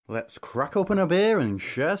Let's crack open a beer and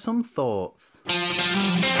share some thoughts.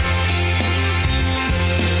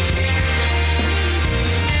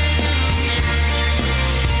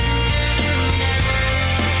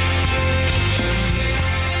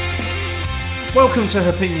 Welcome to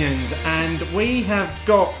Opinions, and we have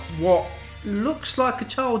got what looks like a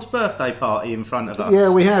child's birthday party in front of us.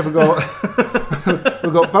 Yeah, we have.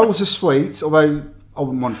 We've got bowls of sweets, although I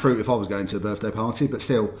wouldn't want fruit if I was going to a birthday party, but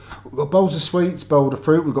still. We've got bowls of sweets, bowl of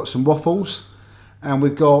fruit, we've got some waffles, and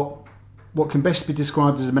we've got what can best be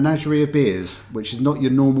described as a menagerie of beers, which is not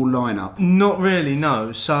your normal lineup. Not really,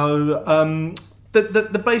 no. So,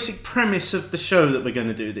 the basic premise of the show that we're going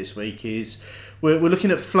to do this week is we're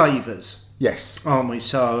looking at flavours. Yes. Aren't we?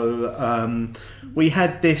 So, we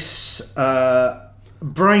had this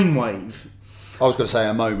brainwave. I was going to say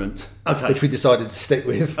a moment, Okay. which we decided to stick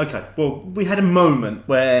with. Okay, well, we had a moment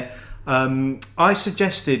where I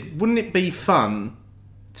suggested, wouldn't it be fun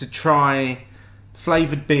to try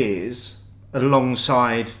flavoured beers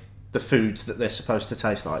alongside the foods that they're supposed to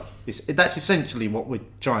taste like? That's essentially what we're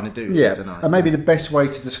trying to do here tonight. And maybe the best way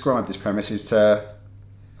to describe this premise is to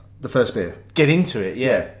the first beer. Get into it,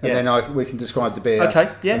 yeah. And then we can describe the beer.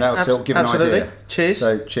 Okay, yeah, And that'll still give an absolutely. idea. Cheers.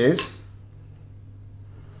 So, cheers.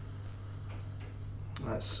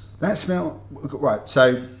 That's That smell... Right,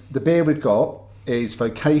 so the beer we've got is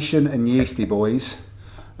Vocation and Yeasty Boys.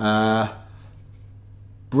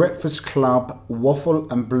 Breakfast Club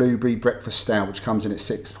Waffle and Blueberry Breakfast Stout, which comes in at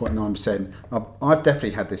 6.9%. I've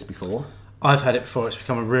definitely had this before. I've had it before. It's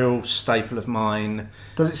become a real staple of mine.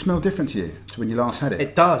 Does it smell different to you to when you last had it?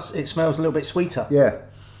 It does. It smells a little bit sweeter. Yeah.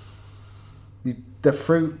 The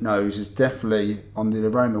fruit nose is definitely on the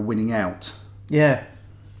aroma winning out. Yeah.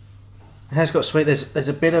 It has got sweet. There's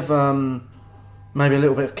a bit of maybe a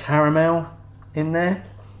little bit of caramel in there.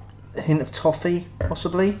 A hint of toffee,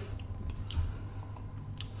 possibly.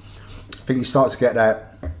 I think you start to get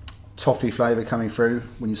that toffee flavour coming through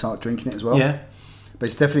when you start drinking it as well. Yeah. But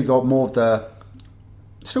it's definitely got more of the...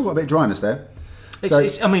 Still got a bit of dryness there.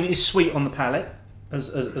 It's sweet on the palate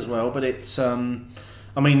as well, but it's...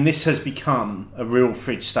 this has become a real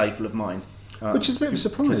fridge staple of mine. Which is a bit of a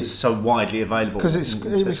surprise. Because it's so widely available. Because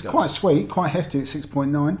it was quite sweet, quite hefty at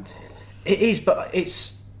 6.9. It is, but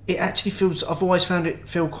it actually feels... I've always found it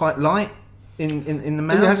feel quite light in the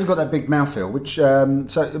mouth. It hasn't got that big mouthfeel, which...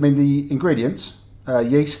 the ingredients,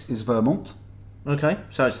 yeast is Vermont. Okay,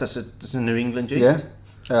 so that's a New England yeast.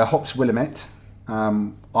 Yeah. Hops Willamette.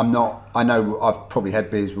 I know I've probably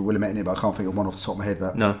had beers with Willamette in it, but I can't think of one off the top of my head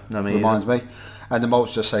that me reminds me. And the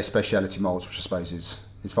malts just say speciality malts, which I suppose is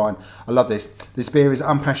fine. I love this. This beer is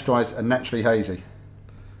unpasteurised and naturally hazy.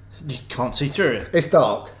 You can't see through it. It's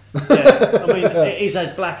dark. Yeah, it is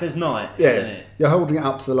as black as night, isn't it? You're holding it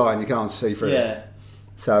up to the line, you can't see through it. Yeah.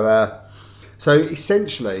 So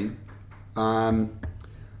essentially, to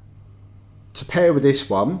pair with this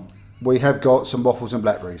one, we have got some waffles and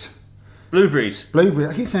blackberries. Blueberries.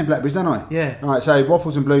 I keep saying blackberries, don't I? Yeah. All right, so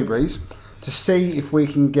waffles and blueberries to see if we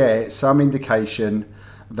can get some indication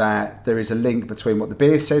that there is a link between what the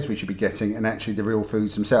beer says we should be getting and actually the real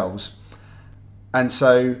foods themselves. And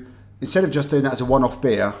so instead of just doing that as a one-off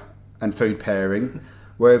beer and food pairing,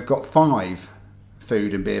 we've got 5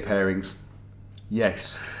 food and beer pairings.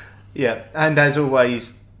 Yes. Yeah, and as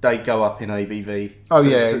always, they go up in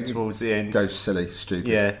ABV. Towards the end. Goes silly, stupid.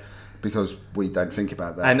 Yeah. Because we don't think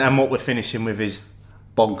about that. And what we're finishing with is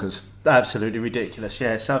bonkers. Absolutely ridiculous.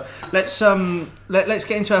 Yeah. So let's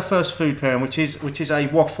get into our first food pairing, which is a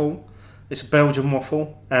waffle. It's a Belgian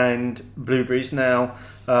waffle and blueberries. Now,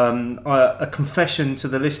 a confession to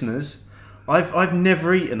the listeners: I've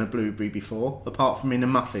never eaten a blueberry before, apart from in a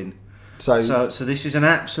muffin. So this is an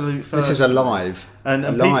absolute first. This is alive. And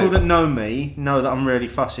people that know me know that I'm really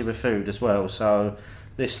fussy with food as well. So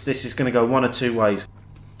this is going to go one or two ways.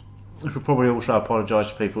 I should probably also apologise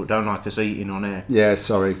to people who don't like us eating on air. Yeah,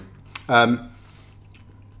 sorry. That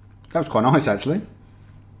was quite nice, actually.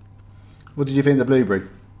 What did you think of the blueberry?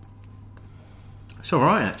 It's all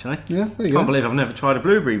right, actually. Yeah, there you Can't go. believe I've never tried a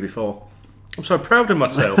blueberry before. I'm so proud of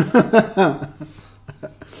myself. Right,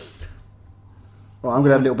 I'm going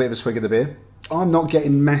to have a little bit of a swig of the beer. I'm not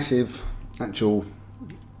getting massive actual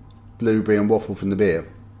blueberry and waffle from the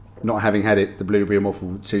beer. Not having had the blueberry and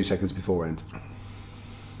waffle 2 seconds beforehand.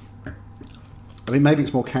 I mean, maybe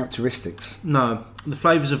it's more characteristics. No, the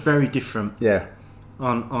flavours are very different. Yeah.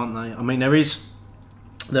 Aren't they? I mean, there is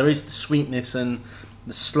the sweetness and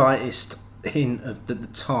the slightest hint of the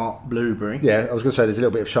tart blueberry. Yeah, I was going to say there's a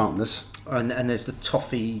little bit of sharpness. And there's the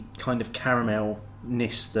toffee kind of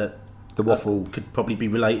caramelness that the waffle could probably be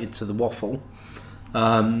related to the waffle.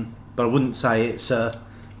 But I wouldn't say it's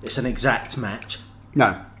an exact match.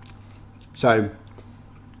 No. So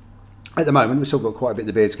at the moment, we've still got quite a bit of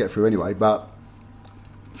the beer to get through anyway, but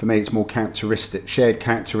for me, it's more shared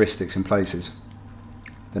characteristics in places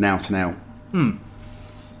than out and out. And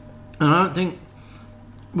I don't think,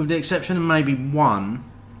 with the exception of maybe one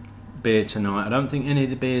beer tonight, I don't think any of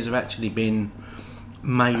the beers have actually been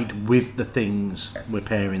made with the things we're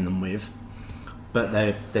pairing them with, but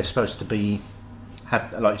they're supposed to be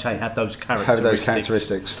have those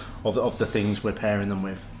characteristics of the things we're pairing them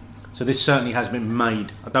with. So this certainly has been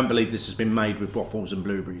made. I don't believe this has been made with waffles and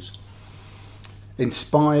blueberries.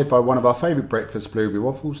 Inspired by one of our favourite breakfast blueberry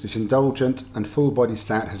waffles, this indulgent and full-bodied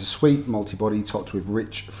stout has a sweet malty body topped with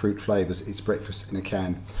rich fruit flavours. It's breakfast in a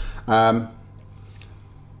can.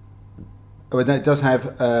 It does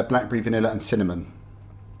have blackberry, vanilla and cinnamon.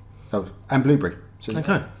 Oh, and blueberry. So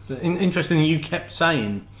Okay. Interesting you kept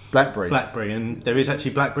saying blackberry, and there is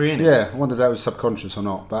actually blackberry in it. Yeah, I wonder if that was subconscious or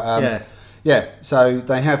not. But yeah, so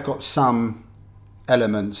they have got some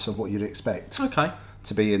elements of what you'd expect Okay.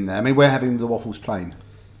 to be in there. I mean, we're having the waffles plain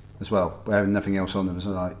as well. We're having nothing else on them. It's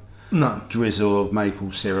not like No. drizzle of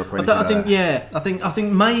maple syrup or anything I think like that. I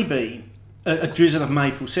think maybe a drizzle of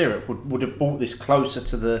maple syrup would have brought this closer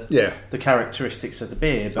to the characteristics of the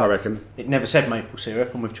beer. But I reckon. it never said maple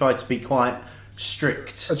syrup, and we've tried to be quite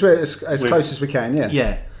strict. As close as we can,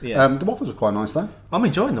 yeah. Yeah. The waffles are quite nice though. I'm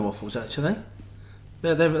enjoying the waffles actually. They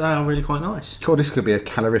are really quite nice. God, this could be a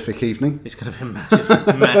calorific evening. It's going to be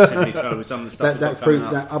massively so. Some of the stuff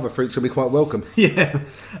That other fruit's going to be quite welcome. Yeah.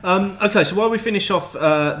 Okay, so while we finish off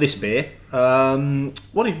this beer,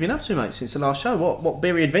 what have you been up to, mate, since the last show? What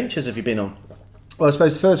beery adventures have you been on? Well, I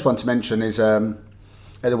suppose the first one to mention is at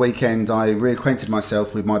the weekend I reacquainted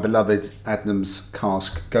myself with my beloved Adnams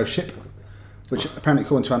cask Ghost Ship, which apparently,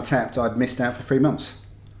 according to Untapped, I'd missed out for 3 months.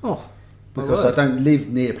 Oh, because I don't live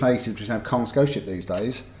near places which have cask Ghost Ship these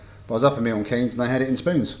days. But I was up in Milton Keynes and they had it in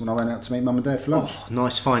spoons when I went out to meet Mum and Dad for lunch. Oh,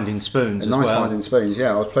 nice finding spoons. Nice finding spoons,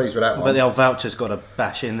 yeah. I was pleased with that one. But the old vouchers got a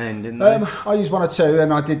bash in then, didn't they? I used 1 or 2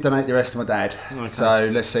 and I did donate the rest to my dad. Okay. So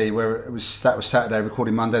let's see, that was Saturday,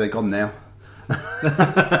 recording Monday, they're gone now.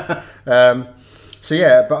 So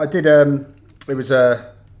yeah, but I did, it was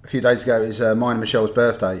a few days ago, it was mine and Michelle's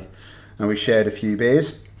birthday and we shared a few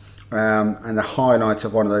beers. And the highlight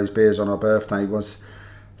of one of those beers on our birthday was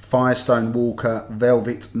Firestone Walker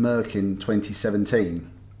Velvet Merkin 2017,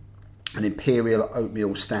 an Imperial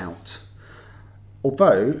Oatmeal Stout,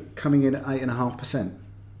 although coming in at 8.5%.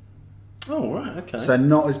 Oh, right, okay. So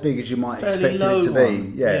not as big as you might Fairly expect it to low be.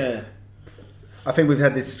 one. Yeah. I think we've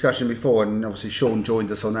had this discussion before, and obviously Sean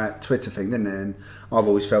joined us on that Twitter thing, didn't he? And I've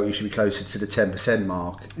always felt you should be closer to the 10%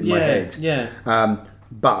 mark in my head. Yeah.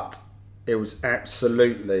 But it was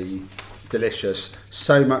absolutely delicious,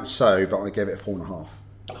 so much so that I gave it a 4.5.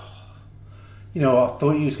 You know, I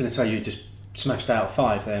thought you was going to say you just smashed out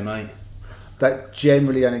 5 there, mate. That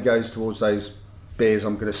generally only goes towards those beers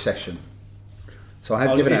I'm going to session. So I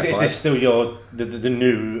have given it a 5. Is this still the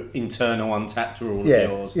new internal Untapped rule of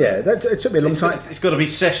yours? Yeah, it took me a long time. It's got to be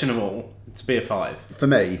sessionable to be a 5. For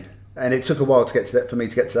me. And it took a while to get to that, for me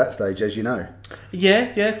to get to that stage, as you know.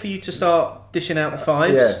 Yeah, for you to start dishing out the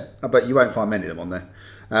 5s. Yeah, but you won't find many of them on there.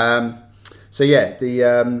 So yeah,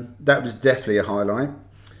 that was definitely a highlight.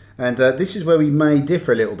 And this is where we may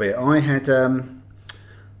differ a little bit. I had the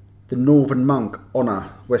Northern Monk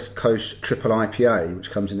Honour West Coast Triple IPA, which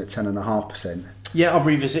comes in at 10.5%. Yeah, I've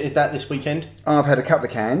revisited that this weekend. I've had a couple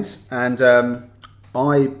of cans, and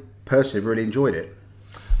I personally really enjoyed it.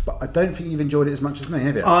 But I don't think you've enjoyed it as much as me,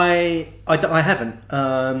 have you? I haven't.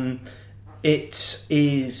 It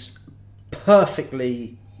is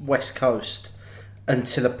perfectly West Coast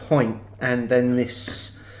until a point, and then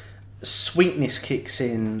this sweetness kicks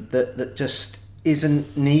in that just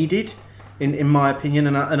isn't needed, in my opinion.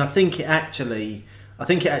 And I think it actually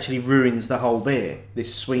ruins the whole beer.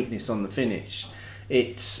 This sweetness on the finish.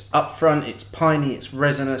 It's upfront. It's piney. It's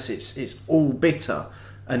resinous. It's all bitter,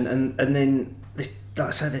 and then. Like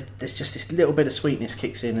I said, there's just this little bit of sweetness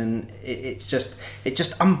kicks in, and it just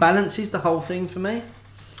unbalances the whole thing for me.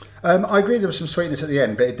 I agree there was some sweetness at the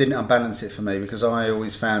end, but it didn't unbalance it for me because I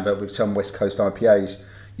always found that with some West Coast IPAs,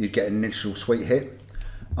 you'd get an initial sweet hit.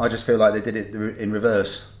 I just feel like they did it in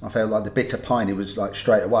reverse. I felt like the bitter piney was like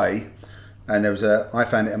straight away, and I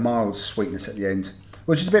found it a mild sweetness at the end,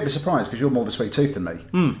 which is a bit of a surprise because you're more of a sweet tooth than me,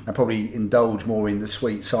 and probably indulge more in the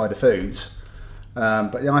sweet side of foods.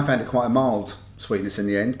 But yeah, I found it quite a mild sweetness in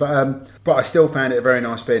the end, but I still found it a very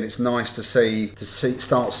nice beer, and it's nice to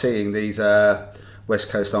start seeing these West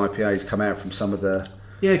Coast IPAs come out from some of the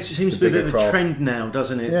it seems to be a bit of a trend now,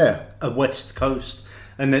 doesn't it? Yeah, a West Coast,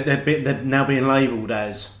 and they're now being labelled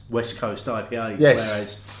as West Coast IPAs. Yes.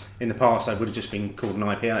 Whereas in the past they would have just been called an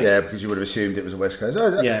IPA. Yeah, because you would have assumed it was a West Coast.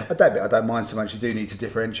 Yeah. I don't mind so much. You do need to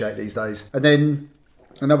differentiate these days. And then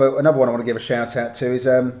another one I want to give a shout out to is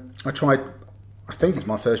I think it's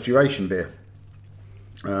my first duration beer.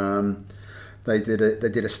 They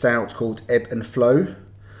did a stout called Ebb and Flow,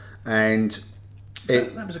 and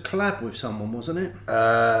that was a collab with someone, wasn't it?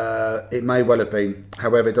 It may well have been.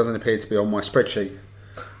 However, it doesn't appear to be on my spreadsheet,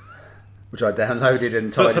 which I downloaded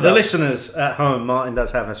and tidied But for the up. listeners at home, Martin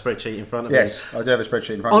does have a spreadsheet in front of him. Yes, I do have a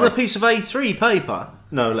spreadsheet in front On of a me. piece of A3 paper,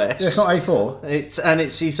 no less. Yeah, it's not A4.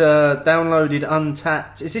 It's his downloaded,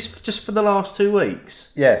 untapped. Is this just for the last 2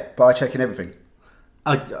 weeks? Yeah, but I check in everything.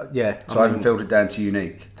 Yeah. So I haven't filtered down to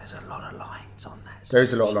unique. There's a lot of lines on that. There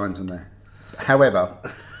is a lot of lines on there. However,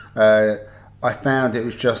 I found it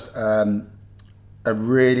was just a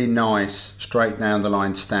really nice, straight down the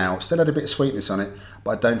line stout. Still had a bit of sweetness on it,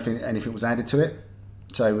 but I don't think anything was added to it.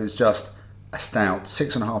 So it was just a stout,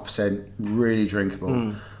 6.5%, really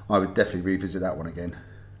drinkable. I would definitely revisit that one again.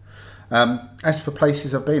 As for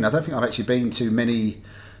places I've been, I don't think I've actually been to many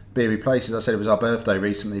beery places. I said it was our birthday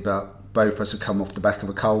recently, but both of us had come off the back of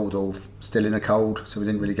a cold or still in a cold, so we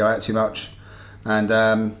didn't really go out too much.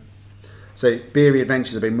 And so beery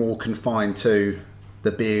adventures have been more confined to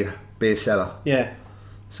the beer cellar. Yeah.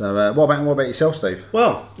 So what about yourself, Steve?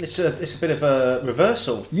 Well, it's a bit of a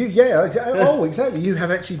reversal. Exactly. You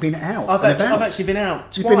have actually been out. I've actually been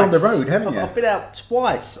out twice. You've been on the road, haven't you? I've been out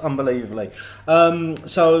twice, unbelievably.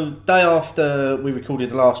 So day after we recorded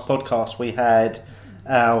the last podcast, we had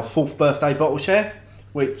our 4th birthday bottle share,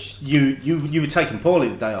 which you were taken poorly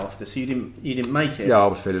the day after, so you didn't make it. Yeah, I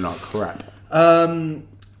was feeling like crap.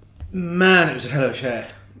 Man, it was a hell of a share.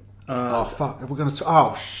 Oh fuck! We're gonna.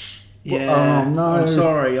 Oh shh. Yeah. Oh no! I'm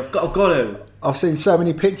sorry. I've got to. I've seen so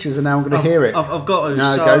many pictures, and now I'm going to hear it. I've got to.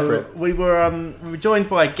 No, so go for it. We were joined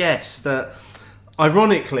by a guest that,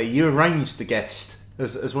 ironically, you arranged the guest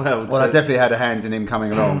as well. Well, I definitely had a hand in him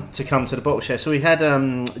coming along to come to the bottle share. So we had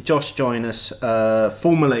Josh join us,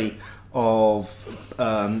 formerly of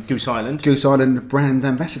Goose Island. Goose Island brand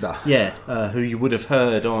ambassador. Yeah, who you would have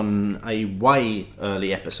heard on a way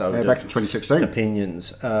early episode back in 2016.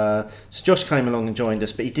 Opinions. So Josh came along and joined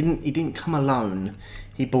us, but he didn't come alone.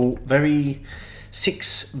 He brought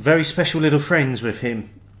 6 very special little friends with him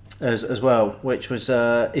as well, which was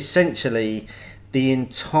essentially the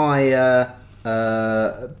entire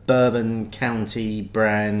Bourbon County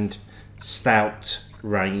brand stout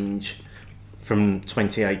range from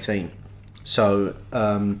 2018. So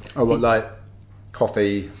like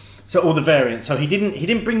coffee. So all the variants. So he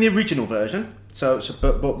didn't bring the original version.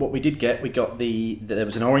 But what we did get, there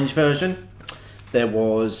was an orange version. There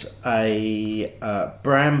was a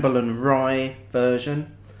bramble and rye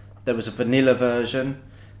version. There was a vanilla version.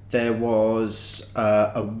 There was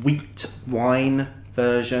a wheat wine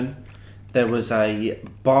version. There was a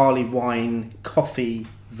barley wine coffee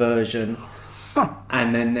version.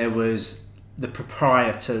 And then there was the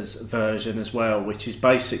proprietor's version as well, which is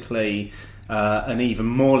basically an even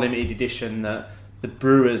more limited edition that the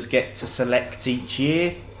brewers get to select each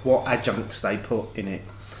year what adjuncts they put in it.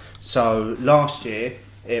 So last year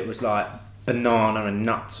it was like banana and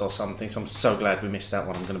nuts or something, so I'm so glad we missed that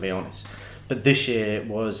one, I'm going to be honest. But this year it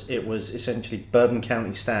was essentially Bourbon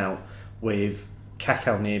County Stout with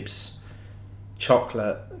cacao nibs,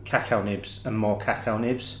 chocolate, cacao nibs and more cacao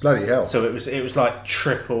nibs. Bloody hell. So it was like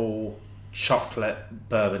triple chocolate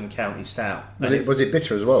Bourbon County Stout. Was it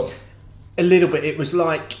bitter as well? A little bit. It was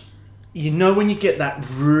like, when you get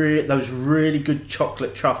those really good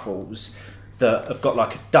chocolate truffles that have got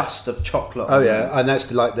like a dust of chocolate on them. And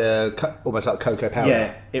that's like almost like cocoa powder.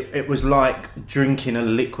 Yeah, it was like drinking a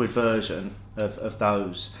liquid version of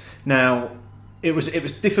those. Now, it was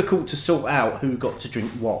difficult to sort out who got to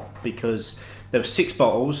drink what, because there were 6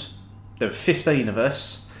 bottles, there were 15 of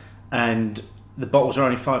us, and the bottles are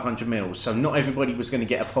only 500 mils, so not everybody was going to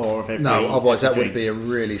get a pour of every. No, otherwise that drink. would be a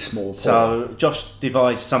really small pour. So Josh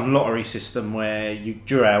devised some lottery system where you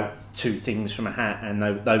drew out 2 things from a hat, and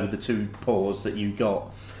they were the 2 pours that you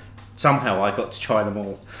got. Somehow I got to try them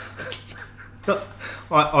all.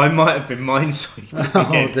 I might have been minesweeping.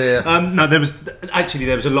 Oh dear. No, there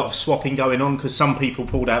was a lot of swapping going on because some people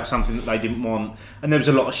pulled out something that they didn't want, and there was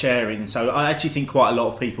a lot of sharing. So I actually think quite a lot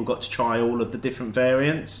of people got to try all of the different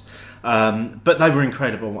variants, but they were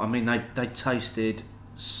incredible. I mean, they tasted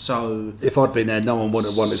so. If I'd been there, no one would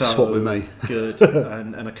have wanted to swap with me. Good,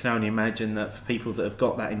 and I can only imagine that for people that have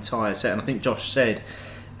got that entire set, and I think Josh said,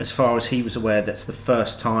 as far as he was aware, that's the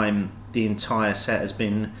first time the entire set has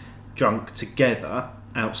been drunk together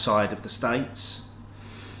outside of the States.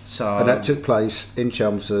 So, And that took place in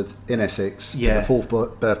Chelmsford, in Essex, Yeah. the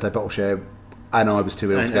 4th birthday bottle share and I was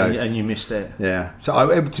too ill to go. And you missed it. Yeah.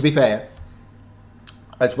 So to be fair,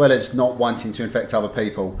 as well as not wanting to infect other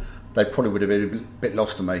people, they probably would have been a bit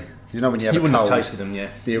lost on me. Because you know when you have You a wouldn't cold, have tasted them, yeah.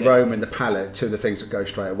 the aroma and the palate, two of the things that go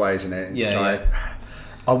straight away, isn't it? It's Yeah, like,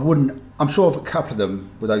 I wouldn't. I'm sure a couple of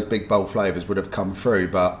them with those big bold flavours would have come through,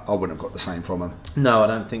 but I wouldn't have got the same from them. No, I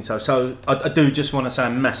don't think so. So I do just want to say a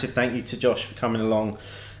massive thank you to Josh for coming along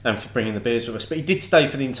and for bringing the beers with us. But he did stay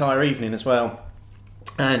for the entire evening as well.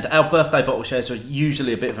 And our birthday bottle shares are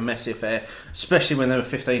usually a bit of a messy affair, especially when there were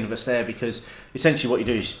 15 of us there, because essentially what you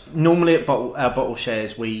do is normally at our bottle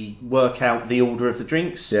shares we work out the order of the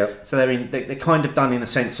drinks. Yep. So they're kind of done in a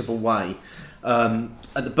sensible way.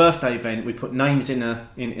 At the birthday event, we put names in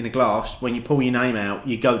a glass. When you pull your name out,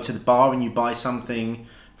 you go to the bar and you buy something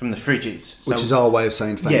from the fridges. Which is our way of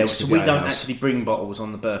saying thanks. Yeah, to so the we Ale don't House. actually bring bottles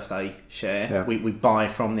on the birthday share. Yeah. We buy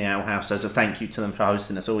from the Ale House as a thank you to them for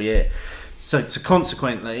hosting us all year. So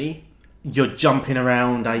consequently, you're jumping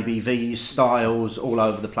around ABVs, styles all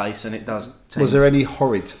over the place, and it does. Was there any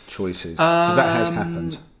horrid choices? Because that has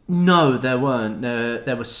happened. No, there weren't.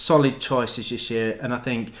 There were solid choices this year, and I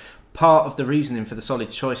think part of the reasoning for the solid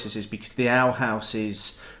choices is because the Ale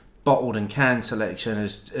House's bottled and canned selection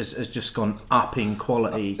has just gone up in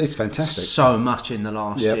quality. It's fantastic. So much in the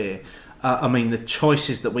last Yep. year. I mean, the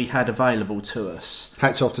choices that we had available to us.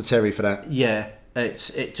 Hats off to Terry for that. Yeah,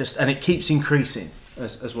 it keeps increasing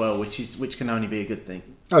as well, which can only be a good thing.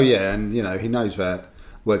 Oh yeah, and you know he knows that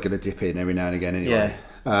we're going to dip in every now and again anyway.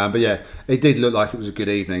 Yeah. But yeah, it did look like it was a good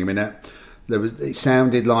evening. I mean, it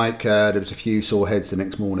sounded like there was a few sore heads the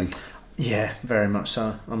next morning. Yeah, very much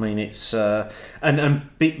so. I mean, it's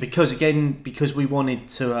because we wanted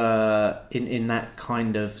to in that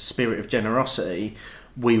kind of spirit of generosity,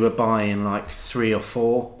 we were buying like 3 or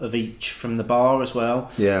 4 of each from the bar as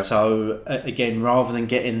well. Yeah. So again, rather than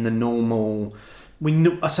getting the normal, we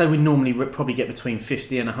normally probably get between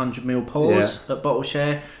 50 and 100 ml pours at bottle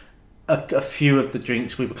share. A few of the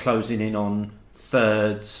drinks we were closing in on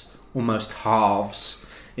thirds, almost halves.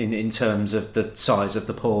 In terms of the size of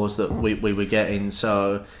the pours that we were getting,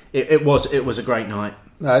 so it was a great night.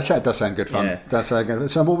 No, that does sound good fun. Yeah. Does sound good.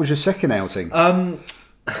 So, what was your second outing?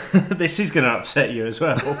 This is going to upset you as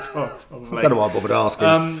well. Probably. I don't know why I bothered asking.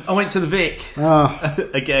 I went to the Vic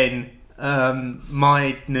again.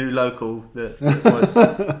 My new local that was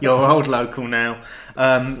your old local now,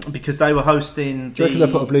 because they were hosting. Do you reckon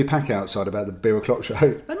they put a blue pack outside about the beer o'clock show?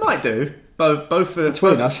 They might do. Both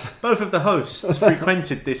of the hosts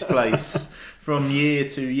frequented this place from year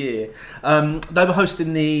to year. They were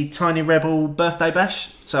hosting the Tiny Rebel birthday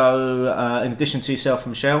bash. So in addition to yourself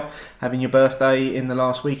and Michelle having your birthday in the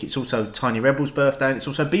last week, it's also Tiny Rebel's birthday and it's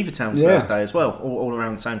also Beavertown's birthday as well, all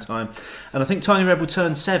around the same time. And I think Tiny Rebel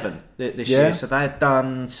turned 7 this year. So they had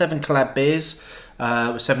done 7 collab beers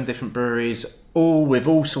with 7 different breweries, all with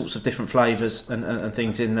all sorts of different flavours and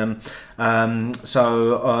things in them.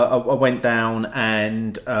 So I went down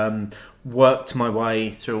and worked my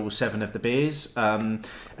way through all 7 of the beers.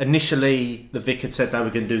 Initially, the Vic had said they were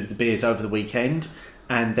going to do the beers over the weekend,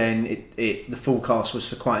 and then the forecast was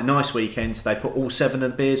for quite a nice weekend, so they put all 7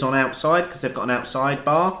 of the beers on outside because they've got an outside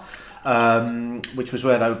bar, which was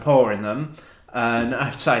where they were pouring them. And I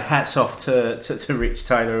have to say, hats off to Rich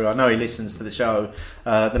Taylor, who I know he listens to the show,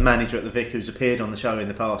 the manager at the Vic who's appeared on the show in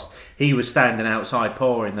the past. He was standing outside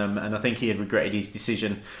pouring them, and I think he had regretted his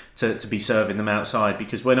decision to be serving them outside,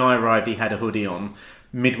 because when I arrived he had a hoodie on.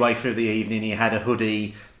 Midway through the evening he had a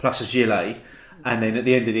hoodie plus a gilet, and then at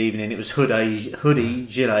the end of the evening it was hoodie,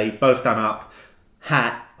 gilet, both done up,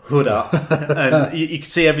 hat, hood up, and you could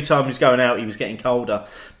see every time he was going out he was getting colder.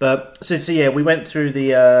 But so yeah, we went through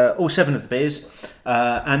the all 7 of the beers,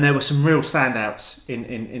 and there were some real standouts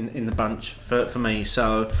in the bunch for me.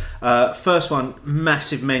 So first one,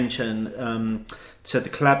 massive mention to the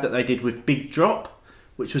collab that they did with Big Drop,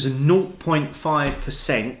 which was a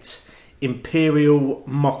 0.5% Imperial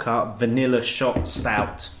Mocha Vanilla Shot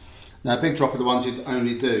Stout. Now, Big Drop are the ones who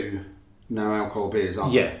only do no alcohol beers,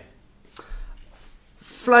 aren't they? Yeah.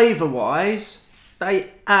 Flavour wise,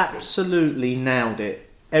 they absolutely nailed it.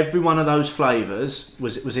 Every one of those flavours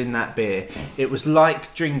was in that beer. It was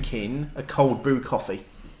like drinking a cold brew coffee.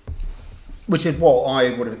 Which is what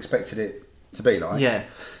I would have expected it to be like. Yeah.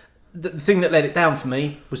 The thing that let it down for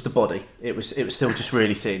me was the body. It was still just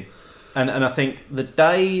really thin. And I think the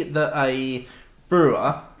day that a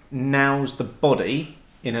brewer nails the body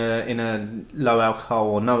in a low alcohol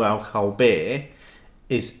or no alcohol beer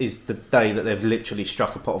is the day that they've literally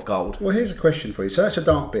struck a pot of gold. Well, here's a question for you. So that's a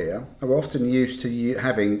dark beer. We're often used to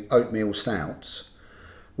having oatmeal stouts.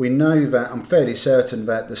 We know that, I'm fairly certain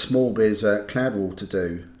that the small beers that Cloudwater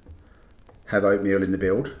do have oatmeal in the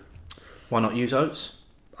build. Why not use oats?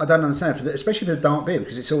 I don't understand, especially for the dark beer,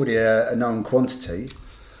 because it's already a known quantity.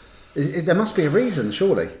 There must be a reason,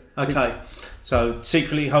 surely. Okay, so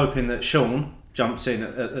secretly hoping that Sean jumps in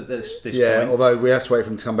at this Yeah, point. although we have to wait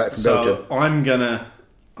for him to come back from Belgium. So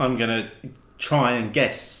I'm gonna try and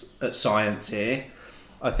guess at science here.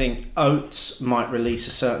 I think oats might release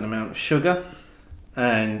a certain amount of sugar,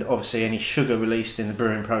 and obviously any sugar released in the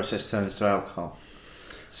brewing process turns to alcohol.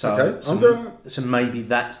 So, Okay, so maybe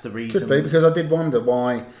that's the reason. Could be, because I did wonder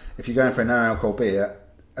why, if you're going for a no-alcohol beer,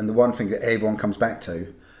 and the one thing that everyone comes back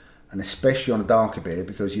to, and especially on a darker beer,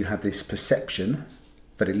 because you have this perception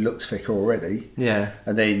that it looks thicker already, Yeah.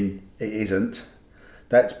 and then it isn't.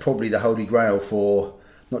 That's probably the holy grail for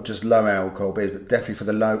not just low alcohol beers, but definitely for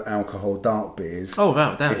the low alcohol dark beers. Oh,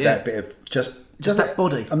 without doubt, It's yeah. that bit of just that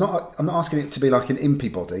body. I'm not asking it to be like an impy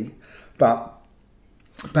body, but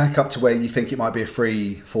back up to where you think it might be a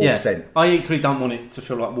 3-4%. I equally don't want it to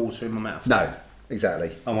feel like water in my mouth. No,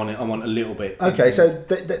 exactly. I want a little bit. Okay, so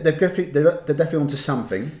they're definitely onto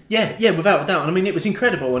something. Yeah, without a doubt. And I mean, it was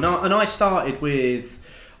incredible. And I started with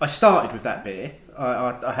that beer.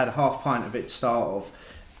 I had a half pint of it to start off.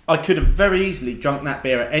 I could have very easily drunk that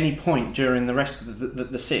beer at any point during the rest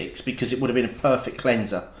of the 6, because it would have been a perfect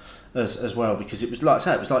cleanser as well. Because it was like I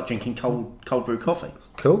said, it was like drinking cold brew coffee.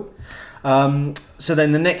 Cool. So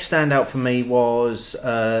then the next standout for me was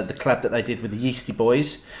the collab that they did with the Yeasty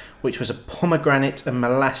Boys, which was a pomegranate and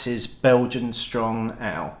molasses Belgian strong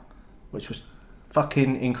ale, which was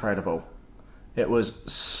fucking incredible. It was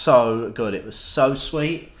so good. It was so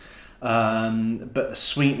sweet, but the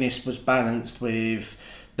sweetness was balanced with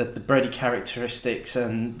the bready characteristics,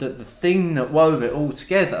 and the thing that wove it all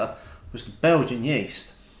together was the Belgian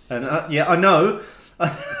yeast. And I know.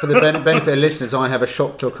 For the benefit of listeners, I have a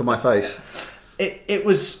shocked look on my face. It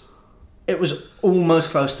was almost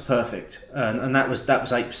close to perfect, and that was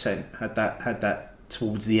 8%. Had that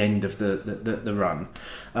towards the end of the run,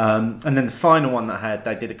 and then the final one that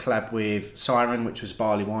they did a collab with Siren, which was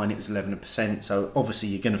barley wine. It was 11%. So obviously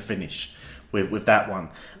you're going to finish with that one,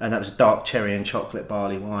 and that was dark cherry and chocolate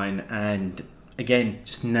barley wine, and again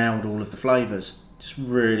just nailed all of the flavours. Just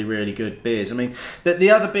really, really good beers. I mean,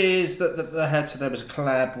 the other beers that they had, so there was a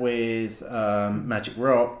collab with Magic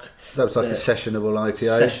Rock. That was like a sessionable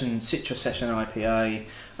IPA. Citrus Session IPA.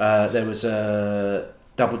 There was a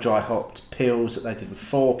double dry hopped pills that they did with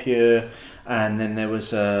 4 Pure. And then there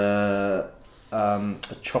was a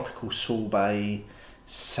tropical sorbet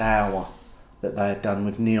sour that they had done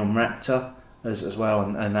with Neon Raptor as well.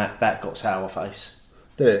 And that got sour face.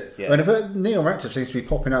 Did it? Yeah. I mean, I've heard Neon Raptor seems to be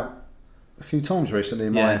popping up a few times recently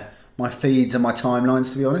in my feeds and my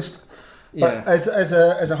timelines, to be honest. But as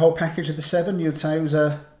a whole package of the 7, you'd say it was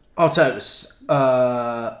a... I'll tell you, it was,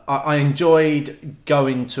 I enjoyed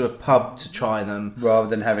going to a pub to try them. Rather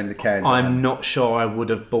than having the cans. I'm not sure I would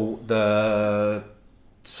have bought the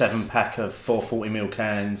 7-pack of 440ml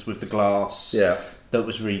cans with the glass. Yeah. That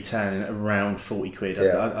was retailing at around 40 quid.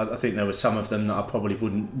 Yeah. I think there were some of them that I probably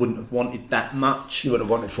wouldn't have wanted that much. You would have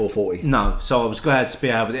wanted 440. No, so I was glad to be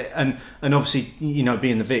able to, and obviously, you know,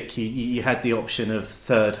 being the Vic, you had the option of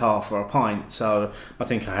third half or a pint. So I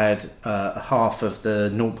think I had a half of the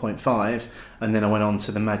 0.5, and then I went on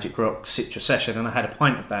to the Magic Rock Citrus Session, and I had a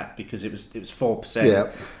pint of that because it was 4%.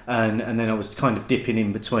 Yeah. And then I was kind of dipping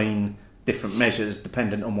in between different measures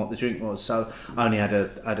dependent on what the drink was. So I only had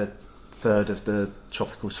a third of the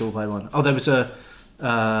tropical sorbet one. Oh, there was a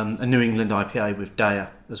New England IPA with Daya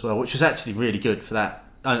as well, which was actually really good for that.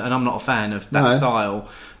 And I'm not a fan of that style,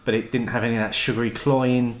 but it didn't have any of that sugary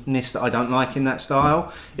cloyiness that I don't like in that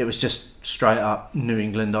style. It was just straight up New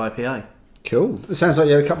England IPA. Cool. It sounds like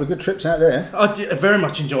you had a couple of good trips out there. I very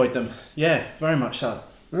much enjoyed them. Yeah, very much so.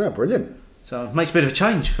 Oh, brilliant. So it makes a bit of a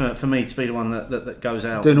change for me to be the one that goes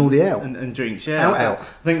out doing all the out and drinks. Yeah, out. I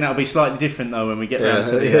think that'll be slightly different though when we get round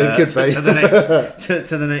to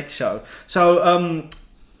the next show. So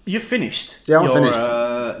you've finished. Yeah, I'm finished.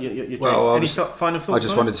 Your drink. Well, Any final thoughts? I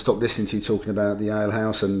just wanted to stop listening to you talking about the Ale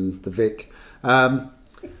House and the Vic.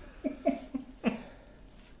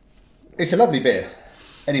 It's a lovely beer.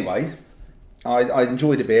 Anyway, I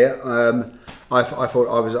enjoyed the beer. I thought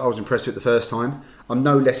I was impressed with it the first time. I'm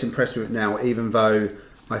no less impressed with it now, even though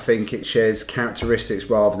I think it shares characteristics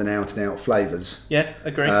rather than out and out flavours. Yeah,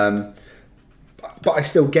 agree. But I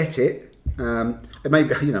still get it. It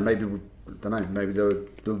maybe I don't know. Maybe the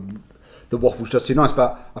waffle's just too nice.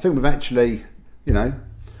 But I think we've actually, the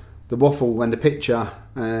waffle and the picture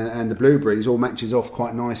and the blueberries all matches off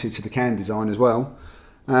quite nicely to the can design as well.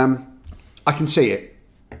 I can see it,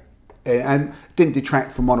 and didn't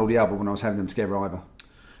detract from one or the other when I was having them together either.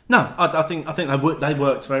 No, I think they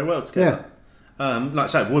worked very well together. Like I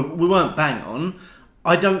say, we weren't bang on.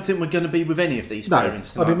 I don't think we're going to be with any of these No,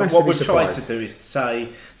 pairings I'd be tonight. But massively what we've tried surprised. to do is to say,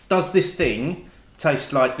 does this thing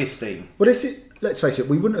taste like this thing? Well, let's face it,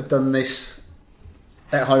 we wouldn't have done this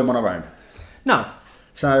at home on our own. No.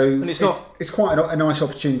 So it's quite a nice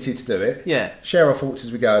opportunity to do it. Yeah. Share our thoughts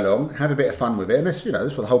as we go along, have a bit of fun with it, and that's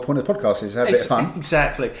what the whole point of the podcast is: have a bit of fun.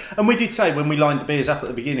 Exactly. And we did say when we lined the beers up at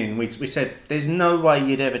the beginning, we said there's no way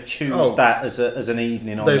you'd ever choose that as an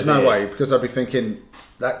evening on. There's the no beer. way, because I'd be thinking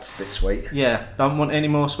that's a bit sweet. Yeah, don't want any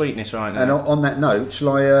more sweetness right now. And on that note,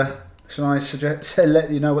 shall I suggest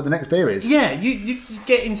let you know what the next beer is? Yeah, you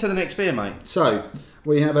get into the next beer, mate. So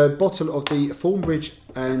we have a bottle of the Thornbridge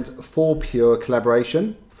and 4Pure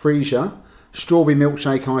collaboration Freesia Strawberry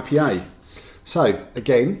Milkshake IPA. So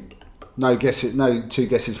again, no two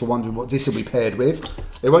guesses for wondering what this will be paired with.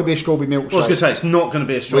 It won't be a strawberry milkshake. I was going to say it's not going to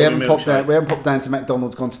be a we strawberry haven't milkshake. we haven't popped down to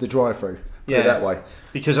McDonald's, gone to the drive-through. Put it that way.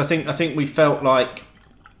 Because I think we felt like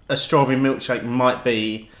a strawberry milkshake might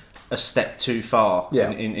be a step too far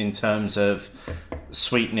in terms of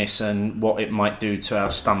sweetness and what it might do to our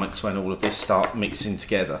stomachs when all of this start mixing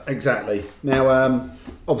together. Exactly. Now,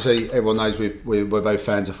 obviously, everyone knows we're both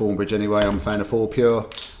fans of Thornbridge anyway. I'm a fan of 4Pure.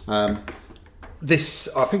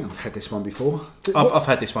 I think I've had this one before. I've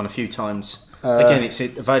had this one a few times. Again, it's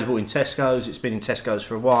available in Tesco's. It's been in Tesco's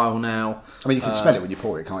for a while now. I mean, you can smell it when you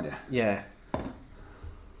pour it, can't you? Yeah.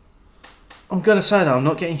 I'm going to say, though, I'm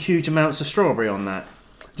not getting huge amounts of strawberry on that.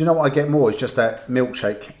 Do you know what I get more? It's just that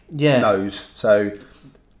milkshake Yeah. nose. So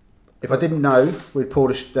if I didn't know we'd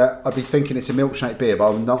poured that, I'd be thinking it's a milkshake beer,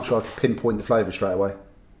 but I'm not sure I could pinpoint the flavour straight away.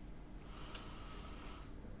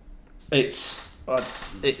 It's got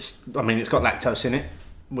lactose in it,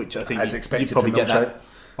 which I think As you expected probably from get milkshake. that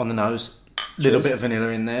on the nose. A little Cheers. bit of vanilla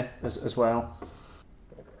in there as well.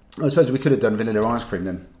 I suppose we could have done vanilla ice cream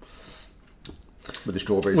then with the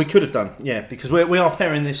strawberries. We could have done, yeah, because we are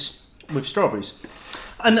pairing this with strawberries,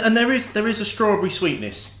 and there is a strawberry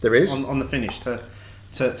sweetness. There is on the finish to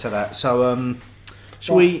that. So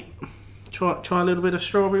shall we try a little bit of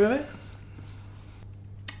strawberry with it?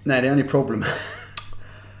 Now the only problem.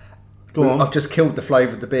 Go on. I've just killed the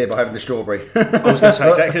flavour of the beer by having the strawberry. I was going to say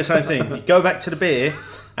exactly the same thing. You go back to the beer,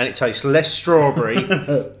 and it tastes less strawberry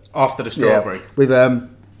after the strawberry. Yeah, with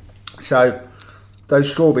so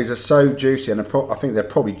those strawberries are so juicy, and I think they're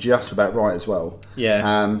probably just about right as well.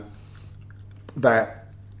 Yeah. That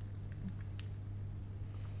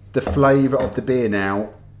the flavour of the beer now,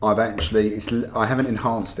 I haven't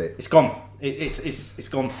enhanced it. It's gone. It's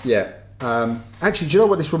gone. Yeah. Actually, do you know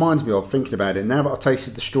what this reminds me of? Thinking about it now that I've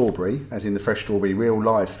tasted the strawberry, as in the fresh strawberry, real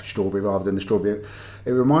life strawberry rather than the strawberry,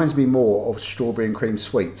 it reminds me more of strawberry and cream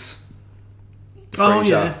sweets. Oh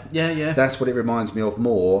Freesia. yeah. That's what it reminds me of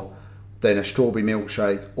more than a strawberry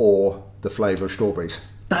milkshake or the flavour of strawberries.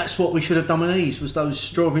 That's what we should have done with these. Was those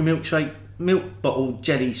strawberry milkshake milk bottle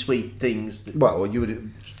jelly sweet things? Well, you would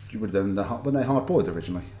have done when they hard boiled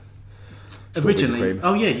originally. Strawberries and Originally, cream.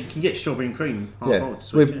 oh yeah, you can get strawberry and cream.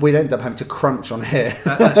 We'd end up having to crunch on here.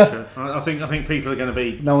 That's true. I think people are going to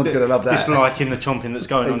be. No one's going to love that. Disliking the chomping that's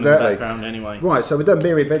going on in the background anyway. Right, so we've done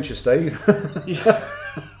beer adventure, Steve.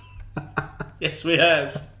 Yes, we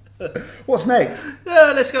have. What's next?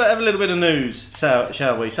 Yeah, let's go have a little bit of news,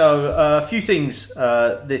 shall we? So, a few things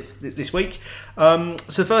this week. So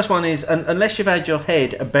the first one is, unless you've had your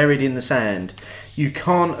head buried in the sand, you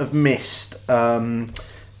can't have missed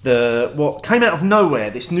what came out of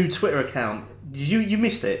nowhere. This new Twitter account. You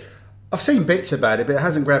missed it? I've seen bits about it, but it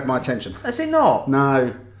hasn't grabbed my attention. Has it not?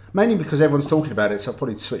 No, mainly because everyone's talking about it, so I've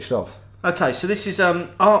probably switched off. Okay, so this is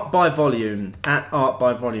Art by Volume, at Art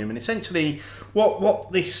by Volume, and essentially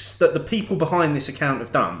what the people behind this account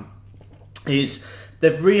have done is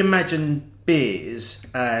they've reimagined beers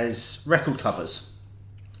as record covers.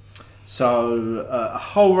 So a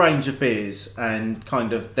whole range of beers, and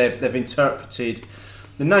kind of they've interpreted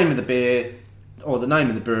the name of the beer or the name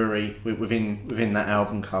of the brewery within that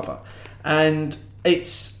album cover, and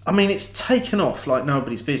it's taken off like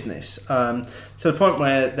nobody's business, to the point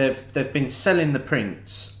where they've been selling the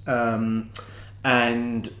prints,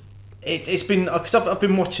 and it's been, because I've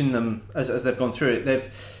been watching them as they've gone through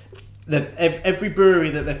it. Every brewery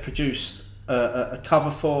that they've produced a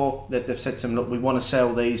cover for, they've said to them, look, we want to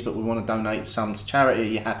sell these, but we want to donate some to charity. Are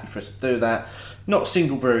you happy for us to do that? Not a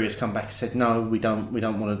single brewery has come back and said no, we don't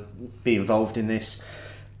want to be involved in this.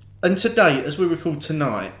 And to date, as we record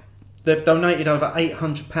tonight, they've donated over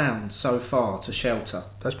 £800 so far to Shelter.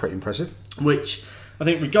 That's pretty impressive. Which I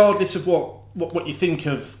think, regardless of what you think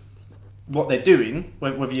of what they're doing,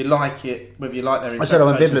 whether you like it, whether you like their I said I'm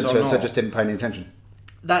interpretations ambivalent or to it, so I not, just didn't pay any attention.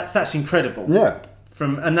 that's incredible. Yeah.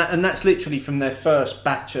 And that's literally from their first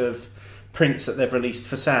batch of prints that they've released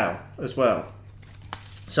for sale as well.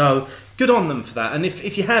 So good on them for that. And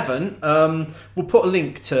if you haven't, we'll put a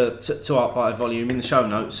link to Art by Volume in the show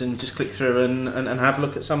notes, and just click through and have a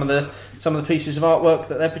look at some of the pieces of artwork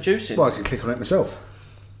that they're producing. Well, I can click on it myself.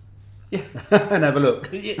 Yeah. And have a look.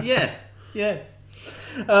 Yeah.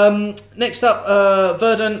 Next up,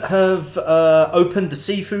 Verdant have opened the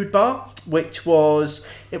seafood bar, which was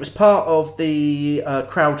part of the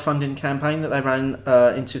crowdfunding campaign that they ran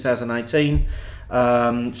in 2018.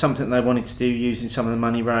 Something they wanted to do using some of the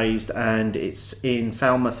money raised, and it's in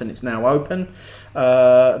Falmouth and it's now open.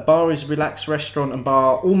 Bar is a relaxed restaurant and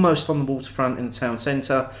bar almost on the waterfront in the town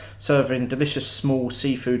centre, serving delicious small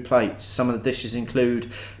seafood plates. Some of the dishes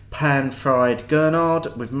include pan-fried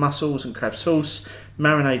gurnard with mussels and crab sauce,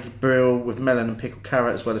 marinated brill with melon and pickled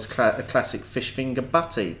carrot, as well as a classic fish finger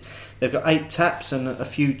butty. They've got 8 taps and a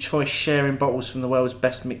few choice sharing bottles from the world's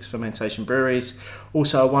best mixed fermentation breweries.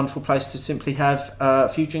 Also a wonderful place to simply have a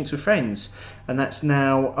few drinks with friends. And that's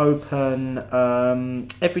now open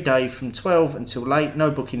every day from 12 until late,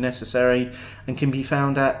 no booking necessary, and can be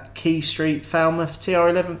found at Key Street, Falmouth,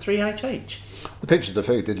 TR11 3HH. The picture of the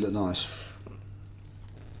food did look nice.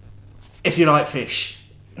 If you like fish.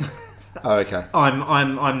 Oh, okay.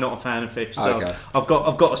 I'm not a fan of fish, so Okay. I've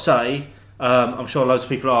got to say, I'm sure loads of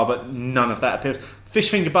people are, but none of that appeals.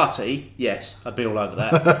 Fish finger butty, yes, I'd be all over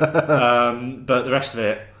that. But the rest of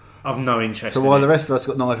it, I've no interest. So in while it. the rest of us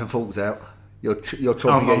got knife and forks out, you're I'm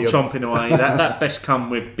chomping. chomping away. That best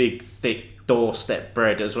come with big, thick doorstep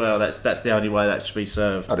bread as well. That's the only way that should be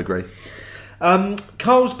served. I'd agree.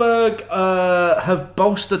 Carlsberg have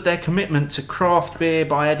bolstered their commitment to craft beer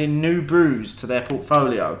by adding new brews to their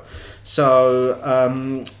portfolio.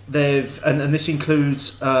 So they've and this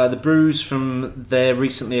includes the brews from their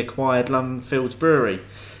recently acquired London Fields Brewery,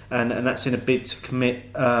 and that's in a bid to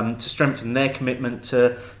commit to strengthen their commitment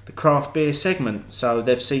to the craft beer segment. So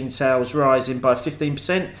they've seen sales rising by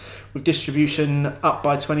 15%, with distribution up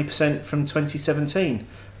by 20% from 2017.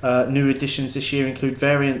 New additions this year include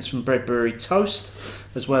variants from Bread Brewery Toast,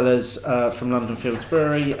 as well as from London Fields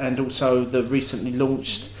Brewery, and also the recently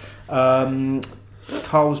launched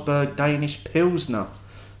Carlsberg Danish Pilsner,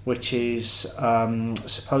 which is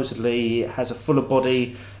supposedly has a fuller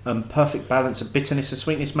body and perfect balance of bitterness and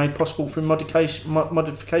sweetness, made possible through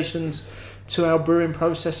modifications to our brewing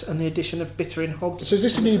process and the addition of bittering hops. So is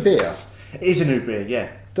this a new beer? It is a new beer,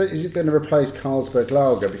 yeah. Is it going to replace Carlsberg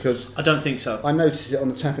Lager? Because I don't think so. I noticed it on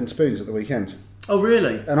the Tap and Spoons at the weekend. Oh,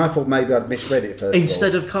 really? And I thought maybe I'd misread it first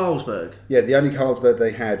Instead of of Carlsberg? Yeah, the only Carlsberg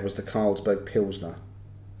they had was the Carlsberg Pilsner.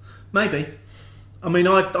 Maybe. I mean,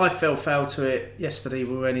 I fell foul to it yesterday.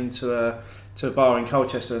 We went into a bar in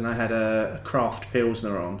Colchester and they had a craft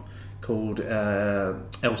Pilsner on called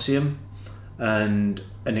Elsium. And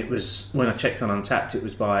it was, when I checked on Untapped, it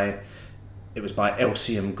was by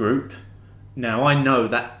Elsium Group. Now I know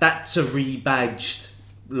that's a rebadged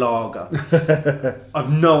lager.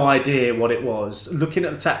 I've no idea what it was. Looking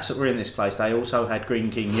at the taps that were in this place, they also had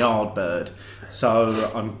Green King Yardbird.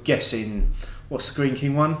 So I'm guessing, what's the Green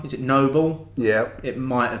King one? Is it Noble? Yeah. It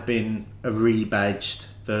might have been a rebadged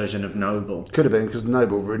version of Noble. Could have been, because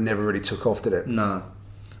Noble never really took off, did it? No.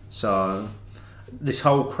 So this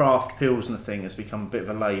whole craft Pilsner thing has become a bit of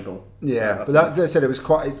a label. Yeah, but that said, it was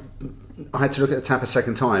quite... I had to look at the tap a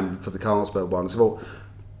second time for the Carlsberg one. So I thought,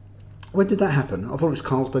 when did that happen? I thought it was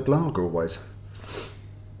Carlsberg Lager always.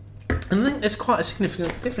 And I think there's quite a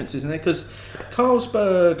significant difference, isn't there? Because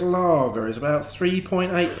Carlsberg Lager is about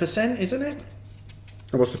 3.8%, isn't it?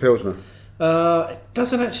 And what's the Pilsner? It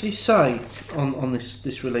doesn't actually say on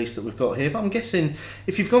this release that we've got here, but I'm guessing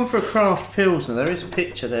if you've gone for a craft Pilsner, there is a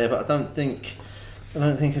picture there, but I don't think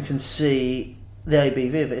I can see the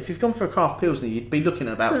ABV of it. If you've gone for a craft Pilsner, you'd be looking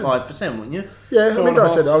at about 5%, wouldn't you? Yeah, I mean, like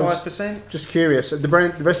I said, I was 5%. just curious. The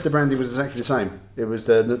rest of the brandy was exactly the same. It was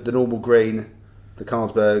the normal green, the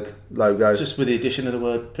Carlsberg logo. Just with the addition of the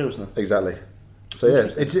word Pilsner. Exactly. So yeah,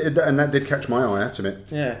 and that did catch my eye, I have to admit.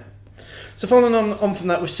 Yeah. So following on from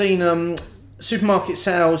that, we've seen supermarket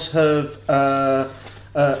sales have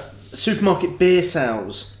supermarket beer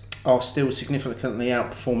sales are still significantly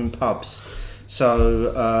outperforming pubs.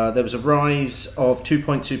 So there was a rise of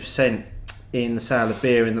 2.2% in the sale of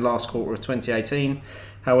beer in the last quarter of 2018.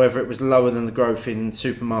 However, it was lower than the growth in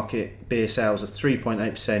supermarket beer sales of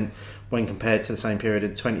 3.8% when compared to the same period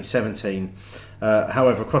in 2017.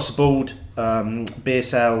 However, across the board, beer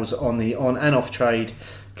sales on the on and off trade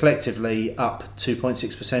collectively up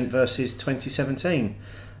 2.6% versus 2017.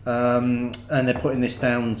 And they're putting this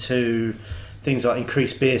down to things like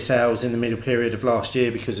increased beer sales in the middle period of last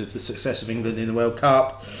year because of the success of England in the World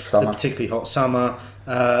Cup, the particularly hot summer,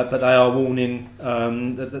 But they are warning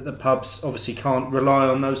that the pubs obviously can't rely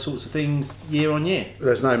on those sorts of things year on year.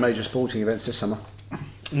 There's no major sporting events this summer.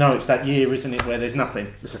 No, it's that year, isn't it, where there's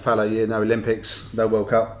nothing. It's a fallow year. No Olympics, no World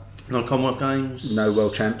Cup, No Commonwealth Games. no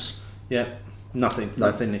World Champs. Yeah, nothing. No.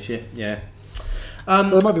 Nothing this year. Yeah. Well,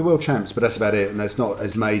 there might be World Champs, but that's about it, and that's not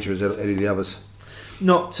as major as any of the others.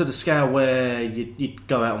 Not to the scale where you'd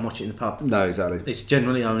go out and watch it in the pub. No, exactly. It's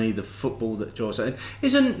generally only the football that draws it in.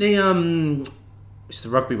 Isn't the it's the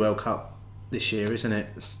Rugby World Cup this year, isn't it?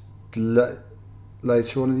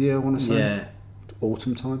 Later on in the year, I want to say. Yeah.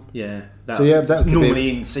 Autumn time. Yeah. So yeah, that could normally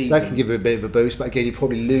be, in season. that can give it a bit of a boost, but again, you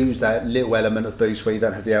probably lose that little element of boost where you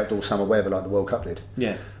don't have the outdoor summer weather like the World Cup did.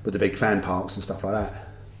 Yeah. With the big fan parks and stuff like that.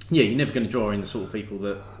 Yeah, you're never going to draw in the sort of people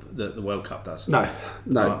that the World Cup does. No.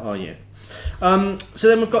 Are you? So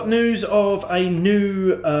then we've got news of a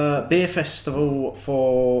new beer festival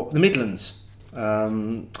for the Midlands.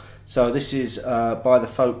 So this is by the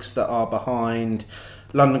folks that are behind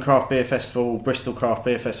London Craft Beer Festival, Bristol Craft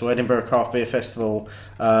Beer Festival, Edinburgh Craft Beer Festival,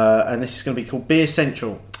 and this is going to be called Beer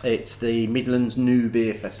Central. It's the Midlands New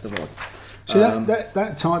Beer Festival. See,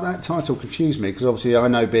 that title confused me because obviously I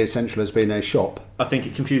know Beer Central has been a shop I think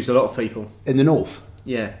it confused a lot of people. in the north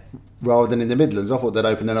Yeah. rather than in the Midlands. I thought they'd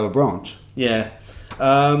opened another branch. Yeah.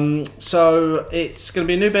 So it's going to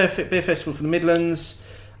be a new beer festival for the Midlands.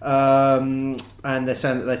 And they're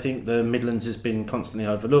saying that they think the Midlands has been constantly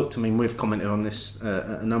overlooked. I mean, we've commented on this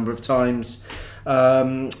a number of times.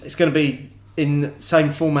 It's going to be in the same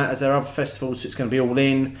format as their other festivals, so it's going to be all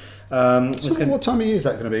in. What time of year is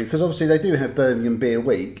that going to be? Because obviously they do have Birmingham Beer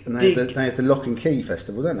Week and they have the Lock and Key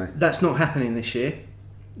Festival, don't they? That's not happening this year,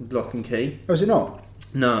 Lock and Key. Oh, is it not?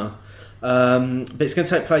 No. But it's going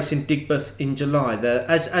to take place in Digbeth in July.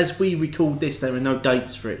 As we record this, there are no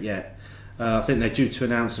dates for it yet. I think they're due to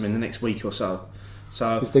announce them in the next week or so.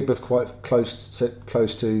 So is Digbeth quite close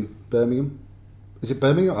to Birmingham? Is it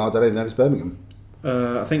Birmingham? Oh, I don't even know if it's Birmingham.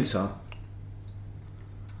 I think so.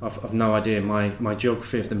 I've no idea. My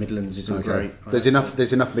geography of the Midlands isn't great. There's enough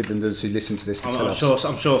Midlanders who listen to this to tell us.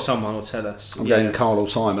 I'm sure someone will tell us. I'm going Carl or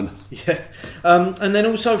Simon. Yeah. And then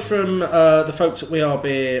also from the folks at We Are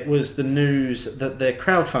Beer was the news that they're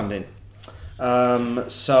crowdfunding.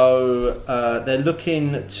 So they're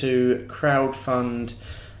looking to crowdfund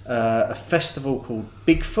a festival called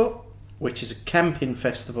Bigfoot, which is a camping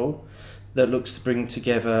festival that looks to bring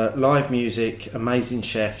together live music, amazing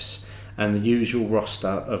chefs, and the usual roster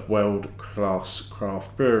of world-class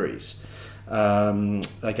craft breweries.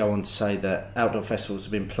 They go on to say that outdoor festivals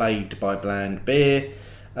have been plagued by bland beer,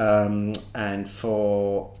 and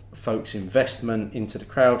for folks' investment into the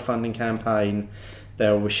crowdfunding campaign,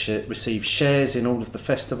 they'll receive shares in all of the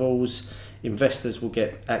festivals. Investors will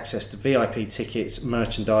get access to VIP tickets,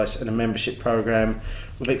 merchandise, and a membership program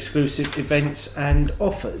with exclusive events and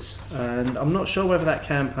offers. And I'm not sure whether that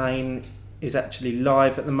campaign is actually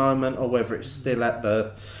live at the moment or whether it's still at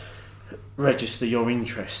the register your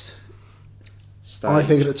interest stage. I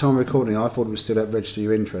think at the time of recording, I thought it was still at register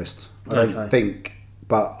your interest. I don't think,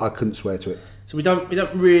 but I couldn't swear to it. So we don't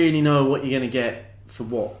really know what you're going to get for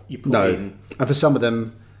what you put in. And for some of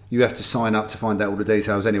them, you have to sign up to find out all the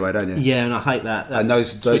details anyway, don't you? Yeah, and I hate that. And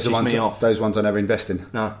those are me off. Those ones I never invest in.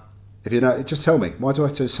 No. If you know, just tell me. Why do I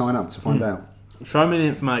have to sign up to find out? Show me the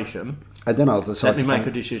information. And then I'll decide. Let me make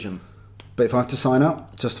a decision. But if I have to sign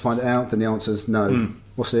up just to find it out, then the answer is no.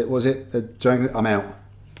 What's it? Was it? I'm out.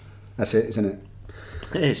 That's it, isn't it?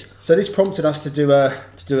 It is. So this prompted us to do a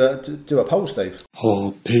poll, Steve.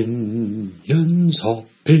 Opinions,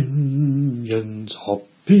 opinions,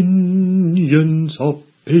 opinions,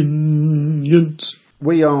 opinions.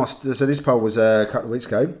 We asked. So this poll was a couple of weeks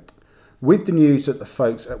ago. With the news that the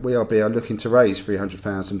folks at We Are Beer are looking to raise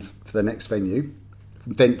 $300,000 for their next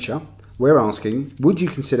venture, we're asking: would you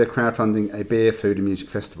consider crowdfunding a beer, food, and music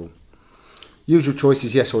festival? Usual choice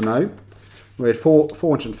is yes or no. We had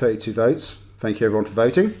 432 votes. Thank you everyone for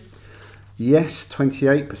voting. Yes,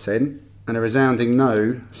 28%, and a resounding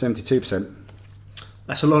no, 72%.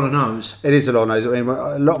 That's a lot of no's. It is a lot of no's. I mean,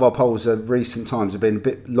 a lot of our polls of recent times have been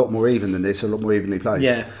a lot more even than this, a lot more evenly placed.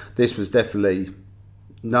 Yeah. This was definitely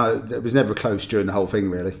no. It was never close during the whole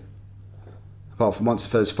thing, really. Apart from once the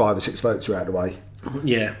first 5 or 6 votes were out of the way.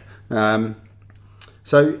 Yeah.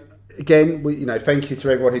 So again, thank you to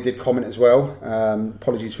everyone who did comment as well.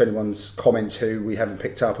 Apologies for anyone's comments who we haven't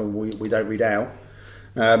picked up and we don't read out.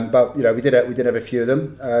 But we did have a few of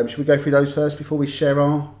them. Should we go through those first before we share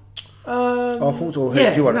our thoughts? Or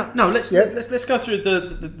do you want? Let's go through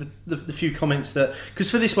the few comments that, because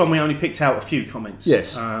for this one we only picked out a few comments.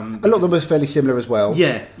 Yes, a lot of them were fairly similar as well.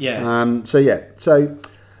 Yeah.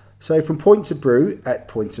 So from Point to Brew at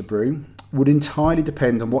Point to Brew. would entirely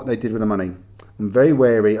depend on what they did with the money. I'm very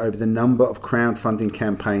wary over the number of crowdfunding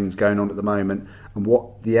campaigns going on at the moment and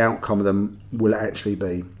what the outcome of them will actually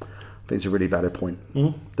be. I think it's a really valid point.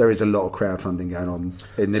 There is a lot of crowdfunding going on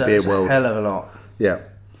in the beer world. A hell of a lot. Yeah.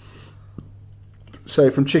 So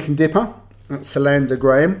from Chicken Dipper, that's Solander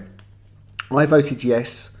Graham. I voted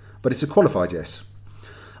yes, but it's a qualified yes.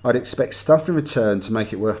 I'd expect stuff in return to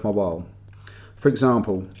make it worth my while. For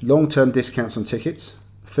example, long-term discounts on tickets,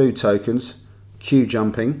 food tokens, queue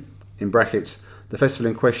jumping, in brackets, the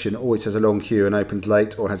festival in question always has a long queue and opens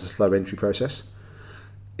late or has a slow entry process.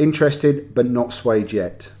 Interested, but not swayed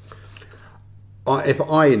yet. If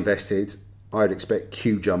I invested, I'd expect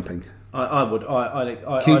queue jumping. I would.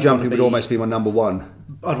 Queue jumping would almost be my number one.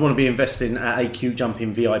 I'd want to be investing at a queue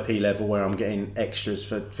jumping VIP level where I'm getting extras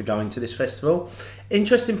for going to this festival.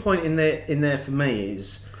 Interesting point in there for me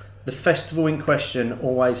is the festival in question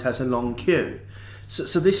always has a long queue.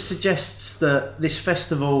 So this suggests that this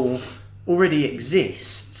festival already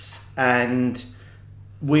exists and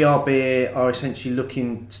We Are Beer are essentially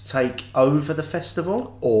looking to take over the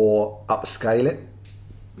festival. Or upscale it,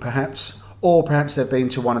 perhaps. Or perhaps they've been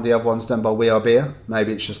to one of the other ones done by We Are Beer.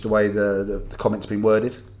 Maybe it's just the way the comment's been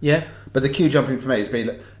worded. Yeah. But the queue jumping for me has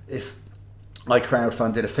been, if I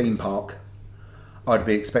crowdfunded a theme park, I'd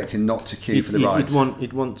be expecting not to queue for the rides.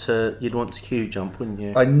 You'd want to queue jump, wouldn't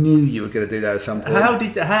you? I knew you were going to do that at some point. How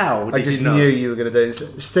did I just you know? knew you were going to do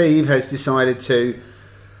this. Steve has decided to.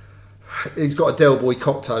 He's got a Del Boy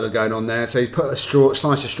cocktail going on there, so he's put a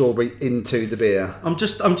slice of strawberry into the beer. I'm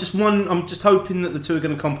just hoping that the two are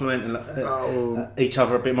going to complement each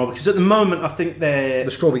other a bit more, because at the moment I think they're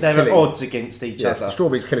at odds against each other. The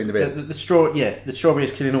strawberry's killing the beer. The strawberry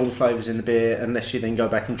is killing all the flavours in the beer, unless you then go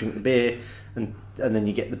back and drink the beer, and then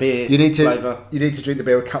you get the beer flavour. You need to drink the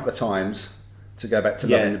beer a couple of times to go back to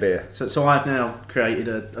loving the beer. So I've now created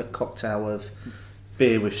a cocktail of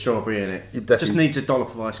beer with strawberry in it. It just needs a dollop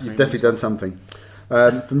of ice cream. You've definitely done something.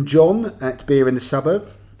 From John at Beer in the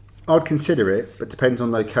Suburb, I'd consider it, but depends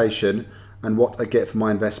on location and what I get for my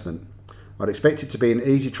investment. I'd expect it to be an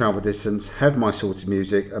easy travel distance, have my sorted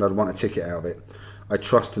music, and I'd want a ticket out of it. I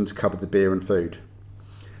trust them to cover the beer and food.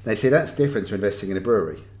 Now, see, that's different to investing in a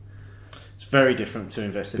brewery. It's very different to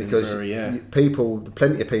investing in a brewery, yeah.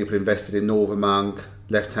 Plenty of people invested in Northern Monk,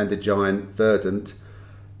 Left-Handed Giant, Verdant,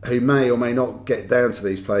 who may or may not get down to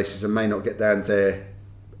these places and may not get down there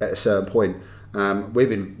at a certain point.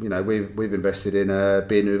 We've invested in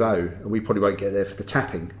Beer Nouveau, and we probably won't get there for the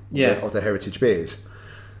tapping of the heritage beers.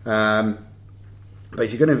 But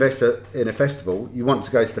if you're going to invest in a festival, you want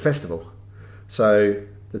to go to the festival. So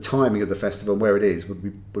the timing of the festival and where it is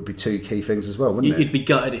would be two key things as well, wouldn't it? You'd be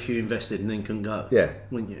gutted if you invested and then couldn't go. Yeah,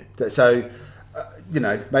 wouldn't you? So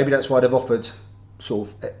maybe that's why they've offered sort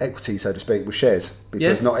of equity, so to speak, with shares,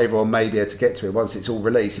 because not everyone may be able to get to it. Once it's all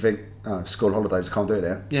released, you think, school holidays, I can't do it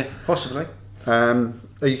now. Yeah, possibly.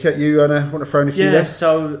 You want to throw in a few there?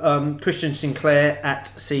 So Christian Sinclair at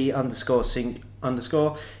C_sync_.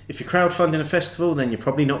 If you're crowdfunding a festival, then you're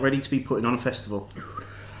probably not ready to be putting on a festival.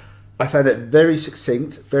 I found it very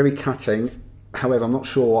succinct, very cutting. However, I'm not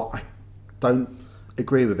sure. I don't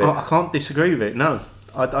agree with it. I can't disagree with it. No,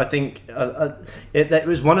 I think it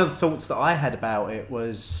was one of the thoughts that I had about it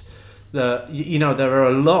was that there are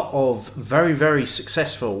a lot of very, very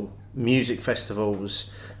successful music festivals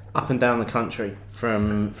up and down the country,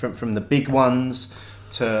 from the big ones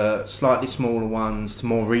to slightly smaller ones to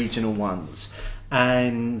more regional ones,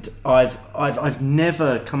 and I've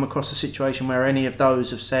never come across a situation where any of those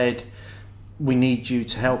have said, we need you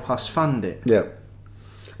to help us fund it. Yeah,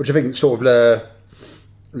 which I think sort of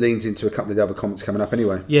leans into a couple of the other comments coming up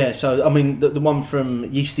anyway. Yeah, so I mean the one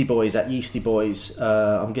from Yeasty Boys at Yeasty Boys,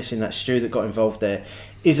 I'm guessing that's Stu that got involved there.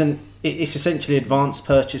 It's essentially advanced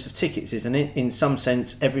purchase of tickets, isn't it? In some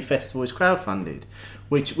sense, every festival is crowdfunded,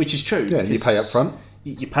 which is true. Yeah, you pay up front.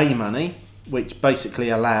 You pay your money, which basically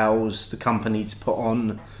allows the company to put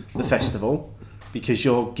on the festival, because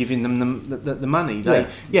you're giving them the money. They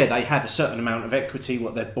have a certain amount of equity,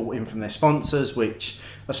 what they've bought in from their sponsors, which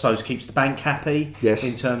I suppose keeps the bank happy. Yes.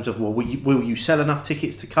 In terms of, will you sell enough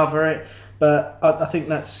tickets to cover it? But I think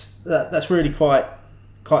that's really quite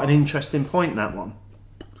an interesting point, that one.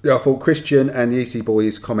 Yeah, I thought Christian and the Yeasty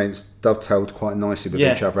Boys comments dovetailed quite nicely with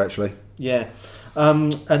each other, actually. Yeah.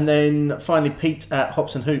 And then finally, Pete at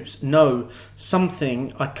Hops and Hoops. No,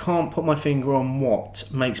 something, I can't put my finger on what,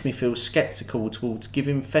 makes me feel sceptical towards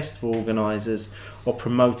giving festival organisers or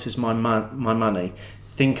promoters my money.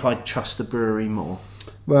 Think I'd trust the brewery more.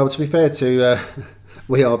 Well, to be fair to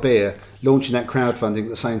We Are Beer launching that crowdfunding at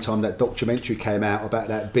the same time that documentary came out about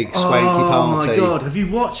that big swanky party. Oh my God, have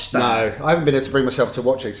you watched that? No, I haven't been able to bring myself to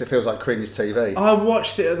watch it because it feels like cringe TV. I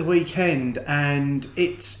watched it at the weekend, and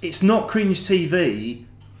it's not cringe TV,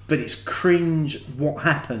 but it's cringe what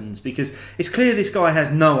happens, because it's clear this guy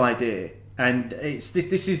has no idea. And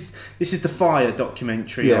this is the Fire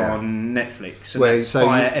documentary on Netflix, and that's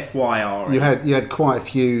Fire FYR. You had quite a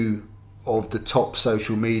few of the top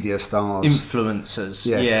social media stars, influencers.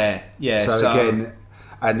 Yes. Yeah. So again,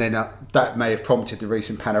 and then that may have prompted the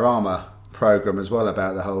recent Panorama program as well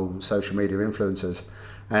about the whole social media influencers,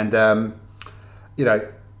 and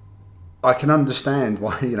I can understand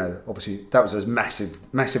why, obviously that was a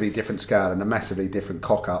massively different scale and a massively different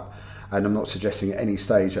cock up. And I'm not suggesting at any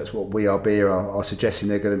stage that's what We Are Beer are suggesting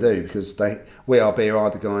they're going to do, because We Are Beer are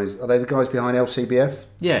the guys. Are they the guys behind LCBF?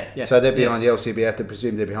 Yeah. So they're behind the LCBF. They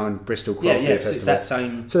presume they're behind Bristol Craft Beer Festival. It's that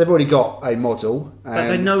same. So they've already got a model. But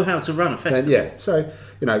they know how to run a festival. So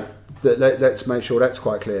let's make sure that's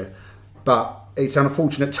quite clear. But it's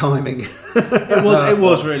unfortunate timing. It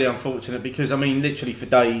was really unfortunate, because literally for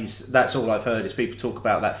days that's all I've heard is people talk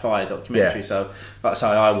about that Fire documentary. So like I say,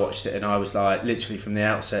 I watched it and I was like, literally from the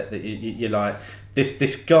outset, that you're like,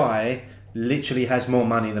 this guy literally has more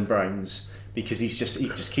money than brains, because he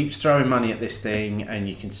just keeps throwing money at this thing, and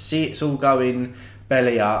you can see it's all going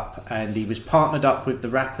belly up. And he was partnered up with the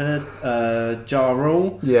rapper Ja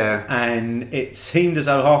Rule. Yeah. And it seemed as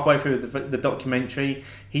though halfway through the documentary,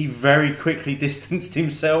 he very quickly distanced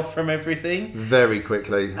himself from everything. Very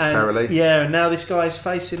quickly, apparently. Yeah, and now this guy's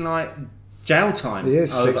facing like jail time. He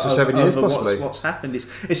is, 6 or 7 years possibly. What's happened is,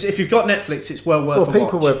 if you've got Netflix, it's well worth a watch. Well,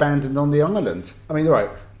 people were abandoned on the island.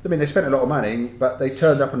 They spent a lot of money, but they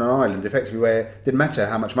turned up on an island effectively where it didn't matter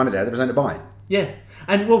how much money they had, there was nothing to buy. Yeah.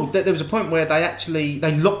 And there was a point where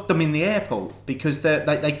they locked them in the airport, because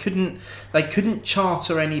they couldn't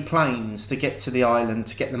charter any planes to get to the island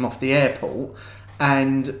to get them off the airport,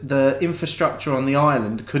 and the infrastructure on the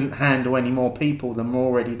island couldn't handle any more people than were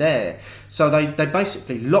already there. So they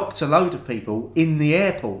basically locked a load of people in the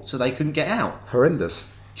airport so they couldn't get out. Horrendous.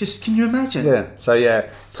 Just, can you imagine? Yeah. So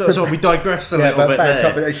we digress a little bit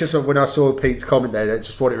there. But it's just when I saw Pete's comment there, that's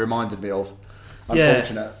just what it reminded me of.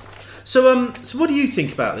 Unfortunate. Yeah. So what do you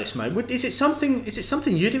think about this, mate? Is it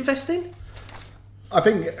something you'd invest in? I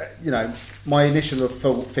think, my initial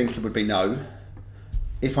thinking would be no.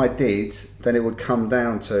 If I did, then it would come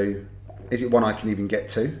down to, is it one I can even get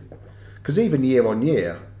to? Because even year on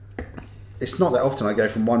year, it's not that often I go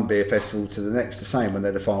from one beer festival to the next the same when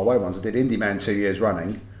they're the far away ones. I did Indie Man 2 years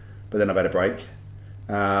running, but then I've had a break.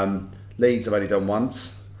 Leeds I've only done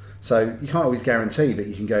once. So you can't always guarantee that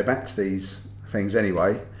you can go back to these things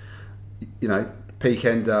anyway.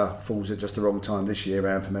 Peakender falls at just the wrong time this year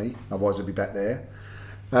around for me. Otherwise I'd be back there.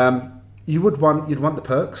 You'd want the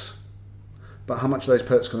perks, but how much are those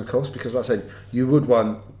perks going to cost? Because like I said, you would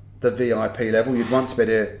want the VIP level. You'd want to be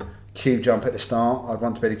able to queue jump at the start. I'd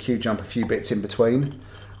want to be able to queue jump a few bits in between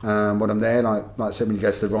when I'm there, like I said, when you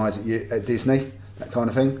go to the rides at Disney, that kind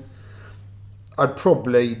of thing. I'd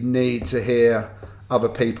probably need to hear other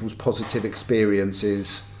people's positive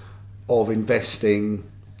experiences of investing,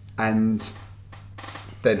 and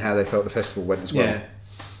then how they felt the festival went as well. Yeah.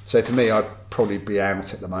 So for me, I'd probably be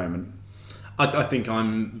out at the moment. I think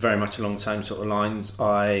I'm very much along the same sort of lines.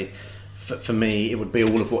 For me, it would be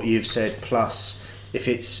all of what you've said, plus if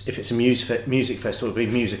it's a music festival, it would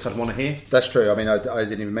be music I'd want to hear. That's true. I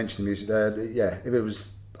didn't even mention the music there. Yeah, if it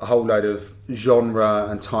was a whole load of genre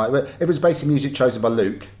and type, if it was basically music chosen by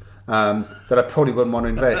Luke, then I probably wouldn't want to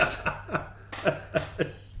invest.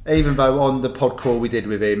 Even though on the pod crawl we did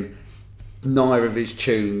with him, neither of his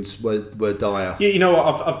tunes were dire. You know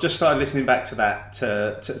what? I've just started listening back to that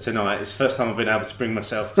tonight. It's the first time I've been able to bring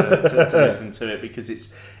myself to listen to it, because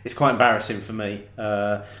it's quite embarrassing for me.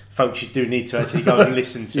 Folks, you do need to actually go and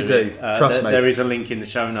listen to it. Trust me. There is a link in the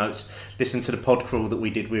show notes. Listen to the pod crawl that we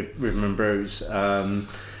did with Rhythm and Brews.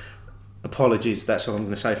 Apologies, that's what I'm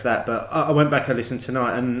going to say for that. But I went back and listened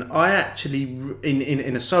tonight, and I actually,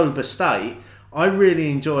 in a sober state, I really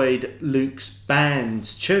enjoyed Luke's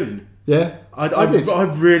band's tune. Yeah, I did. I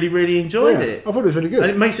really, really enjoyed it. I thought it was really good.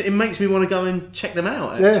 And it makes me want to go and check them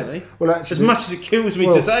out, actually. Yeah. Well, actually, as much as it kills me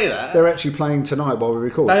to say that. They're actually playing tonight while we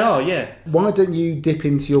record. They are, yeah. Why don't you dip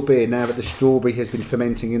into your beer now that the strawberry has been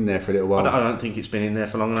fermenting in there for a little while? I don't think it's been in there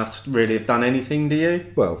for long enough to really have done anything, do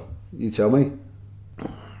you? Well, you tell me.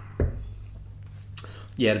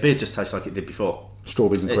 Yeah, the beer just tastes like it did before.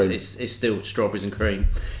 Strawberries and cream. It's still strawberries and cream.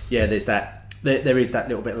 Yeah, there's that. There is that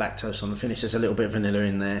little bit of lactose on the finish. There's a little bit of vanilla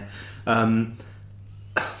in there.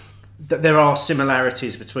 There are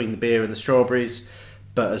similarities between the beer and the strawberries,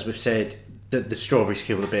 but as we've said, the strawberries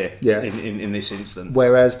kill the beer. Yeah. In this instance.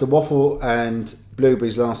 Whereas the waffle and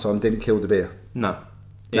blueberries last time didn't kill the beer. No.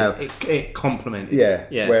 No. It complemented. Yeah.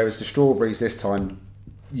 Yeah. Whereas the strawberries this time,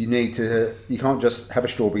 you can't just have a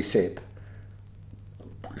strawberry sip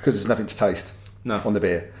because there's nothing to taste on the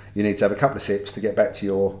beer. You need to have a couple of sips to get back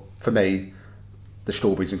to for me, the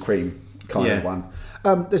strawberries and cream kind of one.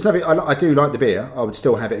 There's nothing. I do like the beer. I would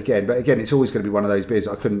still have it again, but again, it's always going to be one of those beers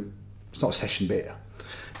that I couldn't. It's not a session beer.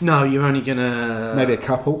 No, you're only gonna maybe a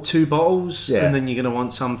couple, 2 bottles, yeah. And then you're gonna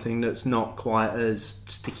want something that's not quite as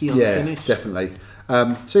sticky on the finish. Definitely.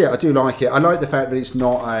 So yeah, I do like it. I like the fact that it's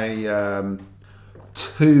not a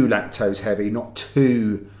too lactose heavy, not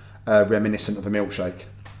too reminiscent of a milkshake.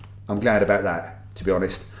 I'm glad about that, to be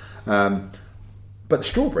honest. But the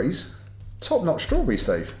strawberries, top-notch strawberries,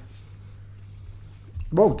 Steve.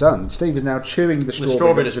 Well done. Steve is now chewing the strawberry. The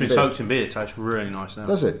strawberry that's been soaked in beer tastes really nice now.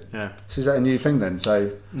 Does it? Yeah. So is that a new thing then?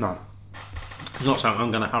 So no, it's not something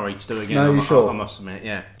I'm going to hurry to do again. No, you sure? I must admit,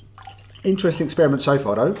 yeah. Interesting experiment so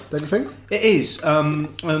far, though, don't you think? It is,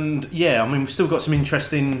 and yeah, I mean, we've still got some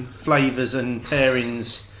interesting flavours and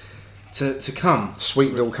pairings to come.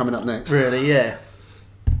 Sweetville coming up next. Really, yeah.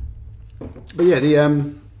 But yeah,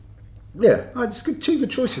 it's good, 2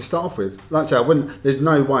 good choices to start off with. Like I say, there's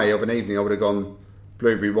no way of an evening I would have gone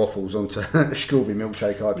blueberry waffles onto a strawberry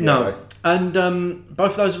milkshake IPA. No, and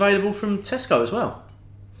both of those available from Tesco as well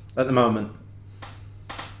at the moment.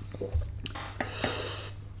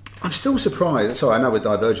 I'm still surprised. Sorry, I know we're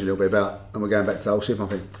diverging a little bit and we're going back to the whole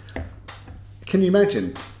supermarket thing. Can you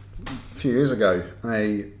imagine a few years ago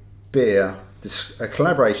a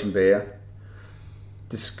collaboration beer,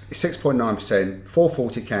 6.9%,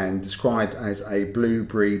 440 can, described as a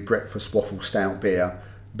blueberry breakfast waffle stout beer,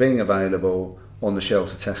 being available on the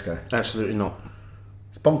shelves at Tesco? Absolutely not.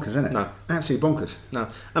 It's bonkers, isn't it? No. Absolutely bonkers. No.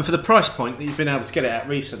 And for the price point that you've been able to get it at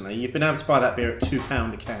recently, you've been able to buy that beer at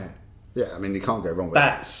 £2 a can. Yeah, I mean, you can't go wrong with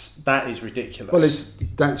that is ridiculous. Well,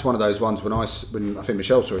 that's one of those ones when I think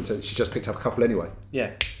Michelle saw it, she just picked up a couple anyway.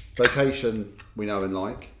 Yeah. Vacation we know and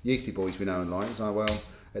like, Yeasty Boys we know and like. So well,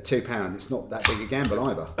 at £2, it's not that big a gamble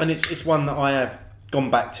either. And it's one that I have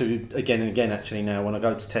gone back to again and again. Actually, now when I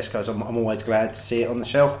go to Tesco's, I'm always glad to see it on the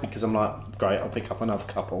shelf because I'm like, great, I'll pick up another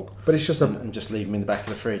couple. But it's just and just leave them in the back of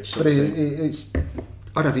the fridge. But it's.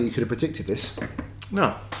 I don't think you could have predicted this.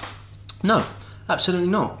 No, absolutely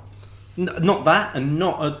not. Not that, and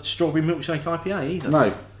not a strawberry milkshake IPA either.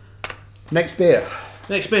 No. Next beer.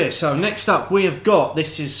 So next up we have got,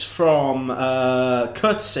 this is from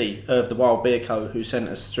courtesy of the Wild Beer Co, who sent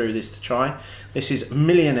us through this to try. This is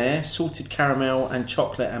Millionaire Salted Caramel and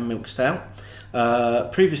Chocolate and Milk Stout.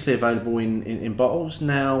 Previously available in bottles,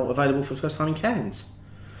 now available for the first time in cans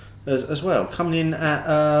as well. Coming in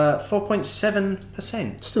at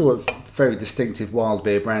 4.7%. Still a very distinctive Wild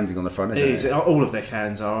Beer branding on the front, isn't it? All of their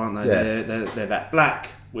cans are, aren't they? Yeah. They're that black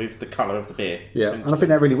with the colour of the beer. Yeah, and I think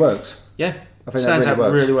that really works. Yeah. I think Stands that out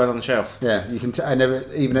really works. really well on the shelf. Yeah, you can. And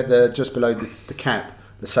even at just below the cap,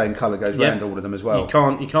 the same colour goes around all of them as well.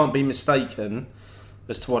 You can't be mistaken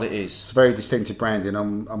as to what it is. It's very distinctive branding.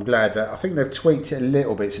 I'm glad that I think they've tweaked it a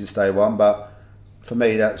little bit since day one, but for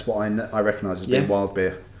me, that's what I recognise as being Wild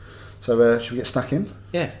Beer. So should we get stuck in?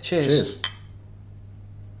 Yeah. Cheers.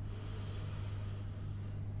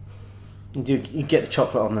 You get the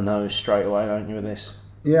chocolate on the nose straight away, don't you, with this?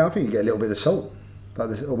 Yeah, I think you get a little bit of salt,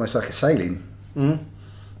 almost like a saline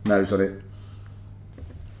nose on it.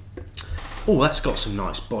 Oh, that's got some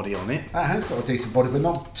nice body on it. It has got a decent body, but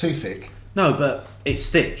not too thick. No, but it's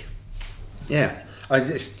thick. Yeah,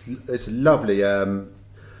 it's a lovely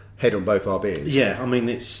head on both our beers. Yeah, I mean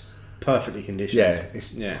it's perfectly conditioned.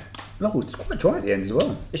 Yeah, No, it's quite dry at the end as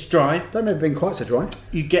well. It's dry. Don't remember it being quite so dry.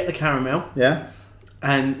 You get the caramel. Yeah.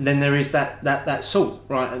 And then there is that salt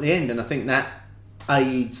right at the end, and I think that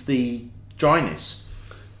aids the dryness.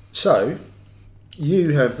 So, you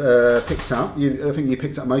have picked up. I think you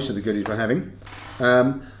picked up most of the goodies we're having.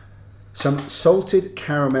 Some salted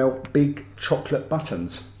caramel big chocolate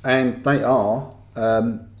buttons, and they are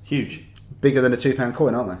huge, bigger than a £2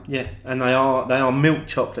 coin, aren't they? Yeah, and they are milk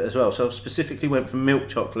chocolate as well. So I specifically went for milk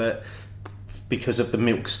chocolate because of the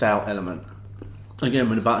milk stout element. Again,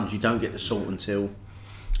 with the buttons, you don't get the salt until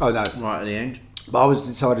right at the end. But I was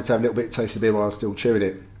decided to have a little bit of taste of beer while I was still chewing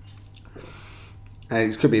it,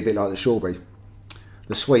 and it could be a bit like the strawberry.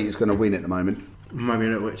 The sweet is going to win at the moment. Maybe a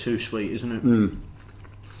little bit too sweet, isn't it?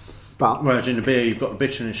 But whereas in the beer, you've got the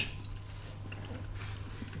bitterness.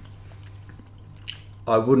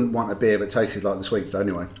 I wouldn't want a beer that tasted like the sweets, though.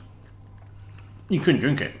 Anyway, you couldn't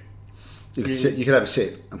drink it. You could have a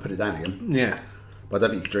sip and put it down again. Yeah, but I don't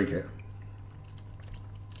think you could drink it.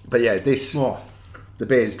 But yeah, the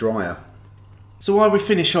beer is drier. So while we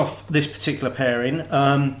finish off this particular pairing,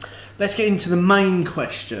 let's get into the main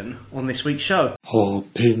question on this week's show.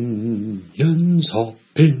 Opinions,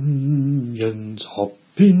 opinions,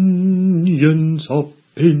 opinions,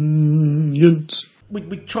 opinions.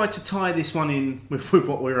 We tried to tie this one in with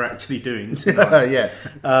what we were actually doing tonight. Yeah,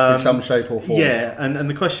 in some shape or form. Yeah, and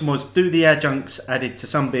the question was, do the adjuncts added to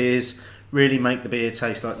some beers really make the beer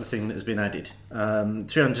taste like the thing that has been added?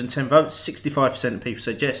 310 votes, 65% of people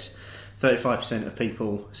said yes, 35% of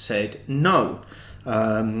people said no.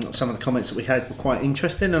 Some of the comments that we had were quite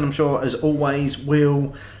interesting, and I'm sure, as always,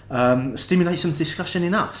 will stimulate some discussion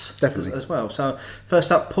in us. Definitely. as well. So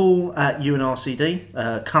first up, Paul at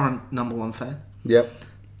UNRCD, current number one fan. Yep.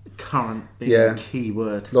 Current being Yeah. the key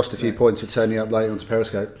word. Lost a few points for turning up late onto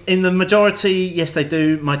Periscope. In the majority, yes, they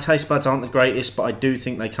do. My taste buds aren't the greatest, but I do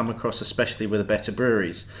think they come across, especially with the better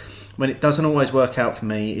breweries. When it doesn't always work out for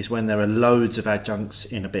me is when there are loads of adjuncts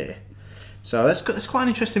in a beer. So that's quite an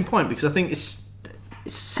interesting point, because I think it's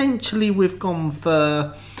essentially we've gone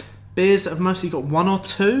for beers that have mostly got one or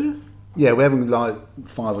two. Yeah, we haven't like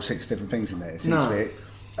 5 or 6 different things in there. It seems to be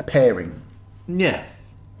a pairing. Yeah.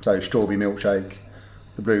 So strawberry milkshake,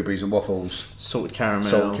 the blueberries and waffles, Salted caramel.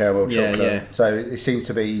 chocolate. Yeah. So it seems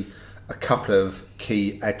to be a couple of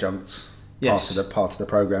key adjuncts Yes. part of the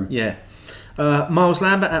programme. Yeah. Miles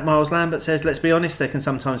Lambert at Miles Lambert says, let's be honest, there can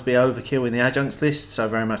sometimes be overkill in the adjuncts list, so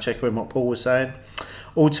very much echoing what Paul was saying.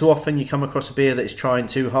 All too often you come across a beer that is trying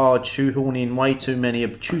too hard, shoehorning way too many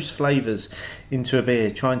obtuse flavours into a beer,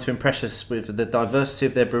 trying to impress us with the diversity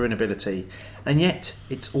of their brewing ability, and yet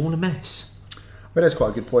it's all a mess. But that's quite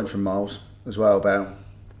a good point from Miles as well, about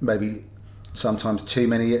maybe sometimes too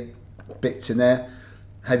many bits in there.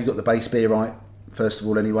 Have you got the base beer right, first of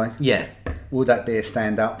all, anyway? Yeah. Will that beer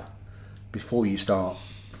stand up before you start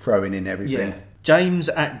throwing in everything? Yeah. James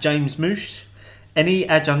at James Moosh, any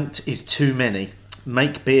adjunct is too many.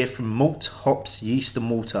 Make beer from malt, hops, yeast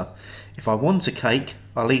and water. If I want a cake,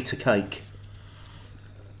 I'll eat a cake.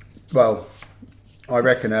 Well, I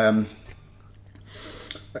reckon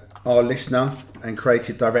our listener and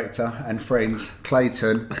creative director and friend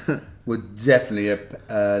Clayton would definitely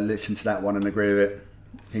listen to that one and agree with it.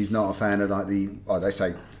 He's not a fan of like they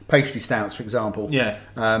say pastry stouts, for example. Yeah.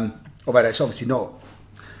 Although that's obviously not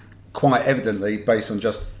quite evidently, based on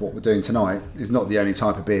just what we're doing tonight, is not the only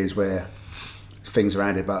type of beers where things are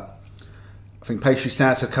added. But I think pastry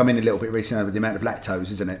stouts have come in a little bit recently with the amount of lactose,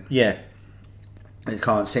 isn't it? Yeah.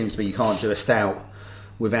 Seems to be you can't do a stout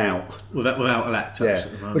without a lactose. yeah, At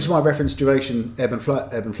the moment. which is why I referenced duration ebb and flow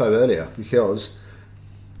earlier, because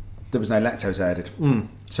there was no lactose added.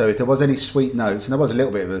 So if there was any sweet notes, and there was a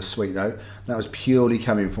little bit of a sweet note, that was purely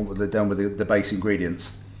coming from what they've done with the base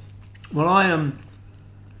ingredients. Well, I am.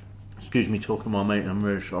 Excuse me, talking while mate. I'm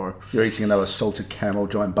really sorry. You're eating another salted caramel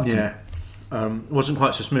giant button. Yeah. It wasn't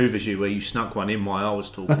quite so smooth as you, where you snuck one in while I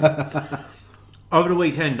was talking. Over the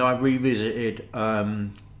weekend, I revisited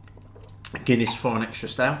Guinness for an extra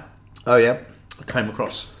stout. Oh yeah. I came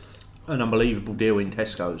across an unbelievable deal in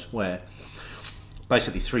Tesco's where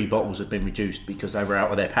basically 3 bottles had been reduced because they were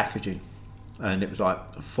out of their packaging, and it was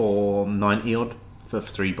like $4.90 odd for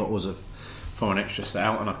 3 bottles of for an extra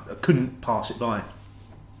stout, and I couldn't pass it by.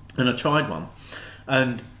 And I tried one,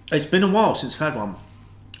 and it's been a while since I've had one,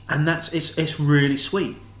 and it's really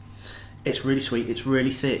sweet. It's really sweet. It's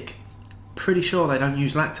really thick. Pretty sure they don't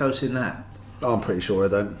use lactose in that, I'm pretty sure I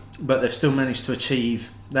don't. but they've still managed to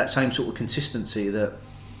achieve that same sort of consistency that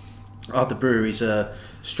other breweries are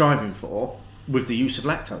striving for with the use of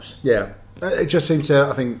lactose. Yeah, it just seems to.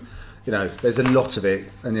 I think there's a lot of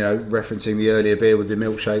it, and referencing the earlier beer with the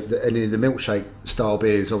milkshake, any of the milkshake style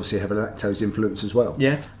beers obviously have a lactose influence as well.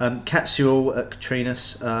 Yeah. Kat Sewell at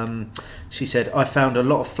Katrina's, she said, I found a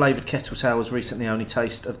lot of flavoured kettle sours recently only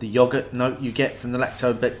taste of the yoghurt note you get from the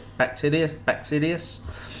lactobacillus,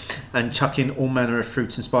 and chucking all manner of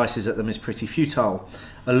fruits and spices at them is pretty futile.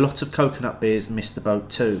 A lot of coconut beers miss the boat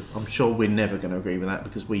too. I'm sure we're never going to agree with that,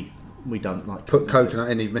 because we don't like Put coconut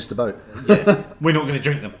in, you've missed the boat. Yeah, we're not going to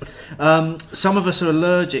drink them. Some of us are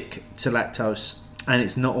allergic to lactose, and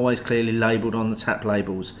it's not always clearly labelled on the tap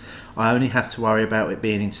labels. I only have to worry about it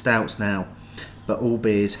being in stouts now, but all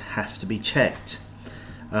beers have to be checked.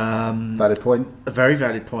 Valid point. A very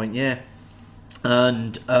valid point, yeah.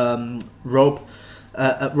 And Rob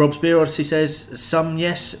at Rob's Beer Odyssey says, some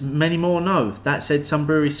yes, many more no. That said, some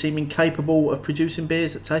breweries seem incapable of producing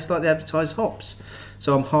beers that taste like the advertised hops,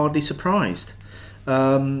 so I'm hardly surprised.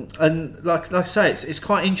 And like I say, it's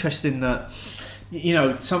quite interesting that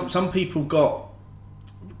some people got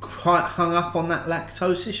quite hung up on that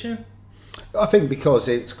lactose issue. I think because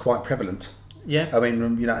it's quite prevalent. Yeah. I mean,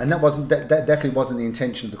 and that definitely wasn't the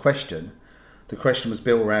intention of the question. the question was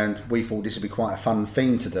built around, we thought this would be quite a fun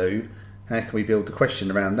thing to do. How can we build the question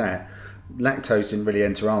around that? Lactose didn't really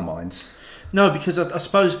enter our minds. No, because I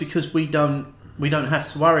suppose because we don't have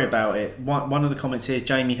to worry about it. One of the comments here,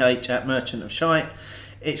 Jamie H at Merchant of Shite.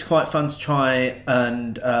 It's quite fun to try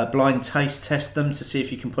and blind taste test them to see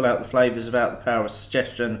if you can pull out the flavours without the power of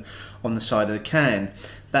suggestion on the side of the can.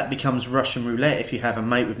 That becomes Russian roulette if you have a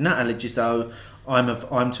mate with nut allergies, though.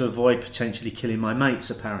 I'm to avoid potentially killing my mates,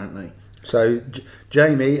 apparently. So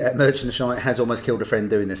Jamie at Merchant of Shite has almost killed a friend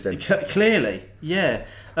doing this then. Clearly, yeah.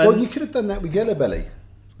 Well, you could have done that with Yellow Belly.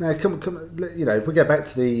 Now, come, if we go back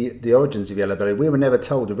to the origins of Yellow Belly, we were never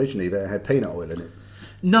told originally that it had peanut oil in it.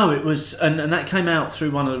 No, it was, and that came out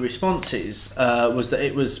through one of the responses, was that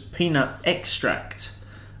it was peanut extract,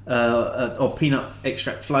 or peanut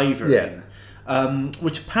extract flavouring. Yeah.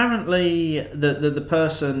 Which apparently the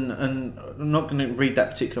person, and I'm not going to read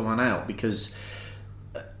that particular one out because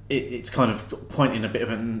it's kind of pointing a bit of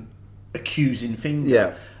an accusing finger.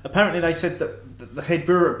 Yeah. Apparently they said that the head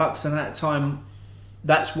brewer at Buxton at the time,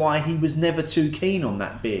 that's why he was never too keen on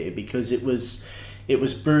that beer, because it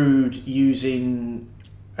was brewed using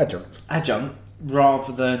adjunct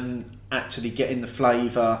rather than actually getting the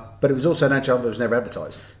flavour. But it was also an adjunct that was never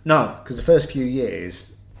advertised. No. Because the first few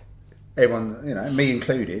years, everyone, me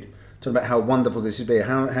included, talking about how wonderful this is beer,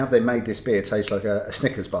 how have they made this beer taste like a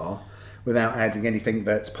Snickers bar without adding anything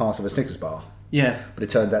that's part of a Snickers bar. Yeah. But it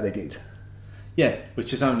turned out they did. Yeah,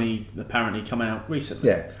 which has only apparently come out recently.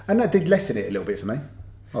 Yeah, and that did lessen it a little bit for me,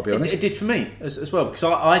 I'll be honest. It did for me as well, because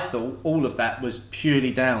I thought all of that was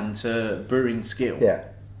purely down to brewing skill. Yeah.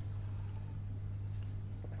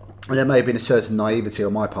 And there may have been a certain naivety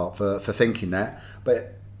on my part for thinking that,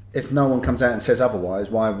 but if no one comes out and says otherwise,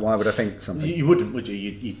 why would I think something? You wouldn't, would you?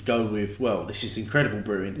 You'd go with, well, this is incredible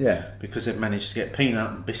brewing. Yeah. Because they've managed to get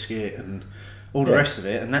peanut and biscuit and all the rest of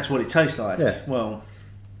it, and that's what it tastes like. Yeah. Well,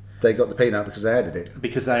 they got the peanut because they added it.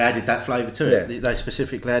 Because they added that flavour to it. They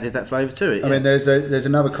specifically added that flavour to it. I mean, there's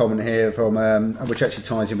another comment here from which actually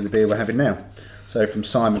ties in with the beer we're having now. So from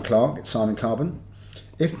Simon Clark, it's Simon Carbon.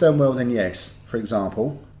 If done well, then yes. For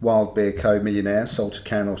example, Wild Beer Co. Millionaire Salted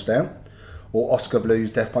Caramel Stout, or Oscar Blues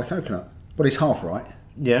Death by Coconut. Well, he's half right.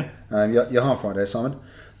 Yeah. You're half right there, Simon.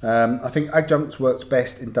 I think adjuncts works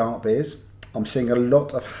best in dark beers. I'm seeing a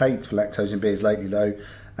lot of hate for lactose in beers lately, though,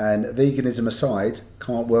 and veganism aside,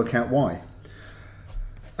 can't work out why.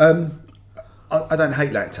 I don't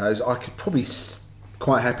hate lactose. I could probably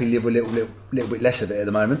quite happily live with a little bit less of it at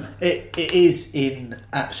the moment. It is in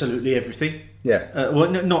absolutely everything. Yeah. Well,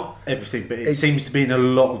 not everything, but it seems to be in a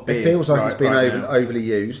lot of beer. It feels like it's been now. overly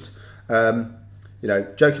used.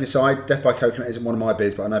 Joking aside, Death by Coconut isn't one of my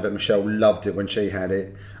beers, but I know that Michelle loved it when she had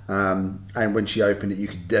it. And when she opened it, you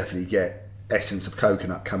could definitely get essence of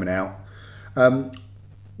coconut coming out.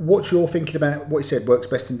 What's your thinking about what you said works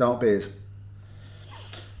best in dark beers?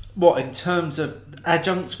 What, in terms of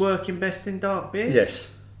adjuncts working best in dark beers?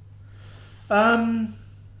 Yes.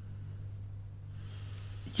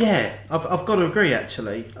 Yeah, I've got to agree.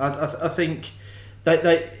 Actually, I think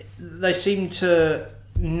they seem to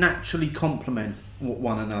naturally complement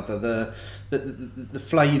one another. The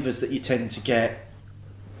flavours that you tend to get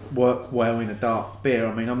work well in a dark beer.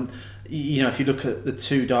 I mean, if you look at the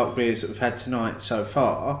two dark beers that we've had tonight so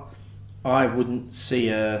far, I wouldn't see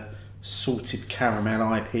a salted caramel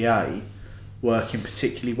IPA working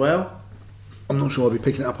particularly well. I'm not sure I'll be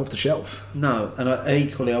picking it up off the shelf. No, and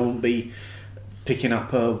equally I wouldn't be picking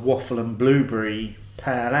up a waffle and blueberry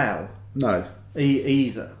pale ale. No.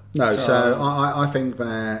 Either. No, so I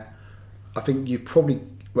think you've probably,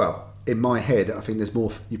 well, in my head, I think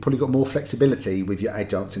you've probably got more flexibility with your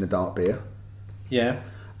adjuncts in a dark beer. Yeah.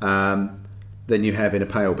 Than you have in a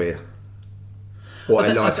pale beer. Or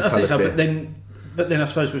a lighter coloured beer. But then I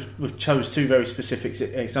suppose we've chose two very specific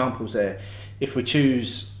examples there. If we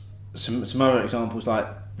choose some other examples, like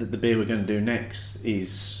the beer we're going to do next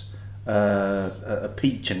is a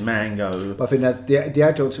peach and mango. But I think that's the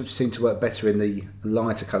adjuncts which seem to work better in the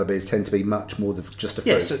lighter colour beers tend to be much more than just a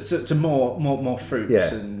fruit. Yeah, so it's more fruits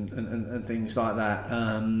Yeah. and things like that.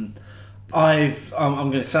 I'm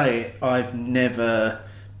going to say I've never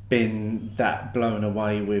been that blown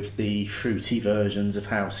away with the fruity versions of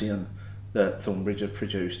Halcyon that Thornbridge have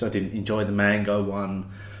produced. I didn't enjoy the mango one.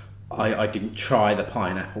 I didn't try the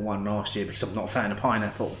pineapple one last year because I'm not a fan of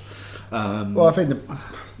pineapple. Well, I think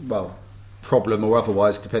problem or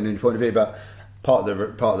otherwise, depending on your point of view, but part of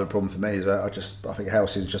the problem for me is that I think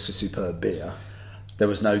Halcyon's just a superb beer. There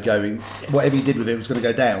was no going. Whatever you did with it was going to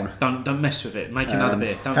go down. Don't mess with it. Make another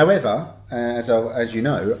beer. However, as you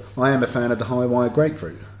know, I am a fan of the high wire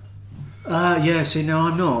grapefruit. Yeah, see, no,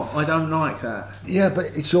 I'm not. I don't like that. Yeah, but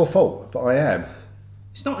it's your fault. But I am.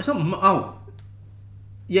 It's not. Oh,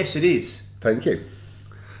 yes, it is. Thank you.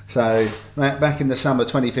 So back in the summer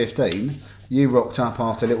 2015, you rocked up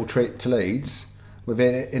after a little trip to Leeds with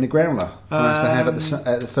it in a growler for us to have at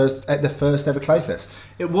the first ever Clayfest.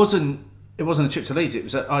 It wasn't a trip to Leeds. It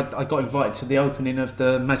was. I got invited to the opening of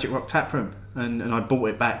the Magic Rock Tap Room, and I bought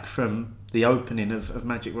it back from the opening of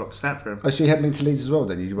Magic Rock's Tap Room. Oh, so you hadn't been to Leeds as well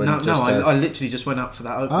then? You went I literally just went up for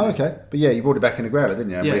that opening. Oh, okay. But yeah, you brought it back in a growler,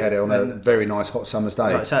 didn't you? Yeah, we had it on a very nice hot summer's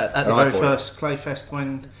day. Right, so at the very first Clayfest,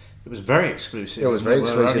 when it was very exclusive. It was very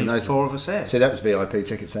exclusive. There were only 4 of us there. So that was VIP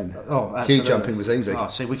tickets then. Oh, absolutely. Queue jumping was easy. Oh,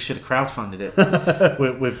 see, we should have crowdfunded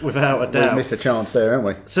it without a doubt. We missed a chance there, haven't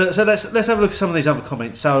we? So let's have a look at some of these other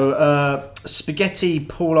comments. So Spaghetti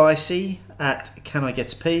Paul Icy at Can I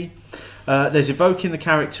Get a P? There's evoking the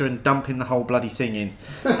character and dumping the whole bloody thing in,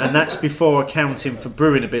 and that's before accounting for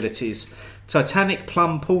brewing abilities. Titanic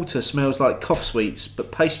Plum Porter smells like cough sweets,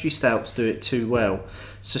 but pastry stouts do it too well.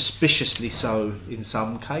 Suspiciously so in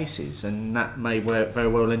some cases, and that may very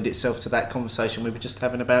well lend itself to that conversation we were just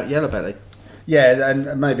having about Yellow Belly. Yeah,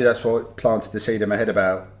 and maybe that's what planted the seed in my head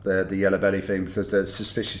about the Yellow Belly thing, because they're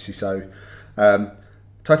suspiciously so.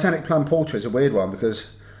 Titanic Plum Porter is a weird one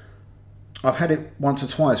because I've had it once or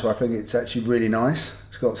twice where I think it's actually really nice.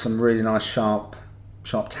 It's got some really nice sharp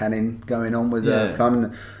tannin going on with plum.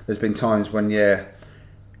 And there's been times when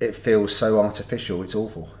it feels so artificial, it's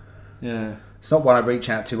awful. Yeah. It's not one I reach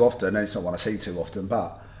out to often, and it's not one I see too often,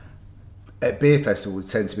 but at beer festival it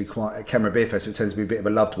tends to be at Canberra Beer Festival it tends to be a bit of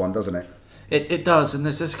a loved one, doesn't it? It does, and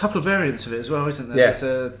there's a couple of variants of it as well, isn't there? Yeah. There's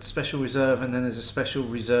a special reserve, and then there's a special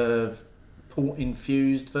reserve port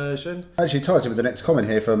infused version. Actually, it ties in with the next comment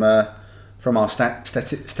here from our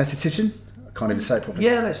statistician. I can't even say it properly.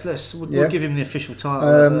 Yeah, we'll give him the official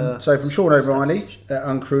title. So from Sean O'Reilly at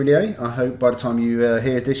Uncrulier, I hope by the time you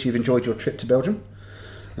hear this you've enjoyed your trip to Belgium.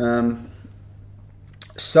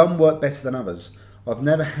 Some work better than others. I've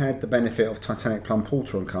never had the benefit of Titanic Plum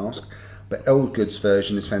Porter on cask, but Eldgood's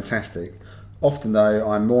version is fantastic. Often though,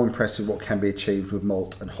 I'm more impressed with what can be achieved with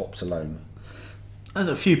malt and hops alone. And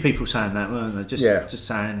a few people saying that, weren't they? Just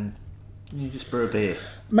saying, you just brew a beer.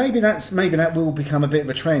 Maybe that will become a bit of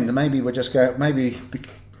a trend, and maybe we'll just go. Maybe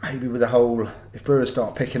with the whole, if brewers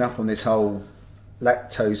start picking up on this whole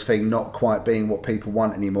lactose thing not quite being what people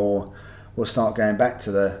want anymore, we'll start going back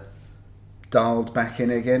to the dialed back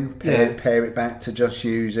in again. Pair it back to just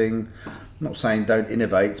using. I'm not saying don't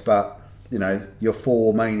innovate, but your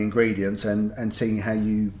 4 main ingredients and seeing how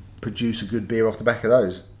you produce a good beer off the back of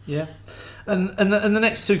those. Yeah, and the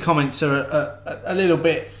next 2 comments are a little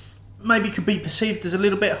bit, maybe could be perceived as a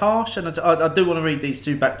little bit harsh, and I do want to read these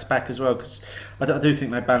 2 back to back as well, because I do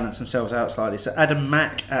think they balance themselves out slightly. So Adam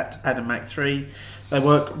Mack at Adam Mack 3, they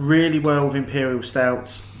work really well with imperial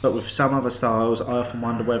stouts, but with some other styles I often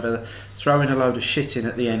wonder whether throwing a load of shit in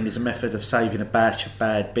at the end is a method of saving a batch of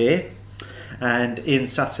bad beer. And Ian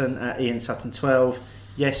Sutton at Ian Sutton 12,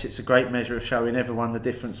 yes, it's a great measure of showing everyone the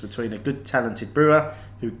difference between a good talented brewer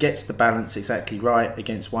who gets the balance exactly right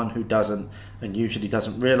against one who doesn't, and usually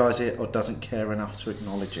doesn't realise it or doesn't care enough to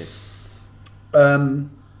acknowledge it.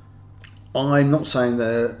 I'm not saying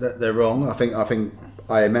that they're wrong.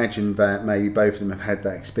 I imagine that maybe both of them have had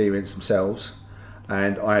that experience themselves,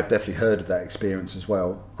 and I have definitely heard of that experience as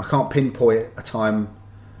well. I can't pinpoint a time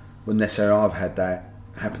when necessarily I've had that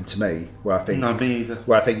happen to me, where I think no, me either.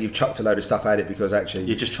 Where I think you've chucked a load of stuff at it because actually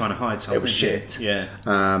you're just trying to hide something. It was shit. Yeah.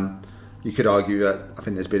 You could argue that I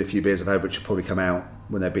think there's been a few beers I've had which have probably come out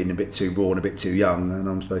when they've been a bit too raw and a bit too young, and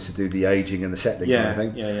I'm supposed to do the aging and the settling kind of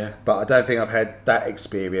thing. Yeah. But I don't think I've had that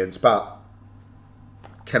experience. But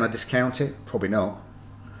can I discount it? Probably not.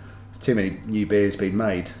 There's too many new beers being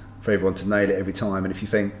made for everyone to nail it every time, and if you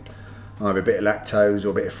think either a bit of lactose or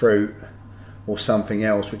a bit of fruit or something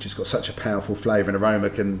else which has got such a powerful flavour and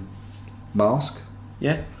aroma can mask.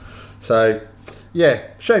 Yeah. So, yeah,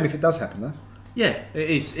 shame if it does happen though. Yeah, it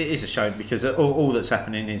is a shame, because all that's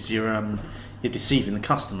happening is you're deceiving the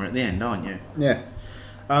customer at the end, aren't you? Yeah.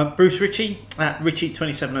 Bruce Ritchie at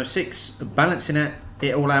Ritchie2706, balancing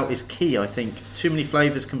it all out is key, I think. Too many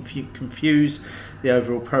flavours confuse the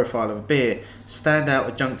overall profile of a beer. Standout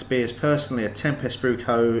adjunct beers personally are Tempest Brew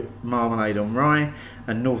Co. Marmalade on Rye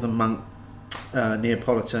and Northern Monk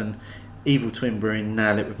Neapolitan. Evil Twin Brewing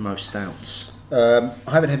nail it with most stouts. I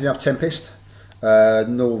haven't had enough Tempest.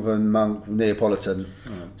 Northern Monk Neapolitan.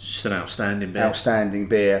 It's just an outstanding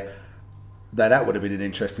beer. That would have been an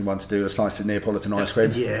interesting one to do, a slice of Neapolitan ice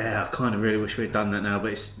cream. Yeah, I kind of really wish we'd done that now,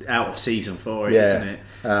 but it's out of season for it, isn't it?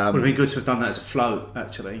 Would have been good to have done that as a float,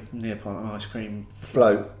 actually. Neapolitan ice cream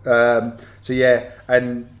float. So yeah,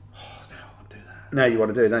 and Now you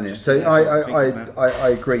want to do it, don't you? Just- So yeah, that's what I'm thinking I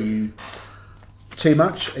agree. You too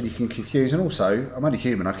much, and you can confuse. And also, I'm only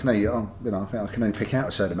human. I can only I think I can only pick out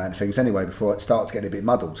a certain amount of things anyway before it starts getting a bit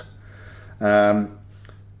muddled.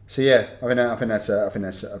 So yeah, I think that's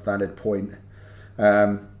a valid point.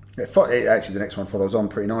 Actually, the next one follows on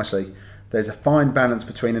pretty nicely. There's a fine balance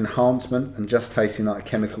between enhancement and just tasting like a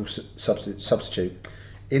chemical substitute.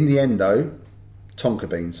 In the end, though, tonka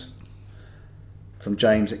beans. From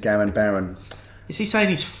James at Gowan Barron. Is he saying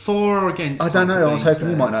he's for or against? I don't know. I was tonka beans hoping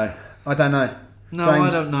you there? might know. I don't know. No,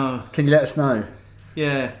 James, I don't know. Can you let us know?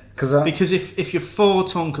 Yeah, Because because if you're for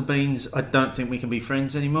tonka beans, I don't think we can be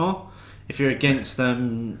friends anymore. If you're against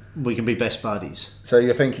them, we can be best buddies. so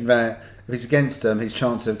you're thinking that if he's against them, his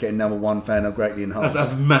chances of getting number one fan are greatly enhanced.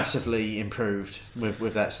 I've massively improved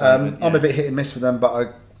with that statement. I'm yeah. a bit hit and miss with them,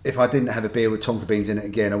 but if I didn't have a beer with tonka beans in it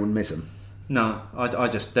again, I wouldn't miss them. No, I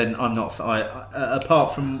just then I'm not.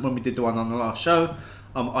 Apart from when we did the one on the last show,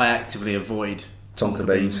 I actively avoid Tonka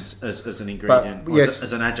beans. as an ingredient, But, or yes,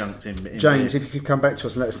 as an adjunct in James, beer. if you could come back to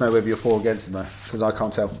us and let us know whether you're for or against them, because I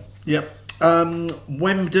can't tell. Yep.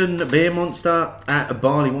 Wemden Beer Monster at a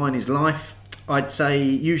barley wine is life. I'd say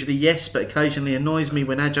usually yes, but occasionally annoys me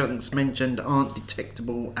when adjuncts mentioned aren't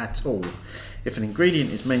detectable at all. If an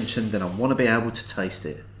ingredient is mentioned, then I want to be able to taste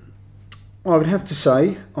it. I would have to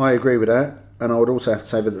say I agree with that, and I would also have to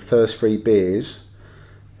say that the first three beers,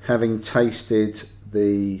 having tasted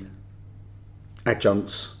the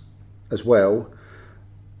adjuncts as well,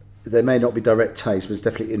 there may not be direct taste, but there's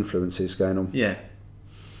definitely influences going on. Yeah.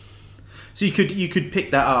 So you could pick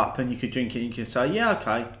that up and you could drink it and you could say, yeah,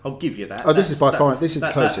 okay, I'll give you that. Oh, this is by far the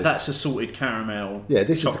closest. That's a salted caramel. Yeah,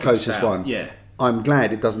 this is the chocolate closest stout. one. Yeah. I'm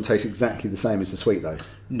glad it doesn't taste exactly the same as the sweet though.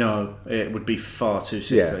 No, it would be far too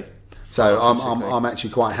sickly. Yeah. So Far too sickly. I'm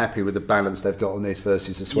actually quite happy with the balance they've got on this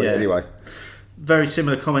versus the sweet Yeah. anyway. Very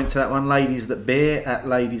similar comment to that one, Ladies That Beer at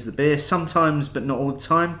Ladies That Beer. Sometimes, but not all the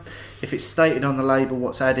time. If it's stated on the label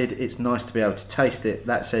what's added, it's nice to be able to taste it.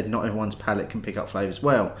 That said, not everyone's palate can pick up flavours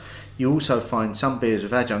well. You also find some beers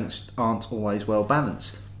with adjuncts aren't always well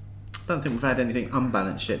balanced. I don't think we've had anything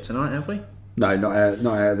unbalanced yet tonight, have we? No, not out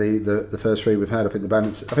of the first three we've had. I think the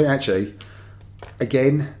balance. I think actually,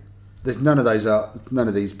 again, there's none of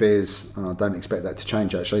these beers, and I don't expect that to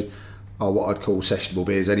change. Actually, are what I'd call sessionable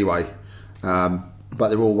beers anyway. But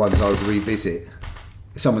they're all ones I would revisit.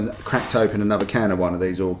 If someone cracked open another can of one of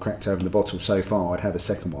these or cracked open the bottle so far, I'd have a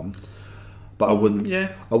second one. But I wouldn't.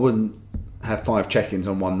 Yeah. I wouldn't have 5 check-ins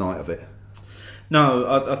on one night of it.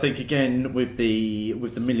 No, I think again with the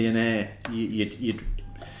Millionaire, you'd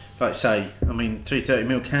like say, I mean,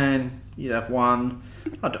 330ml can, you'd have one.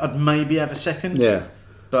 I'd maybe have a second. Yeah.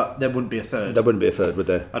 But there wouldn't be a third. There wouldn't be a third, would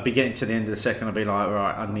there? I'd be getting to the end of the second. I'd be like,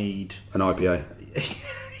 right, I need. An IPA.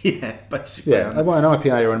 Yeah, basically. Yeah, well, an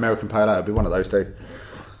IPA or an American Pale Ale would be one of those two.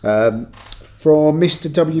 From Mr.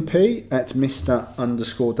 WP at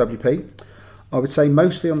Mr_WP, I would say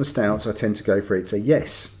mostly on the stouts I tend to go for it's a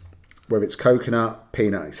yes, whether it's coconut,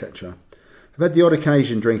 peanut, etc. I've had the odd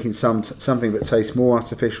occasion drinking something that tastes more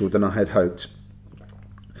artificial than I had hoped.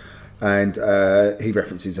 And he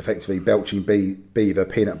references effectively Belching Beaver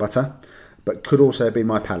peanut butter, but could also have been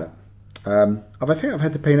my palate. I think I've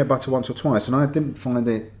had the peanut butter once or twice, and I didn't find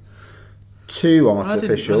it too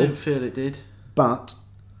artificial. I didn't feel it did. But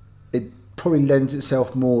it probably lends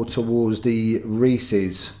itself more towards the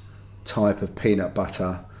Reese's type of peanut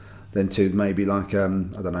butter than to maybe like I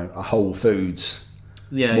don't know, a Whole Foods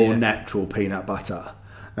more natural peanut butter.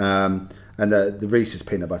 And the Reese's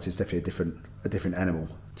peanut butter is definitely a different animal,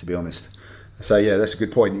 to be honest. So yeah, that's a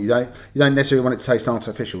good point. You don't necessarily want it to taste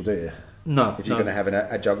artificial, do you? No. If you're going to have an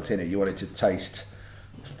adjunct in it, you want it to taste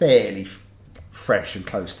fairly fresh and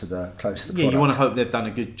close to the product. Yeah, you want to hope they've done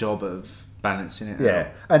a good job of balancing it out. Yeah,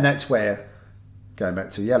 and that's where, going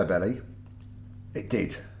back to Yellow Belly, it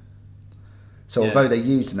did. So although they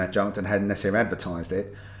used an adjunct and hadn't necessarily advertised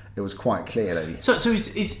it, it was quite clearly... So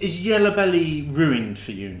is Yellow Belly ruined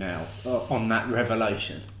for you now on that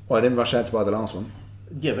revelation? Well, I didn't rush out to buy the last one.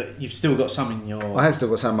 Yeah, but you've still got some in your... I have still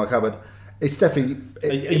got some in my cupboard. It's definitely...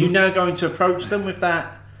 Are you now going to approach them with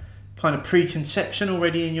that kind of preconception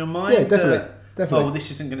already in your mind? Yeah, definitely. Oh, well, this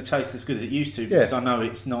isn't going to taste as good as it used to because I know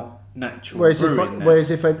it's not natural. Whereas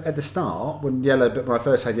if at the start, when I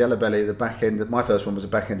first had Yellow Belly at the back end, my first one was the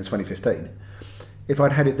back end of 2015. If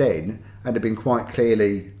I'd had it then and had been quite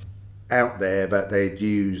clearly out there that they'd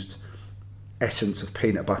used essence of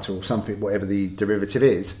peanut butter or something, whatever the derivative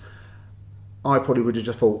is, I probably would have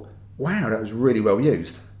just thought, wow, that was really well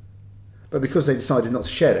used. But because they decided not to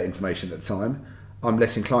share that information at the time, I'm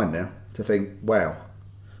less inclined now to think, wow.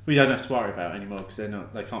 We don't have to worry about it anymore because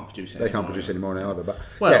they can't produce it. They can't produce it anymore now either. But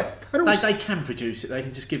Well, yeah, and also, they can produce it. They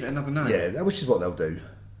can just give it another name. yeah, which is what they'll do.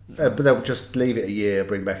 But they'll just leave it a year,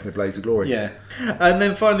 bring back in a blaze of glory. Yeah. And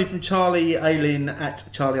then finally from Charlie Alien at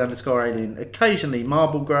Charlie_Alien. Occasionally,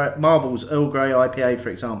 Marbles Earl Grey IPA, for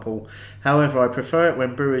example. However, I prefer it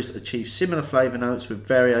when brewers achieve similar flavour notes with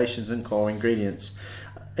variations in core ingredients,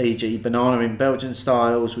 e.g. banana in Belgian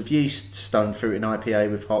styles with yeast, stone fruit in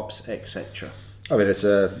IPA with hops, etc. I mean, it's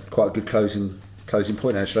quite a good closing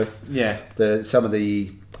point, actually. Yeah. Some of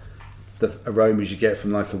the aromas you get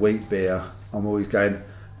from like a wheat beer, I'm always going,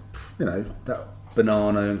 that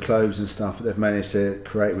banana and cloves and stuff that they've managed to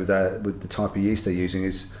create with the type of yeast they're using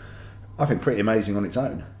is, I think, pretty amazing on its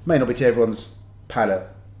own. May not be to everyone's palate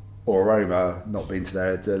or aroma, not being to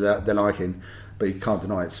their liking, but you can't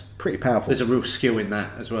deny it's pretty powerful. There's a real skill in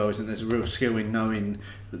that as well, isn't there? There's a real skill in knowing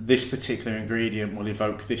that this particular ingredient will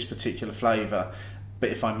evoke this particular flavour, but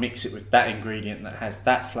if I mix it with that ingredient that has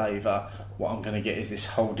that flavour, what I'm going to get is this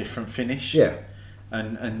whole different finish. Yeah.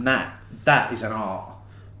 And that is an art.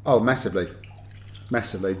 Oh, massively,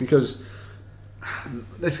 because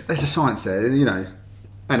there's a science there,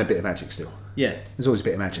 and a bit of magic still. Yeah. There's always a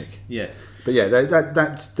bit of magic. Yeah. But yeah,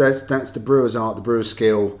 that's the brewer's art, the brewer's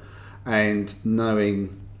skill, and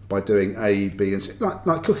knowing by doing A, B, and C,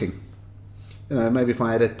 like cooking. Maybe if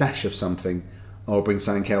I add a dash of something, I'll bring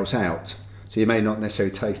something else out. So you may not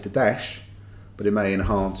necessarily taste the dash, but it may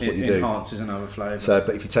enhance what you do. It enhances another flavour. So,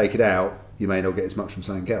 but if you take it out, you may not get as much from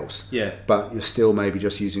something else. Yeah. But you're still maybe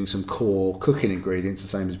just using some core cooking ingredients, the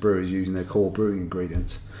same as brewers using their core brewing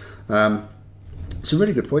ingredients. Some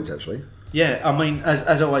really good points, actually. Yeah, I mean,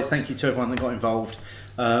 as always, thank you to everyone that got involved.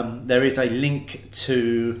 There is a link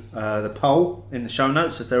to the poll in the show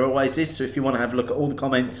notes, as there always is. So if you want to have a look at all the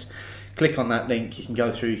comments, click on that link. You can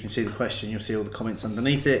go through, you can see the question, you'll see all the comments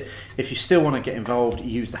underneath it. If you still want to get involved,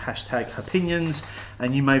 use the hashtag opinions,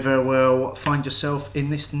 and you may very well find yourself in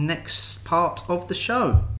this next part of the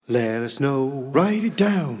show. Let us know, write it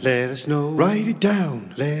down. Let us know, write it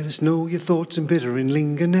down. Let us know your thoughts and bitter and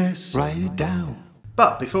lingerness. Write it down.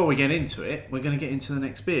 But before we get into it, we're going to get into the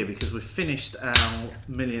next beer because we've finished our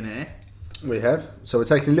Millionaire. We have. So we're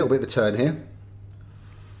taking a little bit of a turn here.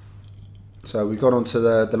 So we've gone on to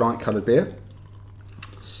the light coloured beer.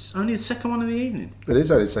 It's only the second one of the evening. It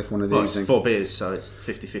is only the second one of the Well, evening. it's 4 beers, so it's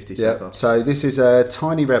 50-50 so Yeah. far. So this is a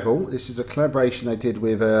Tiny Rebel. This is a collaboration they did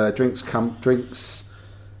with drinks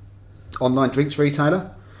online drinks retailer.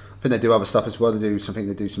 I think they do other stuff as well. They do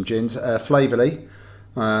some gins. Flavourly.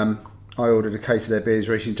 I ordered a case of their beers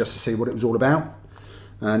recently just to see what it was all about.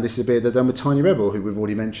 And this is a beer they've done with Tiny Rebel, who we've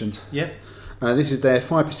already mentioned. Yep. This is their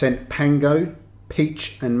 5% Pango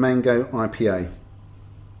Peach and Mango IPA.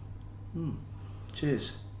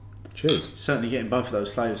 Cheers. Cheers. Certainly getting both of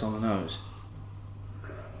those flavours on the nose.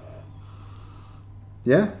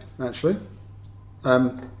 Yeah, actually.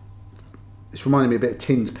 It's reminding me a bit of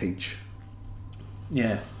Tin's Peach.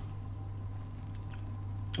 Yeah.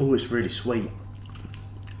 Oh, it's really sweet.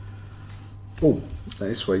 Oh, that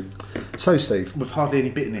is sweet. So, Steve, With hardly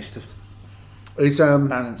any bitterness to it's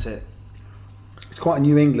balance it. it's quite a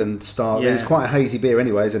New England style. Yeah. It's quite a hazy beer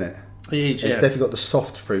anyway, isn't it? It is, It's yeah. definitely got the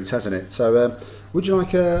soft fruits, hasn't it? So, would you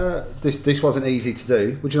like this wasn't easy to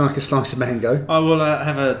do. Would you like a slice of mango? I will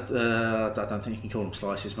have I don't think you can call them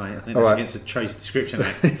slices, mate. I think All that's right. against the Trade Description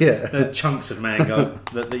Act. Yeah. Chunks of mango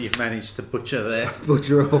that you've managed to butcher there.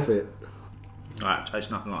 Butcher off it. Right,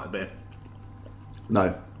 tastes nothing like a beer.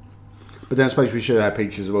 No. But then I suppose we should have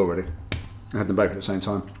peaches as well, really. I had them both at the same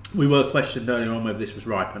time. We were questioned earlier on whether this was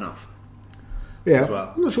ripe enough. Yeah. As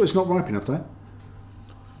well. I'm not sure it's not ripe enough, though.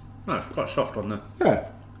 No, it's quite soft on there. Yeah.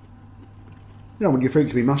 You don't want your fruit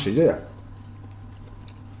to be mushy, do you?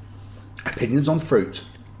 Opinions on fruit.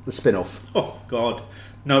 The spin-off. Oh, God.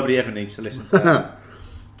 Nobody ever needs to listen to that.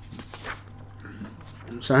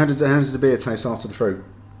 So how does the beer taste after the fruit?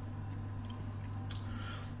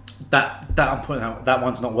 That I'm putting out, that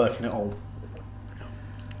one's not working at all.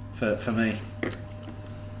 For me.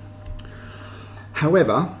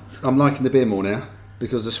 However, I'm liking the beer more now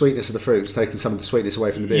because the sweetness of the fruit's taken some of the sweetness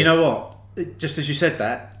away from the beer. You know what? Just as you said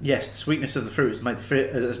that, yes, the sweetness of the fruit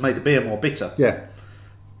has made the beer more bitter. Yeah.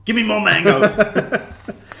 Give me more mango.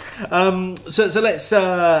 So let's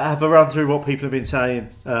have a run through what people have been saying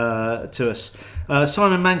to us.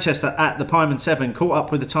 Simon Manchester at the Pyman 7 caught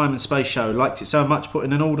up with the Time and Space show. Liked it so much, put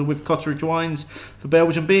in an order with Cotteridge Wines for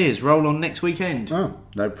Belgian beers. Roll on next weekend. Oh,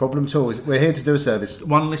 no problem at all. We're here to do a service.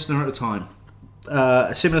 One listener at a time.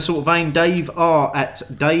 A similar sort of vein, Dave R at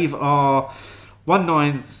Dave R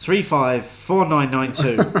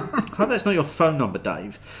 19354992. I hope that's not your phone number,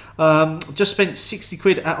 Dave. Just spent 60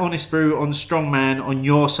 quid at Honest Brew on Strongman on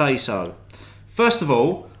your say so. First of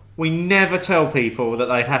all, we never tell people that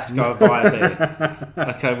they have to go and buy a beer.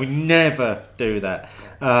 Okay, we never do that.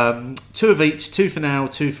 2 of each, 2 for now,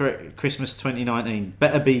 2 for Christmas 2019.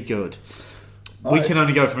 Better be good. We can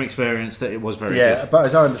only go from experience that it was very good. Yeah, but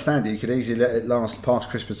as I understand it, you could easily let it last past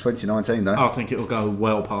Christmas 2019, though. I think it will go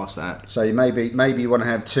well past that. So maybe you want to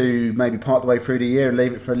have 2, maybe part the way through the year and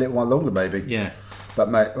leave it for a little while longer, maybe. Yeah.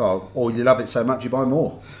 But or you love it so much you buy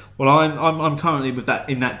more. Well, I'm currently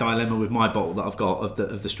in that dilemma with my bottle that I've got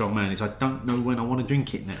of the Strong Man. Is I don't know when I want to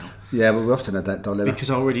drink it now. Yeah, well, we often have that dilemma because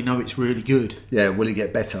I already know it's really good. Yeah, will it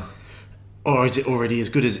get better? Or is it already as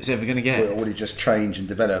good as it's ever going to get? Or will it just change and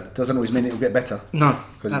develop? Doesn't always mean it will get better. No,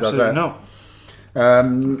 absolutely not.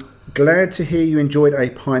 Glad to hear you enjoyed a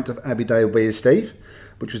pint of Abbeydale beer, Steve,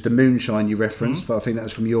 which was the moonshine you referenced. I think that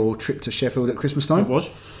was from your trip to Sheffield at Christmas time. It was.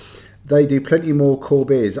 They do plenty more core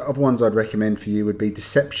beers. Other ones I'd recommend for you would be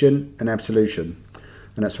Deception and Absolution.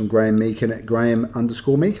 And that's from Graham Meakin at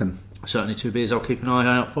Graham_Meakin. Certainly 2 beers I'll keep an eye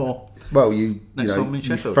out for. Well, Next time in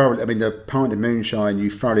Sheffield. thoroughly, I mean, the pint of moonshine you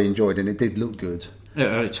thoroughly enjoyed, and it did look good.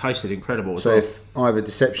 Yeah, it tasted incredible as so well. if either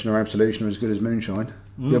Deception or Absolution are as good as moonshine,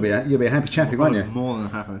 you'll be a happy chappy, won't you? More than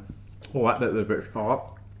happy. Oh, that bit was a bit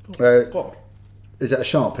sharp. God. Is that a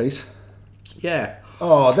sharp piece? Yeah.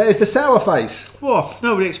 Oh, there's the sour face. Oh,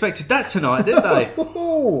 nobody expected that tonight, did they?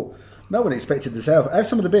 No one expected the sour. Have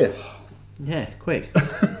some of the beer. Yeah, quick.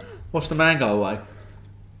 Watch the man go away.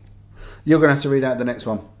 You're going to have to read out the next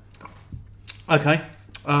one. Okay.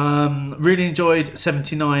 Really enjoyed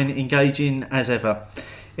 79, engaging as ever.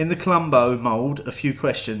 In the Columbo mould, a few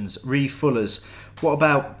questions. Fullers. What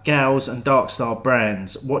about Gals and Darkstar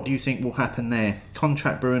brands? What do you think will happen there?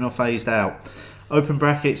 Contract brewing or phased out? Open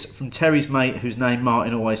brackets from Terry's mate, whose name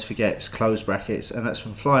Martin always forgets. Close brackets. And that's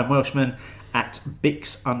from Flying Welshman at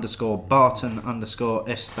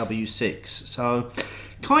Bix_Barton_SW6. So,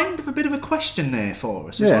 kind of a bit of a question there for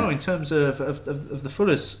us as well in terms of the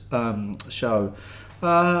Fuller's show.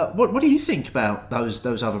 What do you think about those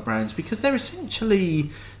other brands? Because they're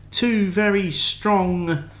essentially 2 very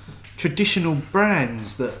strong traditional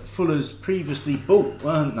brands that Fuller's previously bought,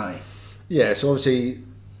 weren't they? Yeah, so obviously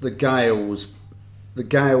the Gales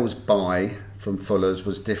buy from Fuller's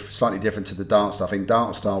was slightly different to the Darkstar. I think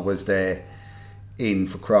Darkstar was their in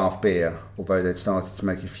for craft beer, although they'd started to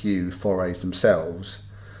make a few forays themselves.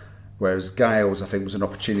 Whereas Gales, I think, was an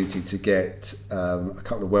opportunity to get a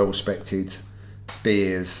couple of well-respected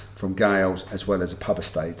beers from Gales as well as a pub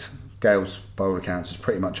estate. Gales, by all accounts, was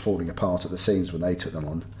pretty much falling apart at the seams when they took them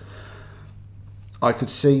on. I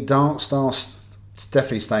could see Darkstar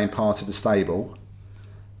definitely staying part of the stable,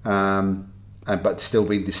 but still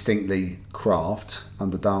being distinctly craft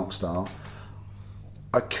under Darkstar.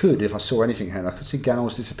 I could, if I saw anything happen, I could see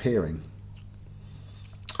Gales disappearing.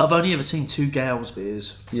 I've only ever seen 2 Gales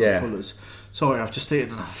beers from Fuller's. Sorry, I've just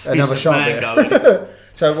eaten another shot mango.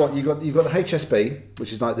 So what you've got the HSB,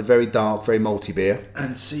 which is like the very dark, very malty beer,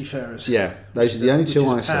 and Seafarers. Yeah, those are the only 2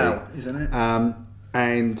 I see, isn't it?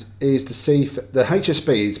 And is the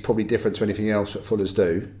HSB is probably different to anything else that Fuller's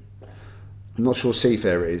do. I'm not sure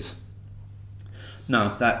Seafarer is. No,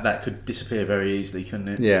 that could disappear very easily, couldn't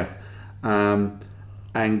it? Yeah.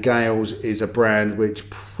 And Gales is a brand which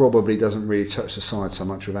probably doesn't really touch the side so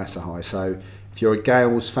much with Asahi. So if you're a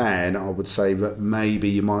Gales fan, I would say that maybe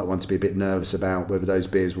you might want to be a bit nervous about whether those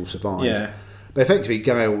beers will survive. Yeah. But effectively,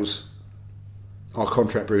 Gales are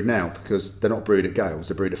contract brewed now because they're not brewed at Gales,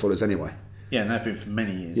 they're brewed at Fuller's anyway. Yeah, and they've been for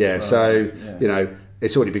many years. Yeah, well. so,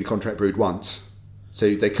 it's already been contract brewed once.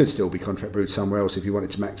 So they could still be contract brewed somewhere else if you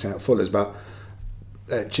wanted to max out Fuller's. But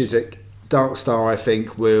Chiswick, Darkstar, I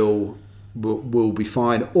think, will be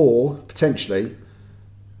fine, or potentially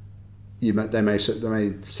they may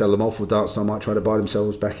sell them off, or Darkstar might try to buy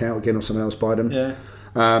themselves back out again, or someone else buy them. Yeah.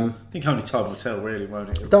 I think only time will tell, really, won't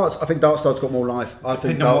it? I think Darkstar's got more life.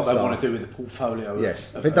 Depending on what they want to do with the portfolio.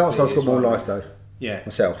 Yes, I think Darkstar's got more life though. Yeah.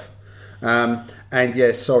 Myself. And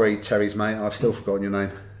yeah, sorry, Terry's mate, I've still forgotten your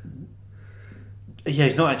name. Yeah,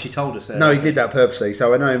 he's not actually told us there. No, he did that purposely.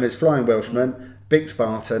 So I know him as Flying Welshman, Bix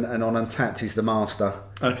Barton, and on Untapped he's the Master.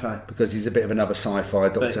 Okay. Because he's a bit of another sci-fi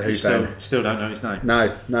Doctor Who fan. Still don't know his name.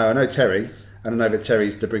 No, I know Terry, and I know that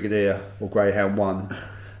Terry's the Brigadier or Greyhound 1,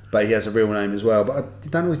 but he has a real name as well. But I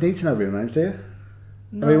don't always need to know real names, do you?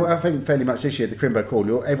 No. I mean, I think fairly much this year, the Crimbo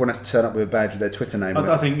Crawl, everyone has to turn up with a badge with their Twitter name.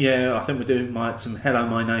 I think we're doing some "Hello,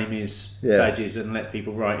 my name is" badges and let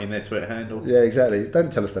people write in their Twitter handle. Yeah, exactly.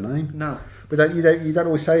 Don't tell us the name. No, but you don't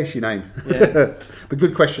always say it's your name. Yeah. But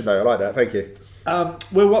good question though. I like that. Thank you.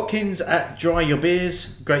 Will Watkins at Dry Your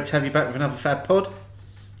Beers. Great to have you back with another Fab Pod.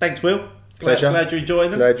 Thanks, Will. Pleasure. Glad you're enjoying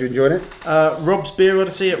them. Glad you're enjoying it. Rob's Beer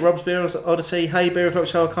Odyssey at Rob's Beer Odyssey. Hey, Beer O'Clock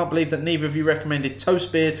Show, I can't believe that neither of you recommended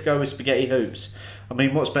toast beer to go with spaghetti hoops. I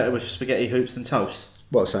mean, what's better with spaghetti hoops than toast?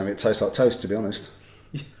 Well, something that tastes like toast, to be honest.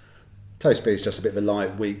 Toast beer is just a bit of a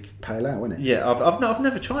light, weak pale ale, isn't it? Yeah, I've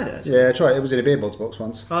never tried it, actually. Yeah, I tried it. It was in a beer box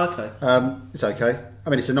once. Oh, okay. It's okay. I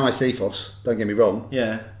mean, it's a nice ethos, don't get me wrong.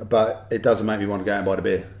 Yeah. But it doesn't make me want to go out and buy the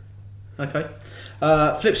beer. Okay.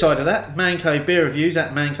 Flip side of that, Man Cave Beer Reviews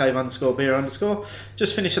at mancave_beer_.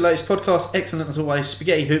 Just finished the latest podcast. Excellent as always.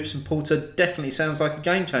 Spaghetti hoops and porter definitely sounds like a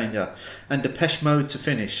game changer. And Depeche Mode to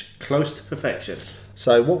finish. Close to perfection.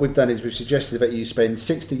 So what we've done is we've suggested that you spend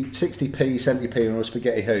 60p, 70p on a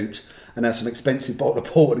spaghetti hoops and have some expensive bottle of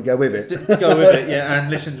porter to go with it. To go with it, yeah, and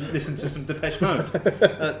listen to some Depeche Mode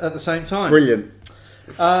at the same time. Brilliant.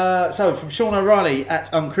 So from Sean O'Reilly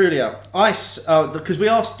at Uncrulia, Ice, because we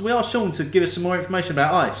asked Sean to give us some more information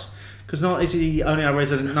about Ice, because not is he only our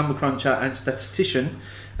resident number cruncher and statistician,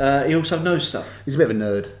 he also knows stuff. He's a bit of a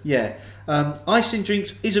nerd. Yeah, ice in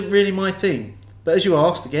drinks isn't really my thing, but as you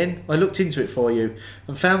asked again, I looked into it for you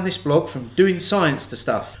and found this blog from Doing Science to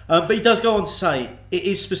Stuff. But he does go on to say it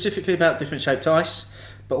is specifically about different shaped ice,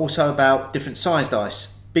 but also about different sized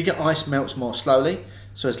ice. Bigger ice melts more slowly,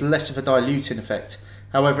 so has less of a diluting effect.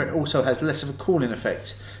 However, it also has less of a cooling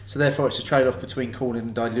effect, so therefore it's a trade-off between cooling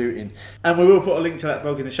and diluting. And we will put a link to that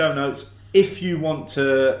blog in the show notes if you want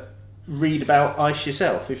to read about ice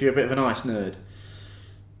yourself, if you're a bit of an ice nerd.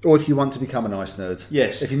 Or if you want to become an ice nerd.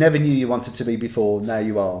 Yes. If you never knew you wanted to be before, now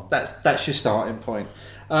you are. That's your starting point.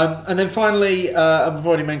 And then finally, I've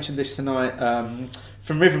already mentioned this tonight,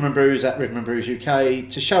 from Riverman Brews at Riverman Brews UK,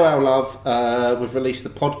 to show our love, we've released the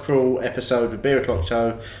Podcrawl episode with Beer O'Clock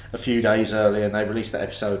Show a few days early, and they released that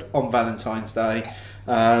episode on Valentine's Day,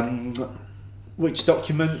 which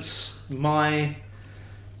documents my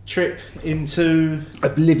trip into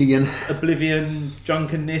Oblivion,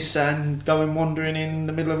 drunkenness, and going wandering in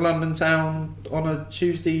the middle of London town on a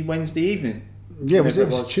Tuesday, Wednesday evening. Yeah, was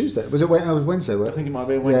it Tuesday? Was it Wednesday? I think it might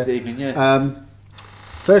be a Wednesday evening, yeah.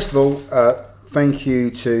 First of all, thank you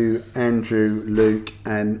to Andrew, Luke,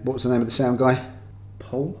 and what was the name of the sound guy?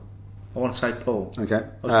 Paul? I want to say Paul. Okay.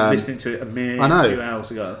 I was listening to it a mere few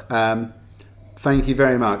hours ago. Thank you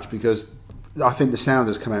very much, because I think the sound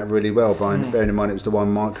has come out really well, Brian. Bearing in mind it was the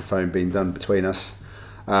one microphone being done between us.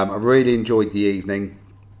 I really enjoyed the evening.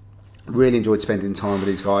 Really enjoyed spending time with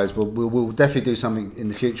these guys. We'll definitely do something in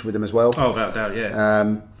the future with them as well. Oh, without doubt,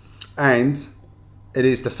 yeah. And it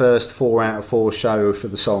is the first 4 out of 4 show for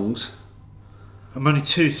the songs. I'm only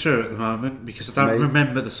 2 through at the moment because I don't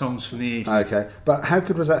remember the songs from the evening. Okay, but how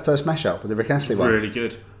good was that first mashup with the Rick Astley one? Really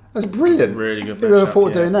good. That's brilliant. Really good. Who ever thought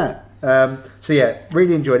of doing that? So yeah,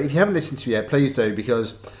 really enjoyed it. If you haven't listened to it yet, please do,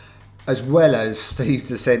 because as well as Steve's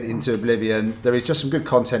descent into oblivion, there is just some good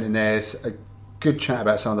content in there. It's a good chat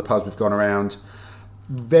about some of the pubs we've gone around.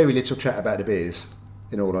 Very little chat about the beers.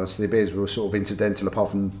 In all honesty, the beers were sort of incidental, apart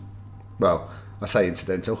from, well, I say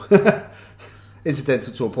incidental.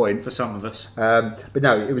 Incidental to a point for some of us, but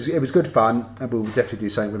no, it was good fun, and we'll definitely do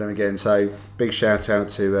something with them again. So big shout out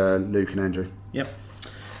to Luke and Andrew. Yep.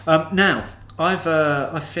 Now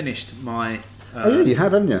I've finished my. Oh yeah, you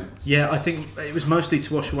have, haven't you? Yeah, I think it was mostly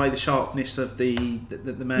to wash away the sharpness of the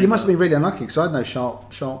mango. You must have been really unlucky, because I had no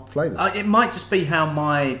sharp flavours. It might just be how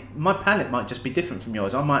my palate might just be different from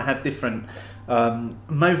yours. I might have different.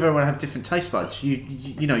 Maybe I want to have different taste buds.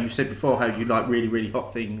 You know, you've said before how you like really, really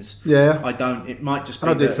hot things. Yeah. I don't. It might just be.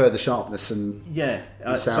 I do further sharpness and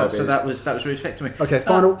so that was really affecting me. Okay,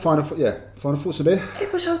 final thoughts of beer.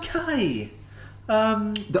 It was okay.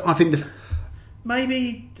 I think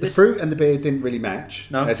maybe the fruit and the beer didn't really match.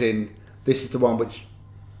 No. As in, this is the one which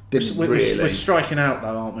didn't we're striking out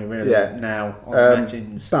though, aren't we? Really? Yeah. Now on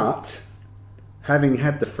matchings. But having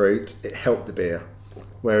had the fruit, it helped the beer.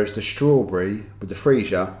 Whereas the strawberry with the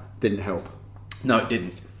freesia didn't help. No, it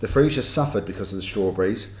didn't. The freesia suffered because of the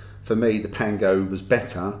strawberries. For me, the Pango was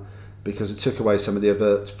better because it took away some of the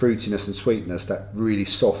other fruitiness and sweetness, that really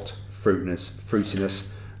soft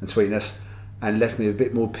fruitiness and sweetness, and left me with a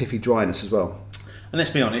bit more piffy dryness as well. And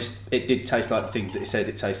let's be honest, it did taste like the things that it said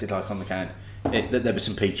it tasted like on the can. There was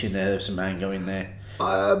some peach in there was some mango in there.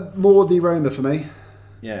 More the aroma for me,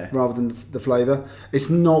 rather than the flavour. It's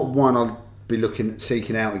not one I'll be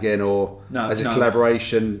seeking out again, or as a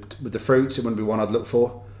collaboration with the fruits. It wouldn't be one I'd look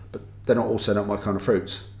for, but they're also not my kind of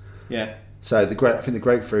fruits. Yeah. So I think the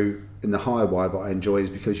grapefruit in the higher wine that I enjoy is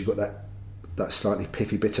because you've got that slightly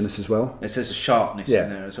piffy bitterness as well. There's a sharpness in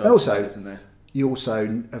there as well. And also, isn't there? You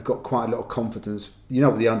also have got quite a lot of confidence. You know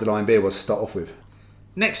what the underlying beer was to start off with.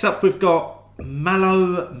 Next up, we've got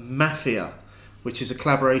Mallow Mafia, which is a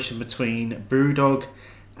collaboration between Brewdog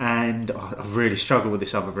and I really struggle with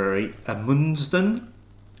this other brewery, Mundston.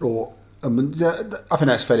 Or I think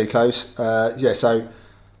that's fairly close. So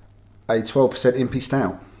a 12% Impy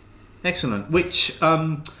Stout. Excellent. Which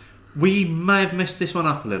we may have messed this one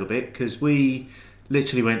up a little bit because we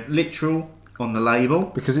literally went literal on the label.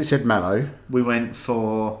 Because it said mallow. We went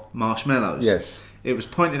for marshmallows. Yes. It was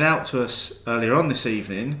pointed out to us earlier on this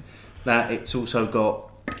evening that it's also got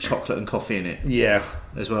chocolate and coffee in it. Yeah.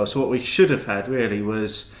 As well. So what we should have had really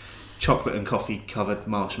was chocolate and coffee covered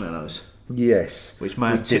marshmallows. Yes. Which may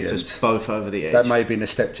have tipped us both over the edge. That may have been a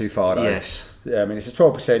step too far though. Yes. Yeah, I mean it's a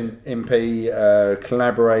 12% Impy,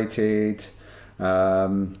 collaborated,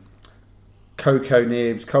 cocoa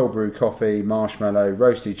nibs, cold brew coffee, marshmallow,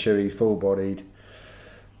 roasty, chewy, full bodied.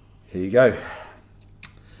 Here you go.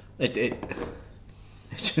 It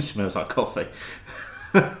just smells like coffee.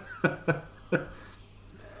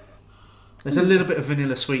 There's a little bit of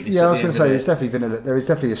vanilla sweetness. Yeah, at I was the going end to say of there's it. definitely vanilla. There is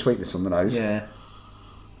definitely a sweetness on the nose. Yeah.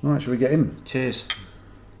 Right, shall we get in? Cheers.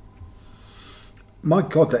 My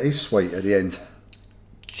God, that is sweet at the end.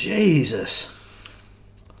 Jesus.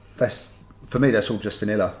 That's for me. That's all just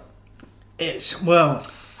vanilla. It's well.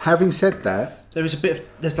 Having said that, There is a bit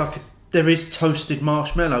of there is toasted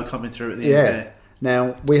marshmallow coming through at the end yeah. there.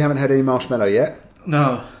 Now we haven't had any marshmallow yet,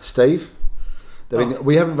 No, Steve. Oh.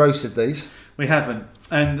 We haven't roasted these. we haven't.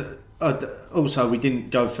 And also, we didn't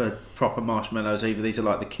go for proper marshmallows either. These are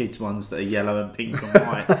like the kids' ones that are yellow and pink and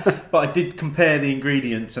white. But I did compare the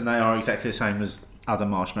ingredients, and they are exactly the same as other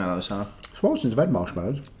marshmallows. So Swansons have had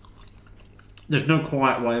marshmallows. there's no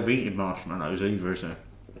quiet way of eating marshmallows either, is there?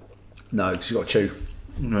 No, because you've got to chew.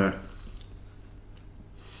 No.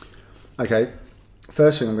 Okay,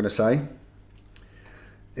 first thing I'm going to say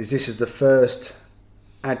is this is the first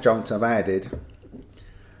adjunct I've added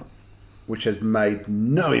which has made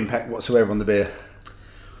no impact whatsoever on the beer.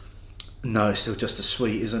 No, it's still just a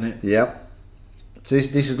sweet, isn't it? Yeah. So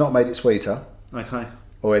this has not made it sweeter Okay.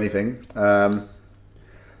 or anything. I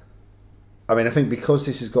mean, I think because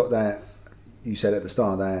this has got that, you said at the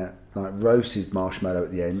start, that like roasted marshmallow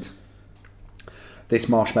at the end, this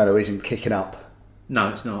marshmallow isn't kicking up. No,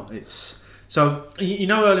 it's not. It's so you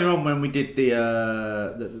know earlier on when we did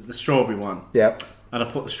the strawberry one, Yeah. and I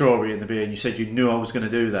put the strawberry in the beer, and you said you knew I was going to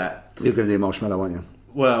do that. You're going to do marshmallow, aren't you?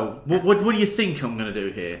 Well, what do you think I'm going to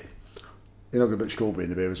do here? You're not going to put strawberry in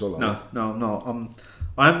the beer as well, are you? No, I'm not.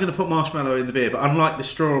 I'm going to put marshmallow in the beer, but unlike the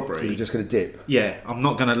strawberry, You're just going to dip. yeah, I'm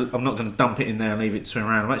not going to dump it in there and leave it to swim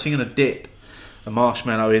around. I'm actually going to dip the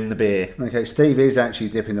marshmallow in the beer. Okay, Steve is actually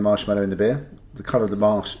dipping the marshmallow in the beer. The colour of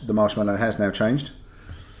the marshmallow has now changed.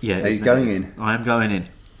 Yeah, Are you isn't going it? in? I am going in.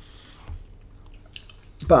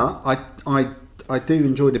 But I do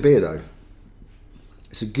enjoy the beer though.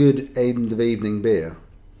 It's a good end of evening beer.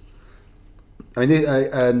 I mean,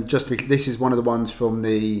 this is one of the ones from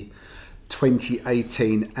the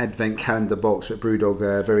 2018 Advent calendar box that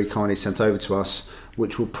Brewdog very kindly sent over to us,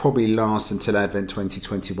 which will probably last until Advent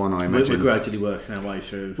 2021, I imagine. We're gradually working our way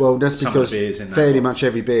through. Well, that's some of because the beers in that fairly box. much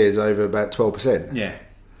every beer is over about 12%. Yeah.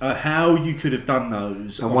 How you could have done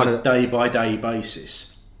those And on one a of the- day-by-day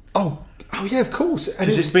basis. Oh yeah, of course. And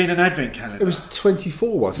Because it's been an advent calendar. it was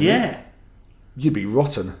 24, wasn't it? Yeah, You'd be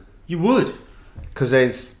rotten you would. because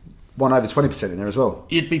there's one over 20% in there as well.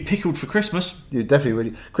 You'd be pickled for Christmas. You definitely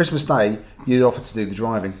would. Christmas Day, you'd offer to do the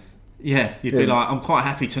driving. Yeah, you'd be like, I'm quite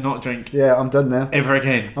happy to not drink Yeah, I'm done now. ever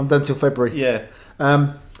again. I'm done till February. Yeah.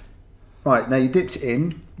 Right, now you dipped it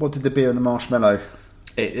in. What did the beer and the marshmallow?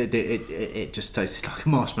 It just tasted like a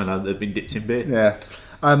marshmallow that had been dipped in beer.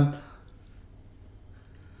 Yeah.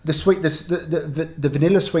 The sweetness, the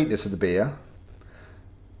vanilla sweetness of the beer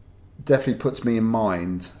definitely puts me in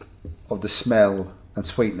mind of the smell and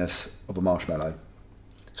sweetness of a marshmallow.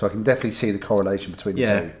 So I can definitely see the correlation between the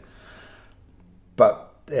Yeah. two.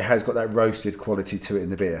 But it has got that roasted quality to it in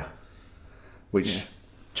the beer, which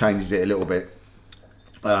changes it a little bit.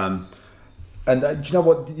 And do you know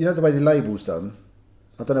what? You know the way the label's done?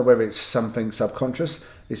 I don't know whether it's something subconscious.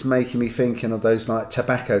 It's making me thinking of those like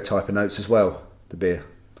tobacco type of notes as well, the beer.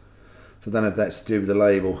 So I don't know if that's to do with the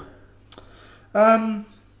label.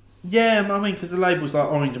 Yeah, I mean, because the label's like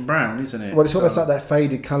orange and brown, isn't it? Well, it's So- almost like that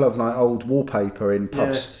faded colour of like old wallpaper in Yeah,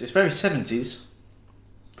 pubs. it's very 70s.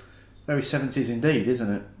 Very 70s indeed, isn't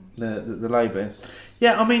it? The label.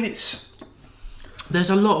 Yeah, I mean, there's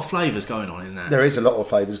a lot of flavours going on in that. There is a lot of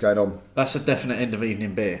flavours going on. That's a definite end of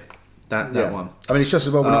evening beer. That one. I mean, it's just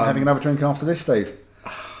as well we're not having another drink after this, Steve.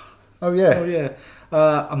 Oh yeah. Oh yeah.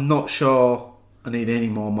 I'm not sure I need any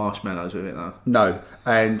more marshmallows with it though. No,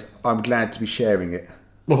 and I'm glad to be sharing it.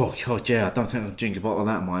 Oh God, yeah. I don't think I'd drink a bottle of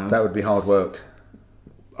that on my own. That would be hard work.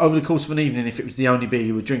 Over the course of an evening, if it was the only beer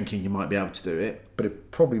you were drinking, you might be able to do it. But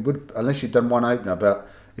it probably would, unless you'd done one opener. But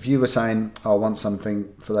if you were saying, I want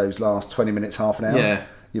something for those last 20 minutes, half an hour, Yeah.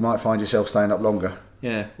 you might find yourself staying up longer.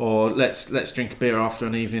 Yeah, or let's drink a beer after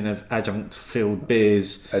an evening of adjunct-filled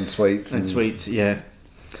beers And sweets. and sweets. Yeah.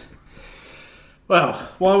 Well,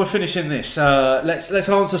 while we're finishing this, let's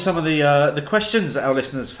answer some of the questions that our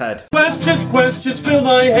listeners have had. Questions fill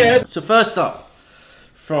my head. So first up,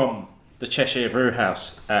 from the Cheshire Brew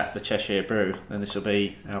House at the Cheshire Brew, and this will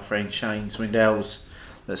be our friend Shane Swindells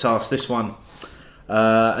that's asked this one.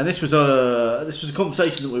 And this was a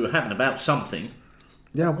conversation that we were having about something.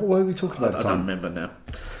 Yeah, what were we talking about I at the don't time? remember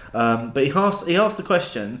now. But he asked the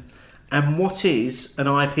question, and what is an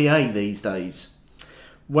IPA these days?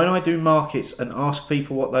 When I do markets and ask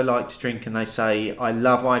people what they like to drink and they say, I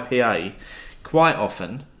love IPA, quite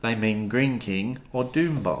often they mean Green King or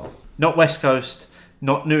Doom Bar. Not West Coast,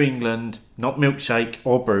 not New England, not Milkshake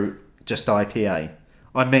or Brute, just IPA.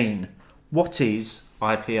 I mean, what is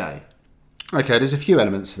IPA? Okay, there's a few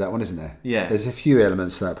elements to that one, isn't there? Yeah. There's a few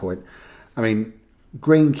elements to that point. I mean,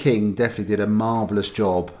 Green King definitely did a marvellous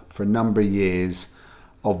job for a number of years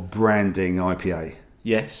of branding IPA.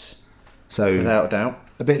 Yes, So without a doubt.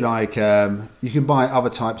 a bit like you can buy other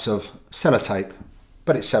types of sellotape,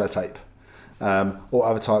 but it's sellotape, or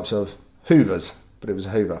other types of Hoovers, but it was a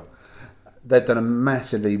Hoover. They've done a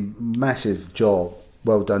massive job,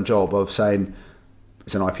 well done job of saying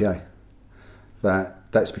it's an IPA.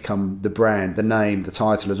 That's become the brand, the name, the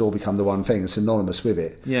title has all become the one thing. It's synonymous with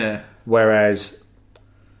it. Yeah. Whereas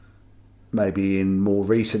maybe in more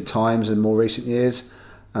recent times and more recent years,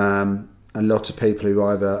 and lots of people who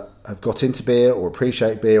either have got into beer or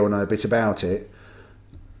appreciate beer or know a bit about it,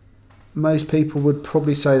 most people would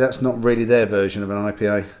probably say that's not really their version of an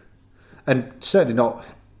IPA, and certainly not.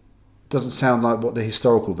 Doesn't sound like what the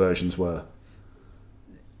historical versions were.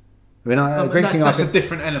 I mean, Green King that's IPA, a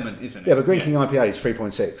different element, isn't it? yeah, but Green King IPA is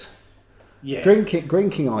 3.6. Yeah. Green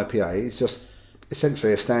King IPA is just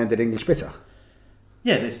essentially a standard English bitter.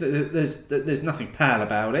 Yeah, there's nothing pale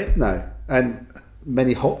about it. No, and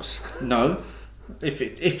many hops. No. If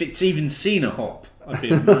it's even seen a hop, I'd be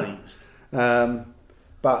amazed. Would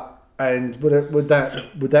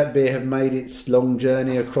that beer have made its long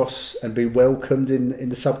journey across and be welcomed in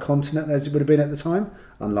the subcontinent as it would have been at the time?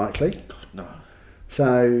 Unlikely. No.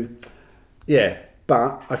 So, yeah,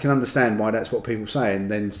 but I can understand why that's what people say. And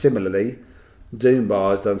then similarly, Doom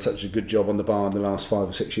Bar has done such a good job on the bar in the last 5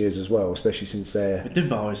 or 6 years as well, especially since they're... But Doom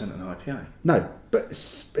Bar isn't an IPA. No, but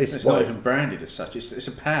it's Not even branded as such. It's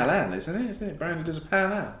a pale ale, isn't it? Isn't it branded as a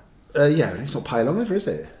pale ale? yeah, it's not pale either, is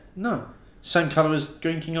it? No. Same colour as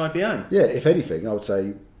Green King IPA. Yeah, if anything, I would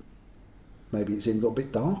say maybe it's even got a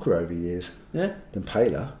bit darker over years Yeah. than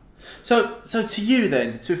paler. So to you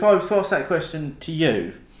then, so if I was to ask that question to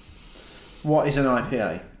you, what is an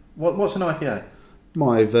IPA? What's an IPA?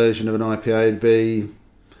 My version of an IPA would be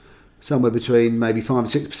somewhere between maybe 5 and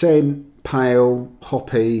 6%, pale,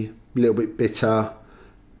 hoppy, a little bit bitter,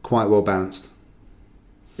 quite well balanced.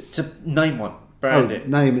 To name one, brand it.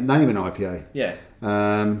 Name an IPA. Yeah.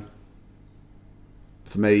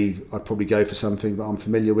 For me, I'd probably go for something that I'm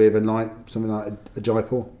familiar with and like something like a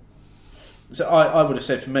Jaipur. So I would have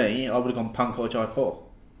said for me, I would have gone punk or Jaipur.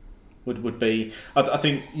 Would be. I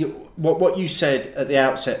think what you said at the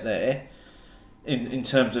outset there, in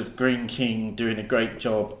terms of Green King doing a great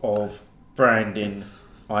job of branding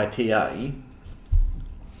IPA.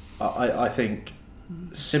 I think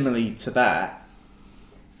similarly to that,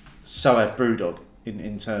 so have Brewdog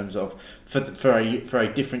in terms of for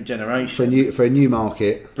a different generation. For a new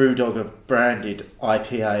market, Brewdog have branded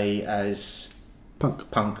IPA as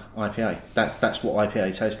punk. IPA. That's what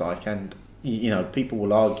IPA tastes like, and you know, people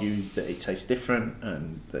will argue that it tastes different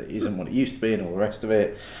and that it isn't what it used to be and all the rest of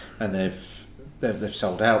it, and they've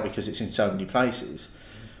sold out because it's in so many places.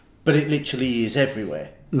 But it literally is everywhere.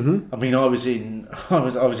 Mm-hmm. I mean, I was in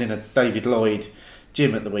a David Lloyd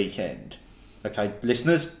gym at the weekend. Okay,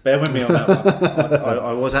 listeners, bear with me on that one.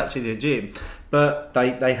 I was actually in a gym, but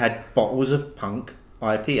they had bottles of punk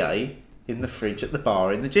IPA in the fridge at the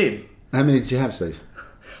bar in the gym. How many did you have, Steve?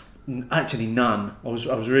 Actually, none. I was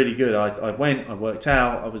really good. I went. I worked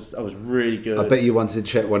out. I was really good. I bet you wanted to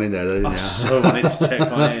check one in there, though, didn't I you? so wanted to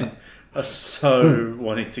check one in. I so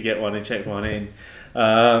wanted to get one and check one in.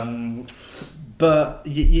 But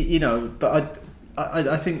you know, but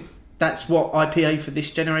I think that's what IPA for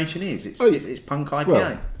this generation is. It's punk IPA.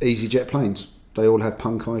 Well, EasyJet planes, they all have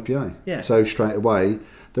punk IPA. Yeah. So straight away,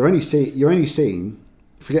 you're only seeing,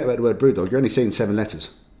 forget about the word Brewdog, you're only seeing 7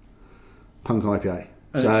 letters. Punk IPA.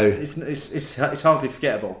 And So it's hardly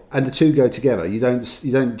forgettable. and the two go together. You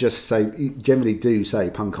don't just say. You generally do say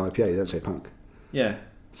punk IPA. You don't say punk. Yeah.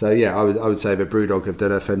 So yeah, I would say that Brewdog have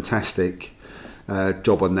done a fantastic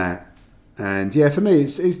job on that. And yeah, for me,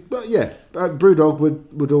 Brewdog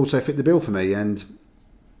would also fit the bill for me. And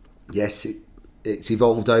yes, it's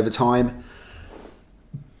evolved over time,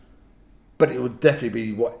 but it would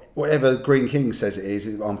definitely be whatever Green King says it is.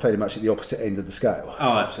 I'm fairly much at the opposite end of the scale.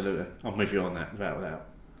 Oh, absolutely. I'm with you on that, without a doubt.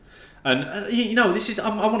 And this is. I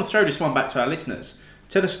want to throw this one back to our listeners.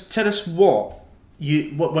 Tell us what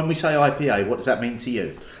when we say IPA, what does that mean to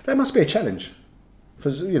you? That must be a challenge,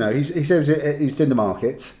 because he says he's doing the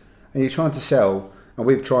market, and he's trying to sell. And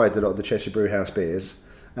we've tried a lot of the Cheshire Brewhouse beers,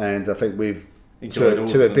 and I think we've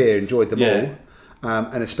enjoyed them all,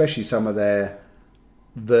 and especially some of their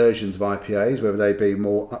versions of IPAs, whether they be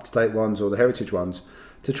more up-to-date ones or the heritage ones,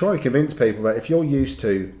 to try and convince people that if you're used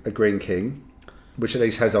to a Green King, which at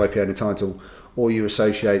least has IPA in the title, or you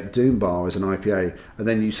associate Doom Bar as an IPA, and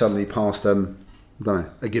then you suddenly pass them, I don't know,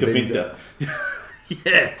 a Govinda.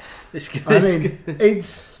 Yeah, it's good. I mean,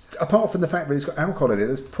 it's apart from the fact that it's got alcohol in it,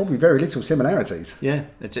 there's probably very little similarities. Yeah,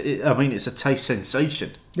 it's a taste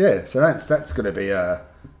sensation. Yeah, so that's going to be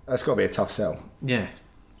that's got to be a tough sell. Yeah.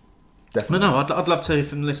 Definitely. No, I'd love to hear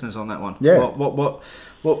from the listeners on that one. Yeah.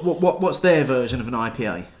 What's their version of an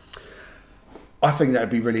IPA? I think that would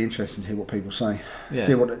be really interesting to hear what people say. Yeah.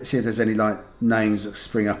 See if there's any names that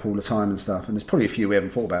spring up all the time and stuff. And there's probably a few we haven't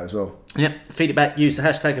thought about as well. Yep, feed it back. Use the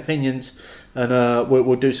hashtag opinions, and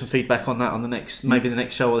we'll do some feedback on that on the next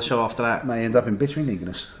show or the show after that. May end up in bitter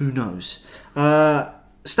English. Who knows?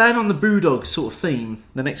 Staying on the Brewdog sort of theme,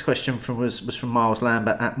 the next question was from Miles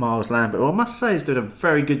Lambert at Miles Lambert, who I must say has done a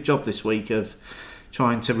very good job this week of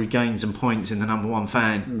trying to regain some points in the number one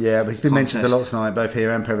fan. Yeah, but he's been contest. mentioned a lot tonight, both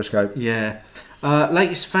here and Periscope. Yeah.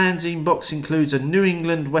 Latest fanzine box includes a New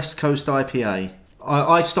England West Coast IPA.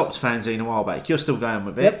 I stopped fanzine a while back. You're still going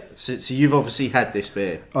with it. Yep. So you've obviously had this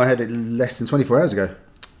beer. I had it less than 24 hours ago.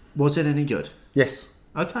 Was it any good? Yes.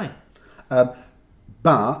 Okay.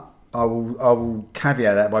 But I will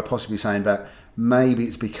caveat that by possibly saying that maybe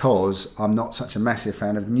it's because I'm not such a massive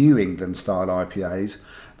fan of New England style IPAs,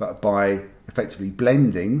 but by effectively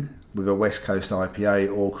blending with a West Coast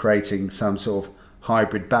IPA or creating some sort of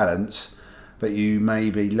hybrid balance, that you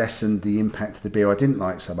maybe lessened the impact of the beer I didn't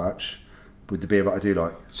like so much with the beer that I do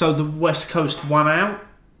like. So the West Coast won out?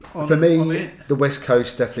 For me, the West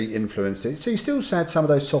Coast definitely influenced it. So you still had some of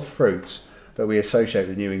those soft fruits that we associate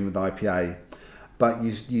with New England IPA, but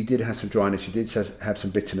you did have some dryness, you did have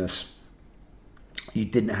some bitterness. You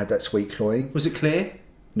didn't have that sweet cloying. Was it clear?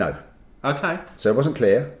 No. Okay. So it wasn't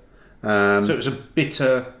clear. So it was a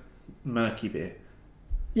bitter, murky beer.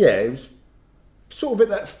 Yeah, it was sort of at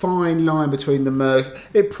that fine line between the murk.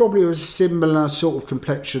 It probably was a similar sort of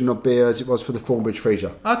complexion of beer as it was for the Thornbridge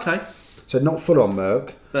Freesia. Okay. So not full on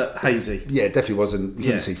murk, but hazy. Yeah, it definitely wasn't. You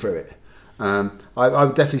couldn't see through it. I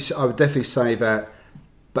would definitely say that.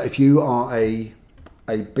 But if you are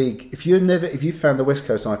if you found the West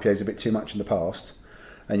Coast IPAs a bit too much in the past,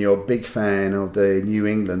 and you're a big fan of the New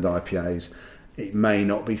England IPAs, it may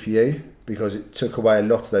not be for you because it took away a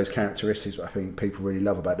lot of those characteristics that I think people really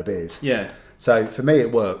love about the beers. Yeah. So for me,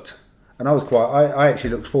 it worked, and I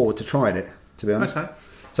actually looked forward to trying it, to be honest. Okay.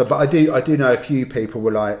 So, but I do know a few people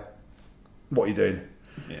were like, "What are you doing?"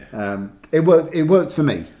 Yeah. It worked for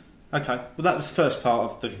me. Okay. Well, that was the first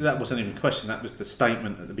part of that wasn't even a question. That was the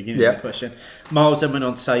statement at the beginning of the question. Miles then went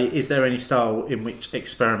on to say, "Is there any style in which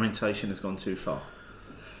experimentation has gone too far?"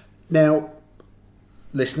 Now,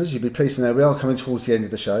 listeners, you'd be pleased to know we are coming towards the end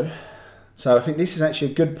of the show, so I think this is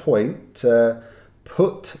actually a good point to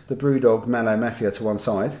put the Brewdog Mallow Mafia to one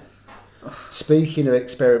side. Speaking of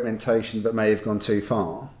experimentation that may have gone too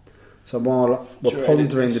far, so while we're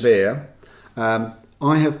pondering the beer,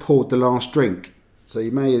 I have poured the last drink. So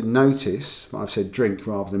you may notice that I've said drink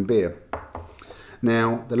rather than beer.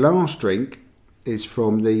 Now, the last drink is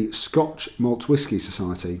from the Scotch Malt Whisky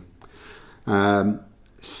Society.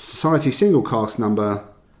 Society single cask number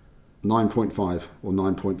 9.5 or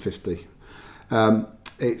 9.50.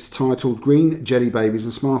 It's titled Green Jelly Babies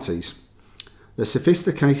and Smarties. The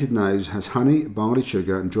sophisticated nose has honey, barley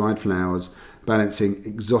sugar and dried flowers, balancing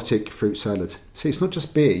exotic fruit salad. See, it's not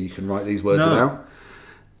just beer you can write these words about.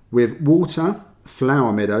 With water,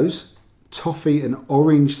 flower meadows, toffee and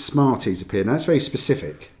orange Smarties appear. Now that's very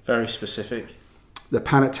specific. Very specific. The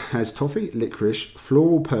palate has toffee, licorice,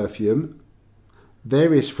 floral perfume,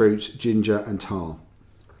 various fruits, ginger and tar.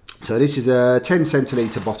 So this is a 10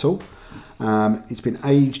 centilitre bottle. It's been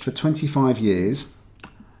aged for 25 years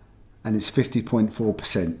and it's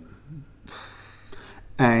 50.4%.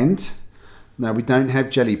 And Now, we don't have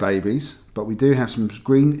jelly babies, but we do have some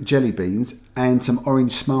green jelly beans and some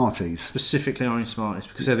orange Smarties. Specifically orange Smarties,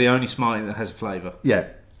 because they're the only Smartie that has a flavour. Yeah.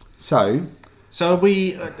 So are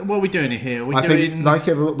we? What are we doing here? Are we I doing... think, like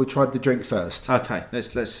everyone, we tried the drink first. Okay,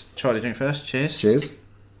 let's try the drink first. Cheers. Cheers.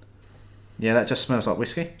 Yeah, that just smells like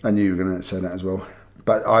whiskey. I knew you were going to say that as well.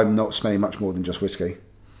 But I'm not smelling much more than just whiskey.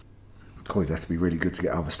 God, it'd have to be really good to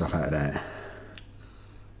get other stuff out of that.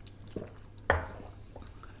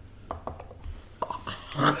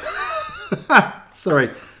 Sorry.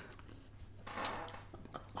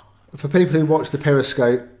 For people who watch the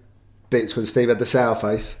Periscope bits when Steve had the sour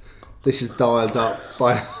face, this is dialed up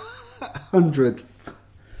by 100.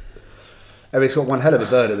 I mean, it's got one hell of a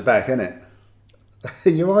bird at the back, hasn't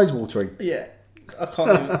it? Your eyes watering. Yeah, I can't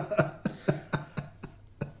even...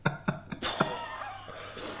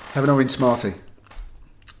 Have an orange Smartie.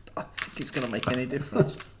 I think it's going to make any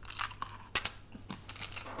difference.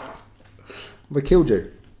 We killed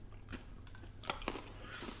you.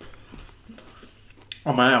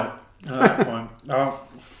 I'm out at that point.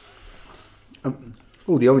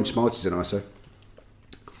 Oh, the orange Smarties are nicer.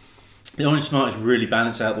 The orange Smarties really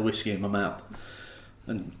balance out the whiskey in my mouth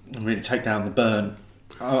and really take down the burn.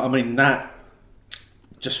 I mean, that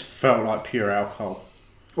just felt like pure alcohol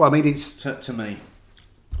Well, I mean, it's... to me.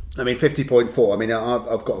 I mean, 50.4. I mean,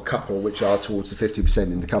 I've got a couple which are towards the 50%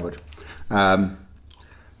 in the cupboard.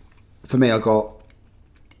 For me, I got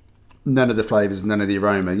none of the flavours, none of the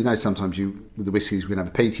aroma. You know, sometimes with the whiskies, we can have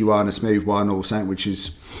a peaty one, a smooth one, or something which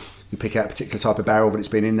is, you pick out a particular type of barrel, but it's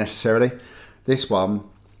been in necessarily. This one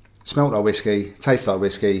smelt like whiskey, tastes like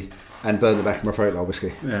whiskey, and burned the back of my throat like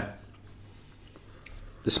whiskey. Yeah.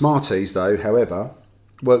 The Smarties, though, however,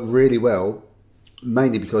 work really well,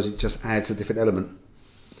 mainly because it just adds a different element.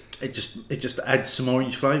 It just adds some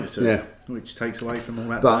orange flavour to it, which takes away from all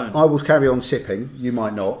that But burn. I will carry on sipping. You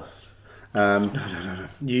might not. No.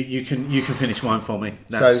 You can finish mine for me.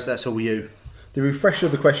 That's all you. The refresher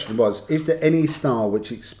of the question was: is there any style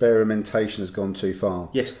which experimentation has gone too far?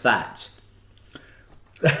 Yes, that.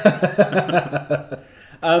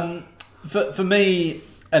 For me,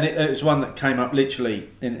 and it was one that came up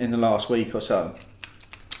literally in the last week or so,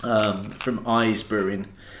 from Eyes Brewing,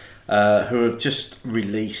 who have just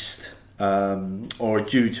released or are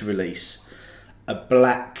due to release a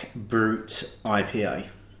Black Brute IPA,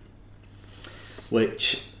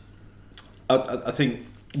 which I think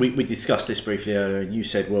we discussed this briefly earlier, and you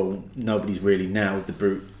said, well, nobody's really nailed the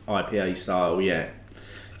Brute IPA style yet,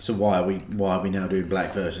 so why are we now doing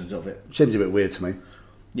black versions of it? Seems a bit weird to me.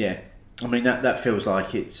 Yeah, I mean that feels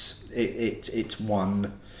like it's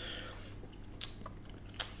one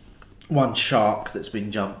shark that's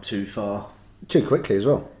been jumped too far. Too quickly as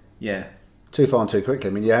well. Yeah. Too far and too quickly.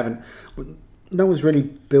 I mean, no one's really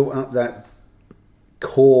built up that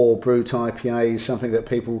core Brute IPA, something that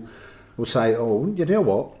people will say, oh, you know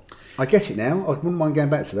what? I get it now. I wouldn't mind going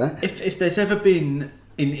back to that. If there's ever been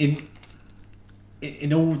in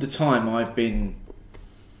all the time I've been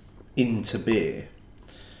into beer,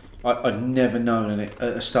 I've never known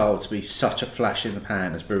a style to be such a flash in the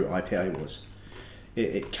pan as Brute IPA was.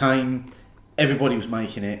 It came, everybody was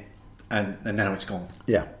making it, and now it's gone.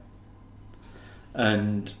 Yeah.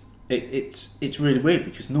 And it's really weird,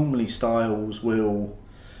 because normally styles will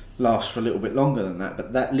last for a little bit longer than that,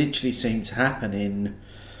 but that literally seemed to happen in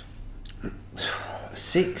a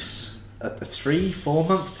 3-4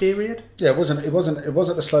 month period. Yeah, it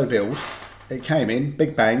wasn't a slow build. It came in,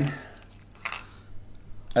 big bang,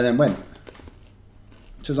 and then went.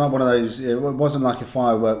 So it was like one of those. It wasn't like a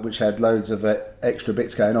firework which had loads of extra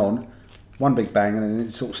bits going on. One big bang, and then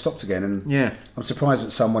it sort of stopped again. And yeah, I'm surprised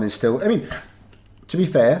that someone is still. I mean, to be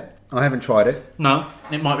fair, I haven't tried it. No,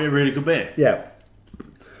 it might be a really good beer. Yeah.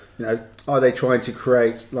 You know, are they trying to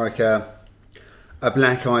create like a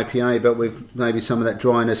black IPA, but with maybe some of that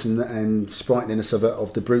dryness and sprightliness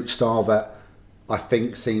of the Brute style that I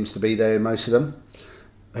think seems to be there in most of them?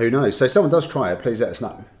 Who knows? So if someone does try it, please let us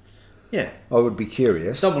know. Yeah. I would be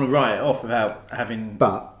curious. Don't want to write it off without having...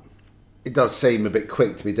 But it does seem a bit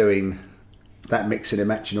quick to be doing that mixing and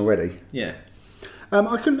matching already. Yeah. I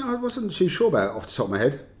wasn't too sure about it off the top of my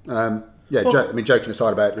head. Well, Joking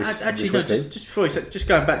aside about this. Actually, this no, just before you said, just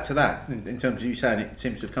going back to that, in terms of you saying it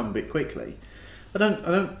seems to have come a bit quickly. I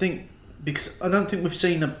don't think we've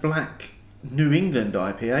seen a black New England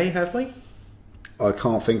IPA, have we? I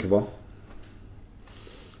can't think of one.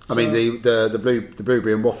 I mean, the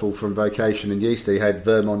blueberry and waffle from Vocation and Yeasty had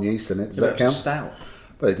Vermont yeast in it. Does that count? A stout.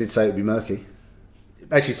 Well, it did say it would be murky.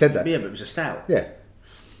 Actually said that. Yeah, but it was a stout. Yeah.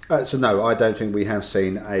 So no, I don't think we have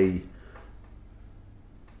seen a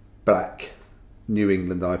black New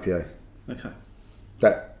England IPA. Okay.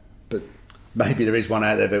 But maybe there is one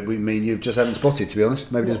out there that me and you just haven't spotted, to be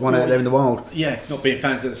honest. Maybe there's one out there in the wild. Yeah, not being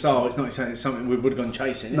fans of the style, it's not something we would have gone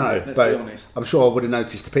chasing, is No, it? Let's but be honest. I'm sure I would have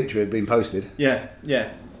noticed the picture had been posted. Yeah.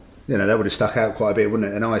 You know, that would have stuck out quite a bit,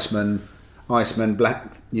 wouldn't it? An Iceman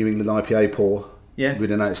Black New England IPA pour. Yeah. You'd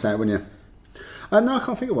have noticed that, wouldn't you? No, I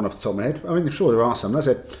can't think of one off the top of my head. I mean, I'm sure there are some. Like I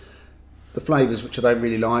said, the flavours which I don't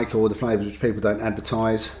really like, or the flavours which people don't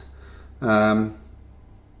advertise. That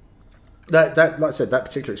like I said, that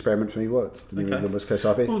particular experiment for me worked. The New England West Coast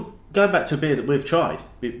IPA. Well, going back to a beer that we've tried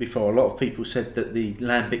before, a lot of people said that the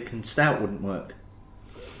Lambic and Stout wouldn't work.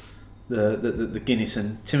 The Guinness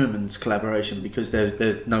and Timmermans collaboration, because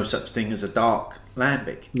there's no such thing as a dark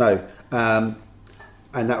Lambic. No,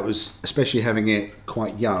 and that was especially having it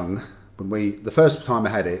quite young. The first time I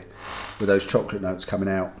had it, with those chocolate notes coming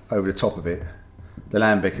out over the top of it, the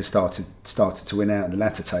Lambic has started to win out in the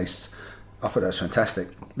latter tastes. I thought that was fantastic.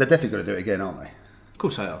 They're definitely going to do it again, aren't they? Of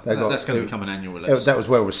course they are. That's going to become an annual release. That was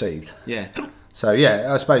well received. Yeah. So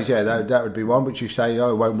yeah, I suppose that would be one which you say it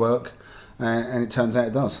won't work, and it turns out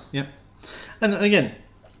it does. Yep. And again,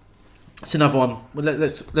 it's another one. Well,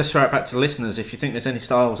 let's throw it back to the listeners. If you think there's any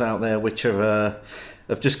styles out there which have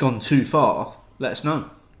just gone too far, let us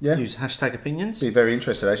know. Yeah. Use #opinions. Be very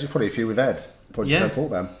interested. Actually, probably a few we've had. Probably just haven't thought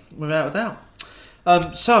about them. Without a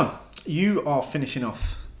doubt. So you are finishing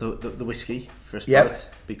off the whiskey for us both,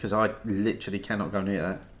 because I literally cannot go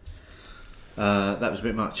near that. That was a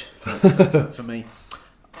bit much for me.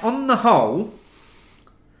 On the whole,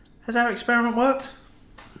 has our experiment worked?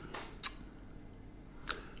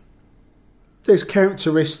 There's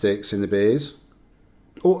characteristics in the beers.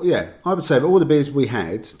 I would say that all the beers we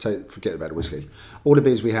had, forget about the whiskey, all the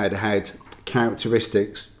beers we had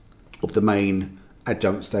characteristics of the main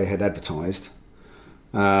adjuncts they had advertised.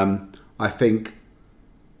 I think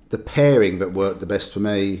the pairing that worked the best for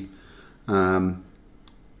me,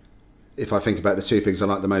 if I think about the two things I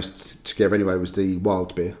liked the most together anyway, was the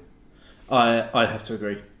wild beer. I'd have to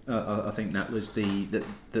agree. I think that was the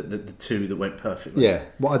two that went perfectly. Yeah,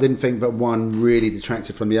 what I didn't think that one really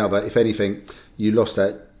detracted from the other. If anything, you lost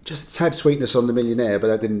that just a tad sweetness on the Millionaire, but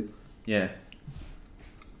that didn't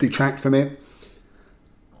detract from it.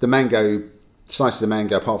 The mango, slice of the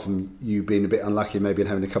mango, apart from you being a bit unlucky maybe and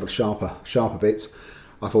having a couple of sharper bits,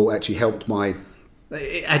 I thought actually helped my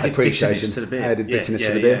appreciation. Bitterness to the beer. Added bitterness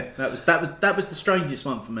to the beer. That was the strangest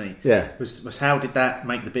one for me. Yeah, was how did that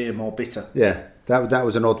make the beer more bitter? Yeah, that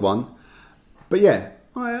was an odd one. But yeah,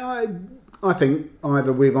 I think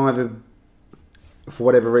we've either for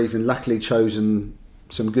whatever reason luckily chosen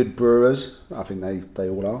some good brewers. I think they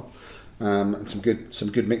all are, and some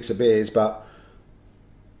good mix of beers. But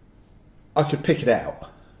I could pick it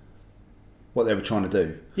out what they were trying to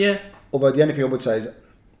do. Yeah. Although the only thing I would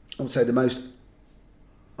say the most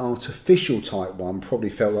artificial type one probably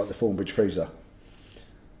felt like the Thornbridge Freezer.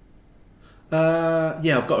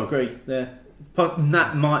 Yeah, I've got to agree there. But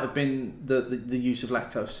that might have been the use of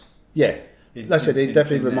lactose. Yeah. Like I said, it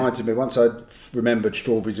definitely reminded me, once I remembered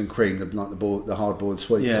strawberries and cream, the hard-boiled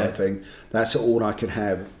sweet type thing, that's all I could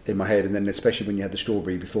have in my head. And then especially when you had the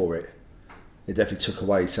strawberry before it definitely took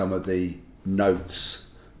away some of the notes,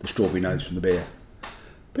 the strawberry notes from the beer.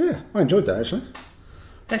 But yeah, I enjoyed that actually.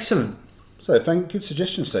 Excellent. So good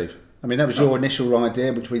suggestion, Steve. I mean, that was your initial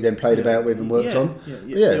idea, which we then played about with and worked on.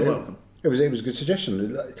 You're welcome. It was a good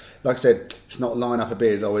suggestion. Like I said, it's not a line-up of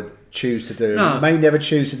beers I would choose to do. No. May never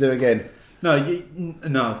choose to do again.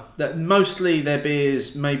 No. Mostly they're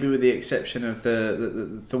beers, maybe with the exception of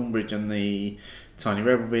the Thornbridge and the Tiny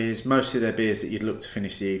Rebel beers. Mostly they're beers that you'd look to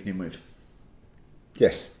finish the evening with.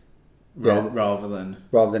 Yes. Rather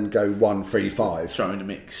than go 1, 3, 5. Throw in a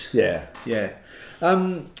mix. Yeah.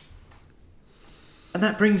 And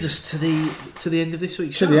that brings us to the end of this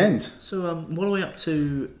week's show. To the end. So what are we up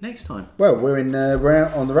to next time? Well, we're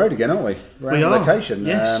out on the road again, aren't we? We are. On location.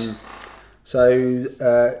 Yes.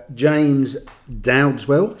 So James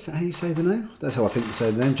Dowdeswell, is that how you say the name? That's how I think you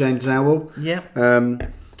say the name. James Dowdeswell. Yeah.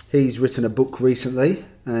 He's written a book recently,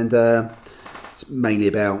 and it's mainly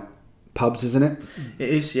about pubs, isn't it? It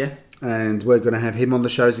is, yeah. And we're going to have him on the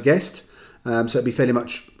show as a guest. So it'll be fairly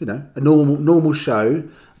much, a normal show,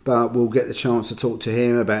 but we'll get the chance to talk to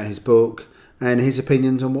him about his book and his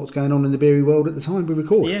opinions on what's going on in the beery world at the time we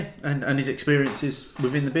record. Yeah, and his experiences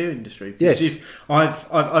within the beer industry. Yes.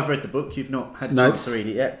 I've read the book. You've not had a chance to read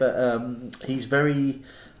it yet, but he's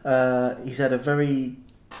had a very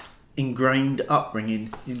ingrained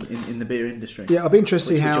upbringing in the beer industry. Yeah, I'll be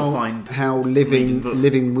interested to see how living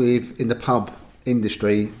in the pub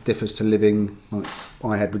industry differs to living like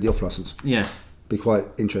I had with the off license. Yeah. Be quite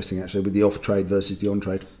interesting actually with the off trade versus the on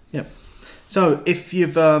trade. Yeah. So if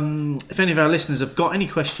if any of our listeners have got any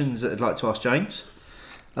questions that they'd like to ask James,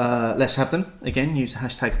 let's have them. Again, use the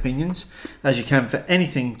hashtag opinions as you can for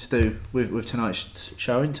anything to do with tonight's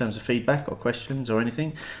show in terms of feedback or questions or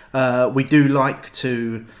anything. We do like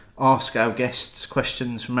to ask our guests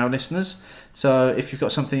questions from our listeners. So if you've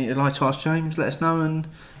got something you'd like to ask James, let us know, and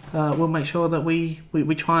we'll make sure that we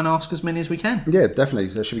try and ask as many as we can. Yeah, definitely.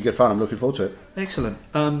 That should be good fun. I'm looking forward to it. Excellent.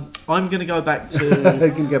 I'm going to go back to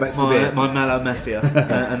the beer. my Mallow Mafia,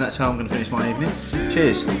 and that's how I'm going to finish my evening.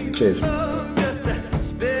 Cheers. Cheers.